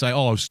aftermath and say,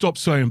 "Oh, stop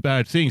saying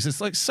bad things."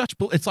 It's like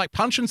it's like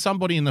punching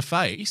somebody in the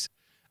face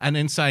and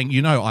then saying,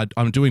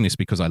 I'm doing this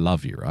because I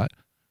love you, right?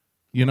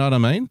 You know what I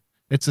mean?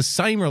 It's the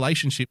same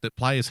relationship that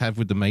players have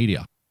with the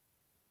media.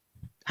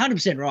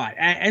 100% right.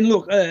 And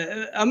look,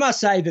 I must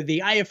say that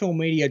the AFL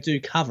media do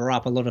cover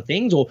up a lot of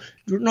things, or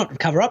not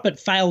cover up, but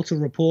fail to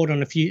report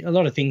on a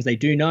lot of things they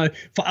do know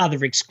for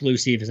other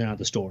exclusives and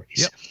other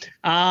stories.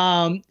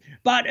 Yep.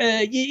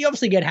 But you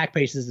obviously get hack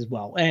pieces as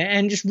well,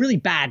 and just really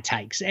bad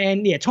takes.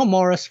 And Tom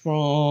Morris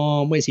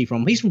where's he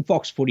from? He's from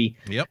Fox Footy.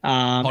 Yep.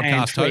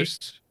 Podcast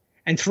host.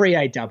 And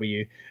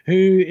 3AW,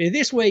 who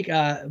this week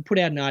put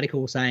out an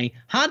article saying,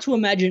 hard to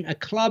imagine a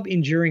club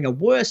enduring a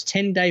worse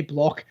 10-day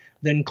block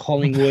than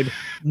Collingwood,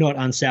 not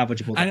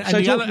unsalvageable.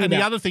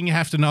 The other thing you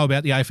have to know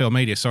about the AFL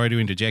media, sorry to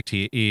interject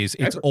here, is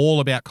it's all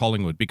about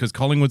Collingwood, because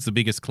Collingwood's the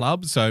biggest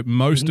club, so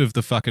most of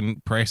the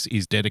fucking press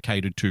is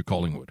dedicated to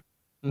Collingwood.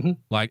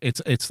 Like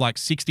it's like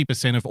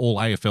 60% of all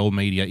AFL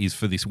media is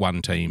for this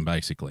one team,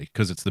 basically,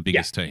 because it's the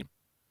biggest team.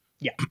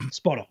 Yeah,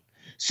 spot on.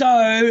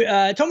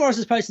 So Tom Morris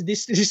has posted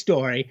this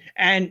story,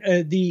 and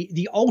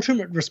the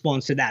ultimate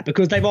response to that,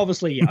 because they've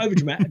obviously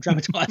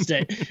over-dramatized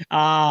it.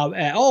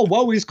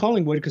 Woe is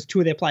Collingwood, because 2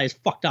 of their players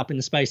fucked up in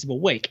the space of a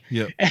week.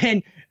 Yep.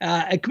 And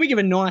can we give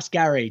a nice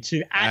Gary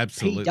to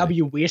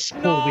 @PW Wisk,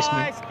 Paul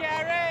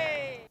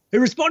Wisman, who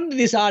responded to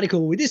this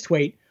article with this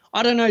tweet?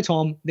 I don't know,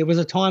 Tom. There was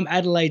a time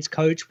Adelaide's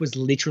coach was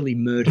literally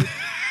murdered.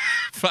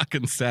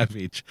 Fucking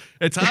savage.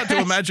 It's hard to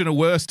imagine a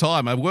worse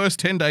time, a worse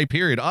 10-day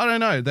period. I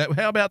don't know.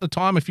 How about the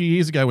time a few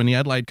years ago when the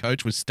Adelaide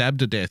coach was stabbed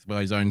to death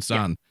by his own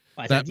son?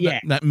 Yeah.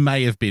 That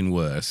may have been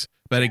worse.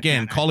 But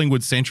again,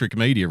 Collingwood-centric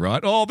media,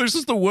 right? Oh, this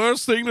is the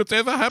worst thing that's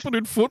ever happened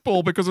in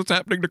football because it's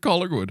happening to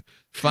Collingwood.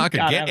 Fuck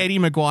it. Get Eddie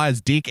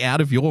Maguire's dick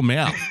out of your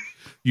mouth,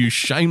 you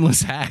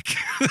shameless hack.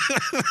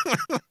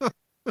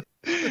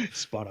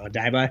 Spot on,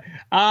 Damo.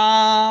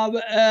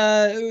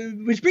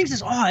 Which brings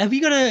us. Have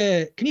you got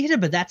can you hit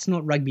it? But that's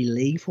not rugby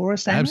league for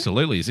us, Damo?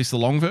 Absolutely. Is this the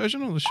long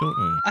version or the short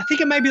version? I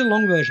think it may be the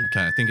long version.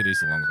 Okay, I think it is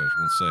the long version.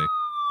 We'll see.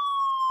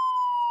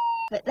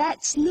 But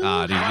that's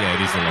no. It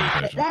is the long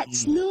version. But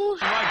that's no.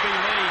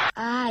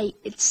 Aye,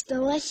 it's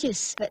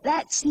delicious. But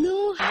that's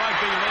no.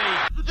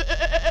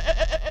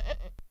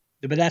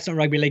 But that's not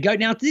rugby league.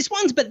 Now, this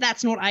one's But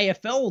That's Not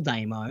AFL,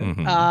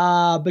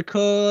 Damo,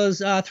 because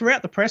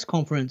throughout the press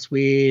conference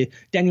with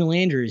Daniel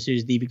Andrews,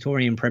 who's the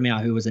Victorian Premier,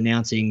 who was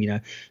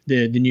announcing,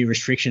 the new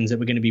restrictions that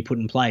were going to be put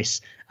in place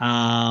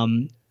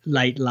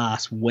late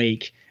last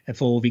week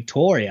for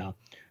Victoria,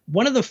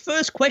 one of the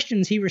first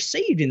questions he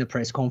received in the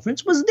press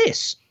conference was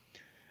this.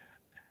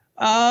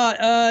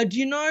 Do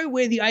you know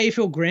where the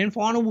AFL Grand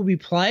Final will be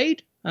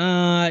played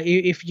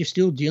if you're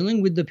still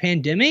dealing with the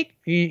pandemic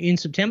in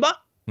September?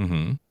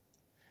 Mm-hmm.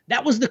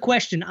 That was the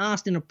question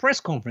asked in a press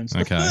conference.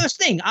 The first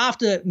thing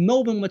after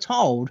Melbourne were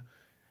told,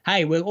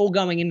 hey, we're all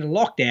going into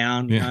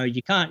lockdown,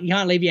 you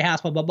can't leave your house,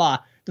 blah, blah, blah.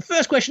 The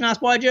first question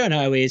asked by a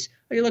journo is,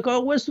 are you like,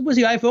 where's the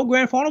AFL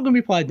Grand Final going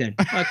to be played then?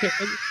 Okay,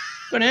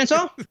 got an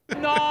answer?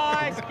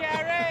 Nice,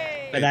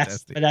 Gary! But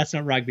that's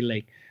not rugby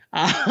league.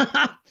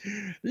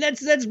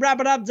 Let's wrap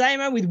it up,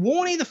 Damo, with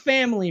Warnie the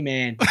Family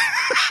Man.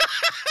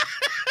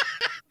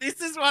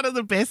 This is one of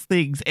the best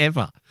things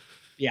ever.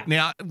 Yeah.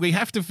 Now, we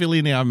have to fill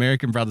in our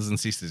American brothers and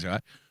sisters,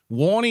 right?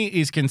 Warnie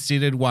is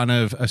considered one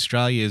of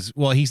Australia's,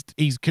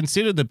 he's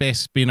considered the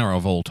best spinner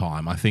of all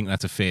time. I think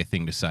that's a fair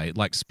thing to say.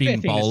 Like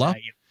spin bowler.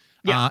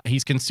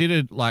 He's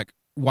considered like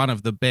one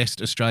of the best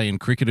Australian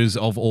cricketers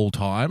of all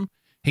time.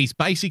 He's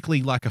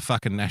basically like a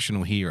fucking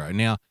national hero.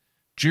 Now,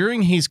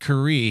 during his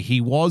career,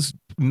 he was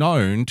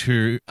known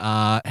to,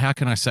 how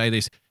can I say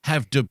this,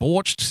 have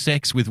debauched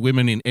sex with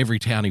women in every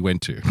town he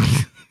went to.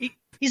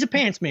 He's a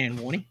pants man,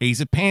 Warnie. He's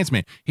a pants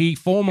man. He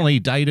formerly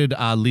dated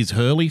Liz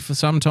Hurley for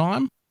some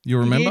time. You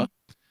remember?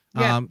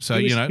 Yeah.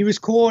 He was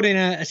caught in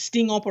a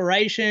sting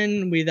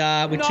operation with 2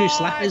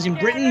 slappers in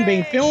Britain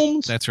being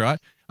filmed. That's right.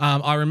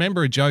 I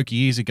remember a joke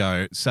years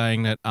ago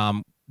saying that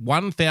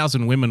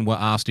 1,000 women were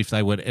asked if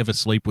they would ever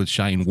sleep with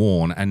Shane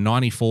Warne, and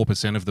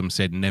 94% of them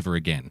said never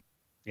again.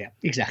 Yeah,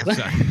 exactly.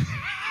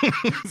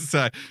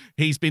 So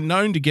he's been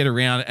known to get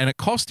around, and it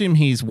cost him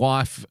his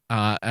wife,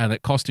 and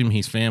it cost him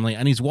his family,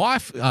 and his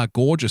wife,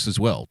 gorgeous as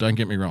well. Don't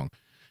get me wrong.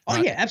 Oh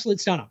yeah, absolute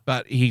stunner.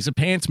 But he's a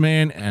pants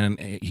man, and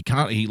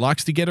he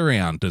likes to get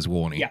around, does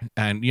Warnie. Yeah.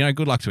 And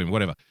good luck to him,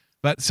 whatever.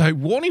 But so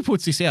Warnie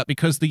puts this out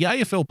because the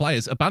AFL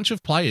players, a bunch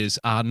of players,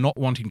 are not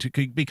wanting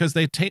to, because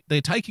they're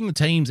taking the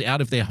teams out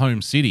of their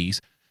home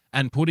cities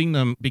and putting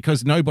them,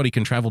 because nobody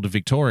can travel to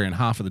Victoria and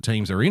half of the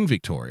teams are in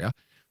Victoria.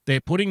 They're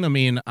putting them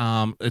in,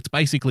 it's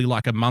basically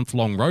like a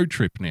month-long road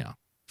trip now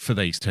for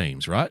these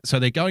teams, right? So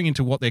they're going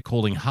into what they're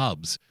calling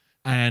hubs,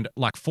 and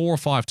like 4 or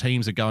 5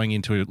 teams are going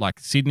into like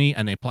Sydney,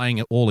 and they're playing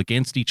it all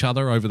against each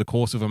other over the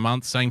course of a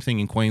month. Same thing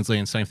in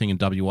Queensland, same thing in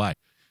WA.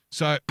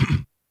 So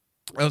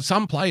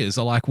some players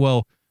are like,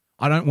 well,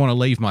 I don't want to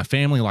leave my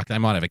family. Like they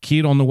might have a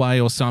kid on the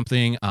way or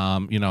something.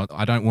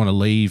 I don't want to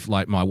leave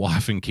like my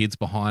wife and kids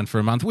behind for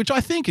a month, which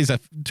I think is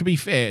to be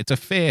fair, it's a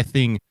fair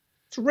thing.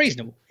 It's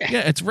reasonable.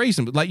 Yeah, it's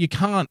reasonable. Like you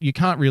can't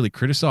really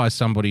criticize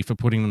somebody for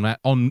putting them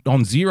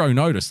on zero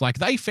notice. Like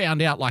they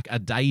found out like a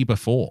day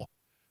before,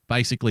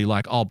 basically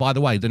like, oh, by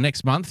the way, the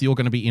next month you're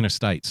going to be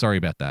interstate. Sorry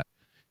about that.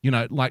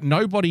 Like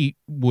nobody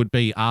would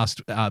be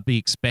be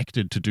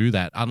expected to do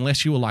that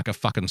unless you were like a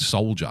fucking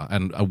soldier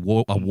and a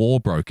war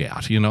broke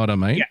out. You know what I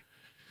mean? Yeah.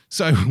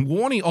 So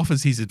Warnie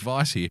offers his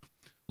advice here.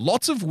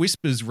 Lots of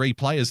whispers re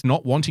players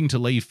not wanting to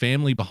leave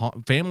families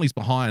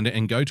behind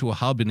and go to a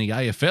hub in the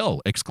AFL, !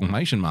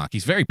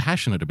 He's very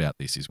passionate about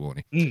this, is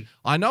Warnie.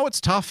 I know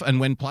it's tough, and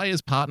when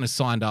players' partners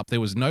signed up,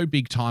 there was no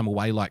big time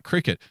away like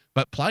cricket,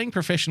 but playing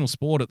professional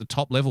sport at the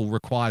top level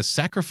requires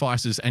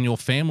sacrifices, and your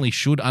family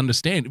should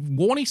understand.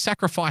 Warnie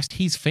sacrificed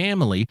his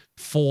family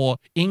for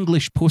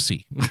English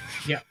pussy.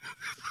 Yeah.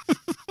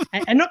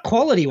 and not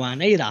quality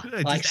one either.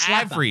 Like Just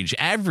average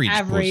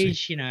pussy.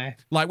 you know.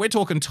 Like we're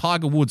talking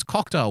Tiger Woods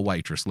cocktail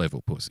waitress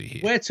level pussy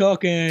here. We're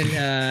talking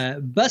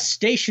bus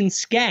station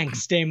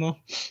skanks, Demo.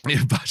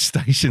 Bus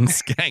station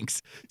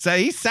skanks. So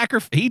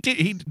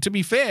to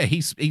be fair,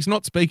 he's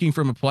not speaking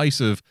from a place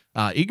of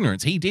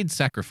ignorance. He did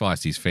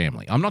sacrifice his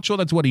family. I'm not sure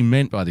that's what he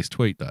meant by this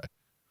tweet, though.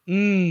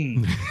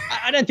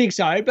 I don't think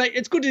so, but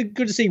it's good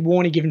to see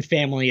Warnie giving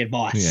family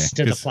advice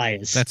to the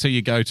players. That's who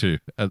you go to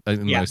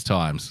in those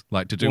times,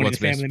 like to do Warnie what's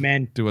the best. family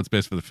man. Do what's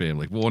best for the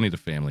family. Warnie the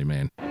family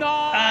man.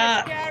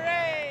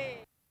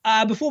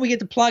 Before we get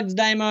to plugs,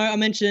 Damo, I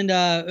mentioned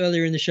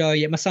earlier in the show,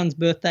 my son's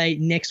birthday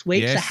next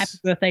week, so happy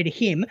birthday to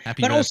him.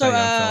 Happy but birthday,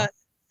 also,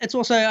 it's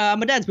also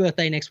my dad's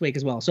birthday next week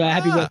as well, so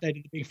happy birthday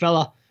to the big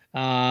fella.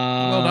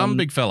 Well done,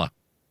 big fella.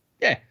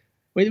 Yeah.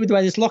 With the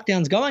way this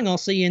lockdown's going, I'll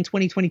see you in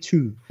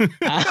 2022.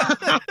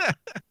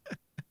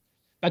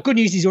 But good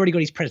news, he's already got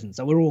his present,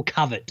 so we're all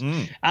covered.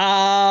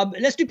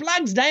 Let's do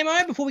plugs,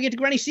 Damo, before we get to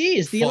Granny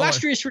Sears. The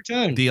illustrious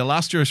return. The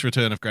illustrious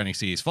return of Granny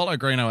Sears. Follow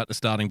Greeno at the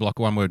starting block,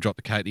 one word, drop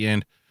the K at the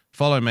end.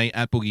 Follow me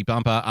at Boogie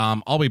Bumper.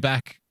 I'll be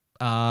back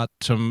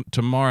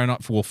tomorrow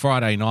night,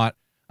 Friday night,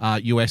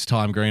 US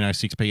time, Greeno,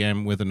 6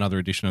 p.m. with another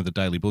edition of the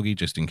Daily Boogie,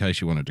 just in case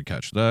you wanted to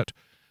catch that.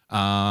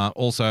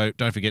 Also,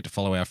 don't forget to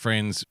follow our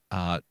friends,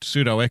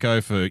 Pseudo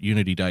Echo for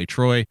Unity Day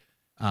Troy,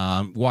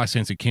 Y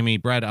Sensor Kimmy,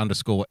 Brad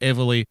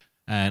 _Everly,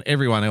 and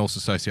everyone else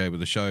associated with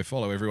the show.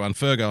 Follow everyone,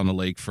 Fergo on the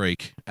League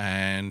Freak,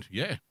 and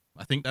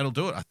I think that'll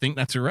do it. I think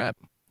that's a wrap.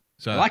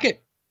 So I like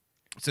it.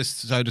 So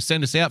to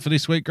send us out for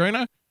this week,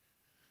 Greeno?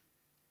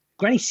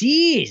 Granny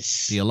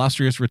Sears. The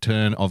illustrious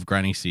return of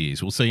Granny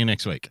Sears. We'll see you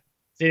next week.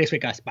 See you next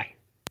week, guys. Bye.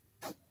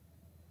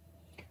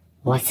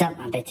 What's up,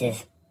 my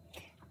bitches?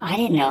 I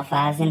didn't know if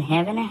I was in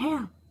heaven or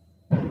hell.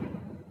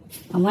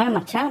 I'm wearing my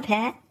Trump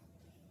hat.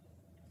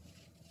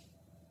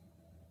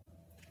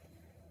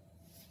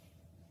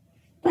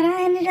 But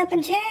I ended up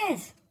in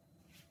Chaz.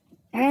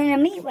 Or in a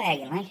meat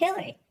wagon like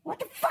Hillary. What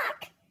the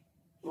fuck?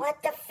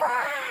 What the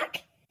fuck?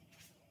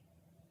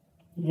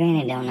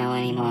 Granny don't know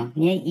anymore.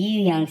 You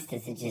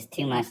youngsters are just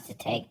too much to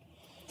take.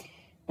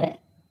 But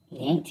you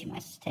ain't too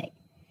much to take.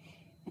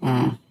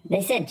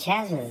 They said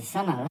Chaz was the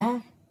son of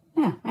love.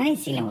 No, I ain't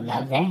see no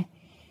love there.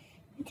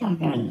 I'm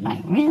talking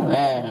like real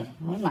love.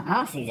 Where's my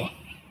Aussies at?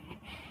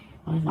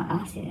 Where's my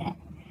Aussies at?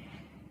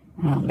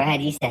 Oh,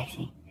 Brad, you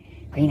sexy.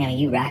 Greeno,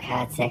 you rock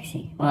hard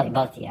sexy. Well,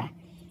 both of you are.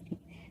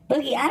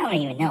 Boogie, I don't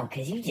even know,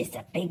 because you just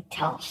a big,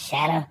 tall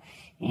shadow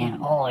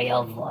and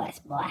your voice,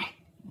 boy.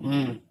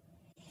 When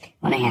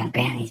I have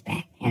Granny's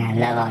back, and I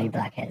love all you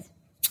blockheads.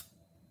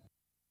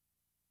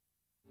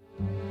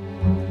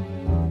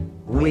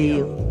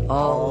 We'll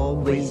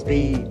always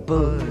be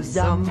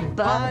bosom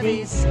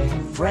buddies,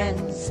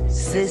 friends,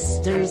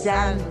 sisters,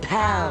 and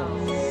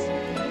pals.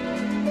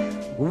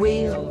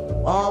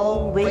 We'll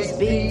always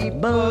be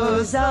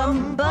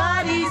bosom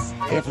buddies.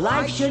 If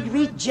life should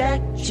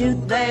reject you,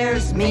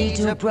 there's me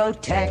to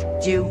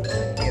protect you.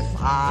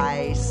 If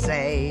I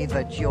say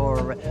that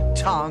your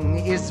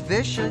tongue is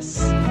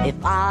vicious, if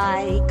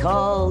I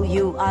call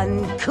you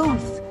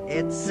uncouth,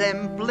 it's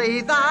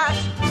simply that.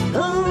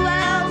 Who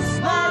else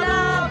but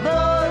a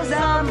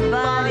bosom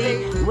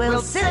buddy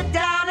will sit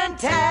down and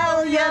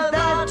tell you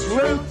the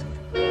truth?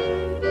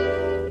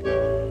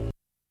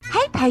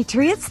 Hey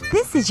Patriots,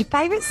 this is your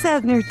favorite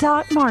Southerner,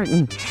 Doc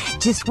Martin.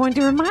 Just wanted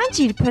to remind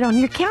you to put on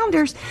your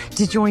calendars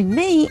to join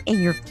me and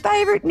your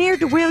favorite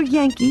ne'er-do-well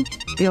Yankee,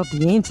 Phil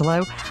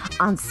D'Angelo,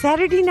 on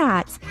Saturday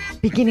nights,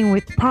 beginning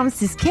with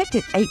Promises Kept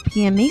at 8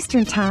 p.m.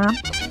 Eastern Time,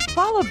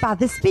 followed by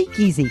The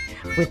Speakeasy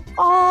with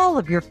all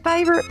of your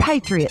favorite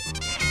Patriots.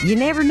 You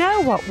never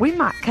know what we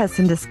might cuss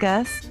and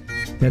discuss.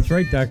 That's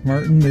right, Doc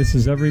Martin. This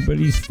is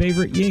everybody's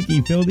favorite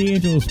Yankee, Phil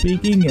D'Angelo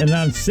speaking. And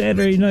on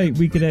Saturday night,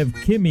 we could have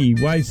Kimmy,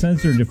 Y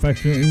Censored,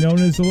 affectionately known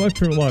as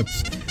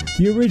Electrolux,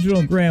 the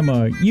original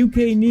Grandma,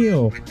 UK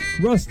Neil,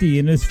 Rusty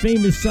and his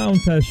famous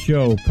sound test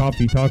show,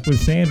 Coffee Talk with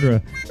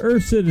Sandra,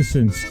 Earth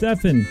Citizen,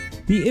 Stefan,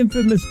 the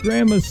infamous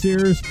Grandma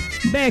Sears,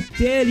 Mac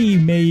Daddy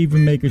may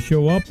even make a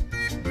show up,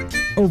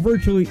 or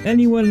virtually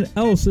anyone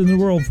else in the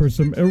world for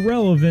some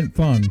irrelevant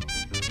fun.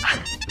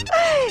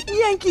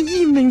 Yankee,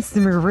 you mean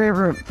some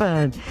irreverent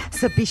fun.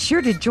 So be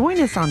sure to join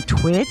us on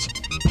Twitch,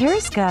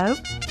 Periscope,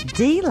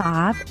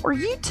 DLive, or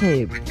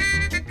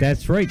YouTube.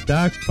 That's right,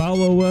 Doc.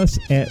 Follow us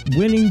at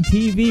Winning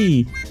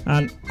TV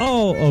on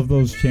all of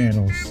those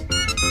channels.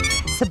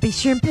 So be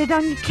sure and put it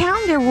on your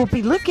calendar. We'll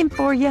be looking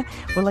for you.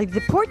 We'll leave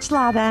the porch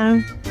light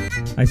on.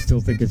 I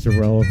still think it's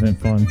irrelevant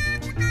fun.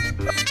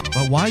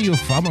 But why are you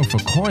farming for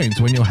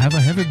coins when you have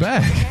a heavy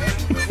bag?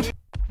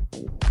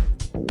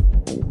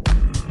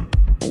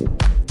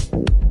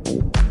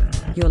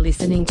 You're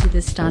listening to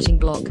The Starting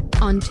Block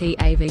on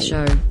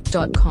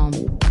TAVShow.com.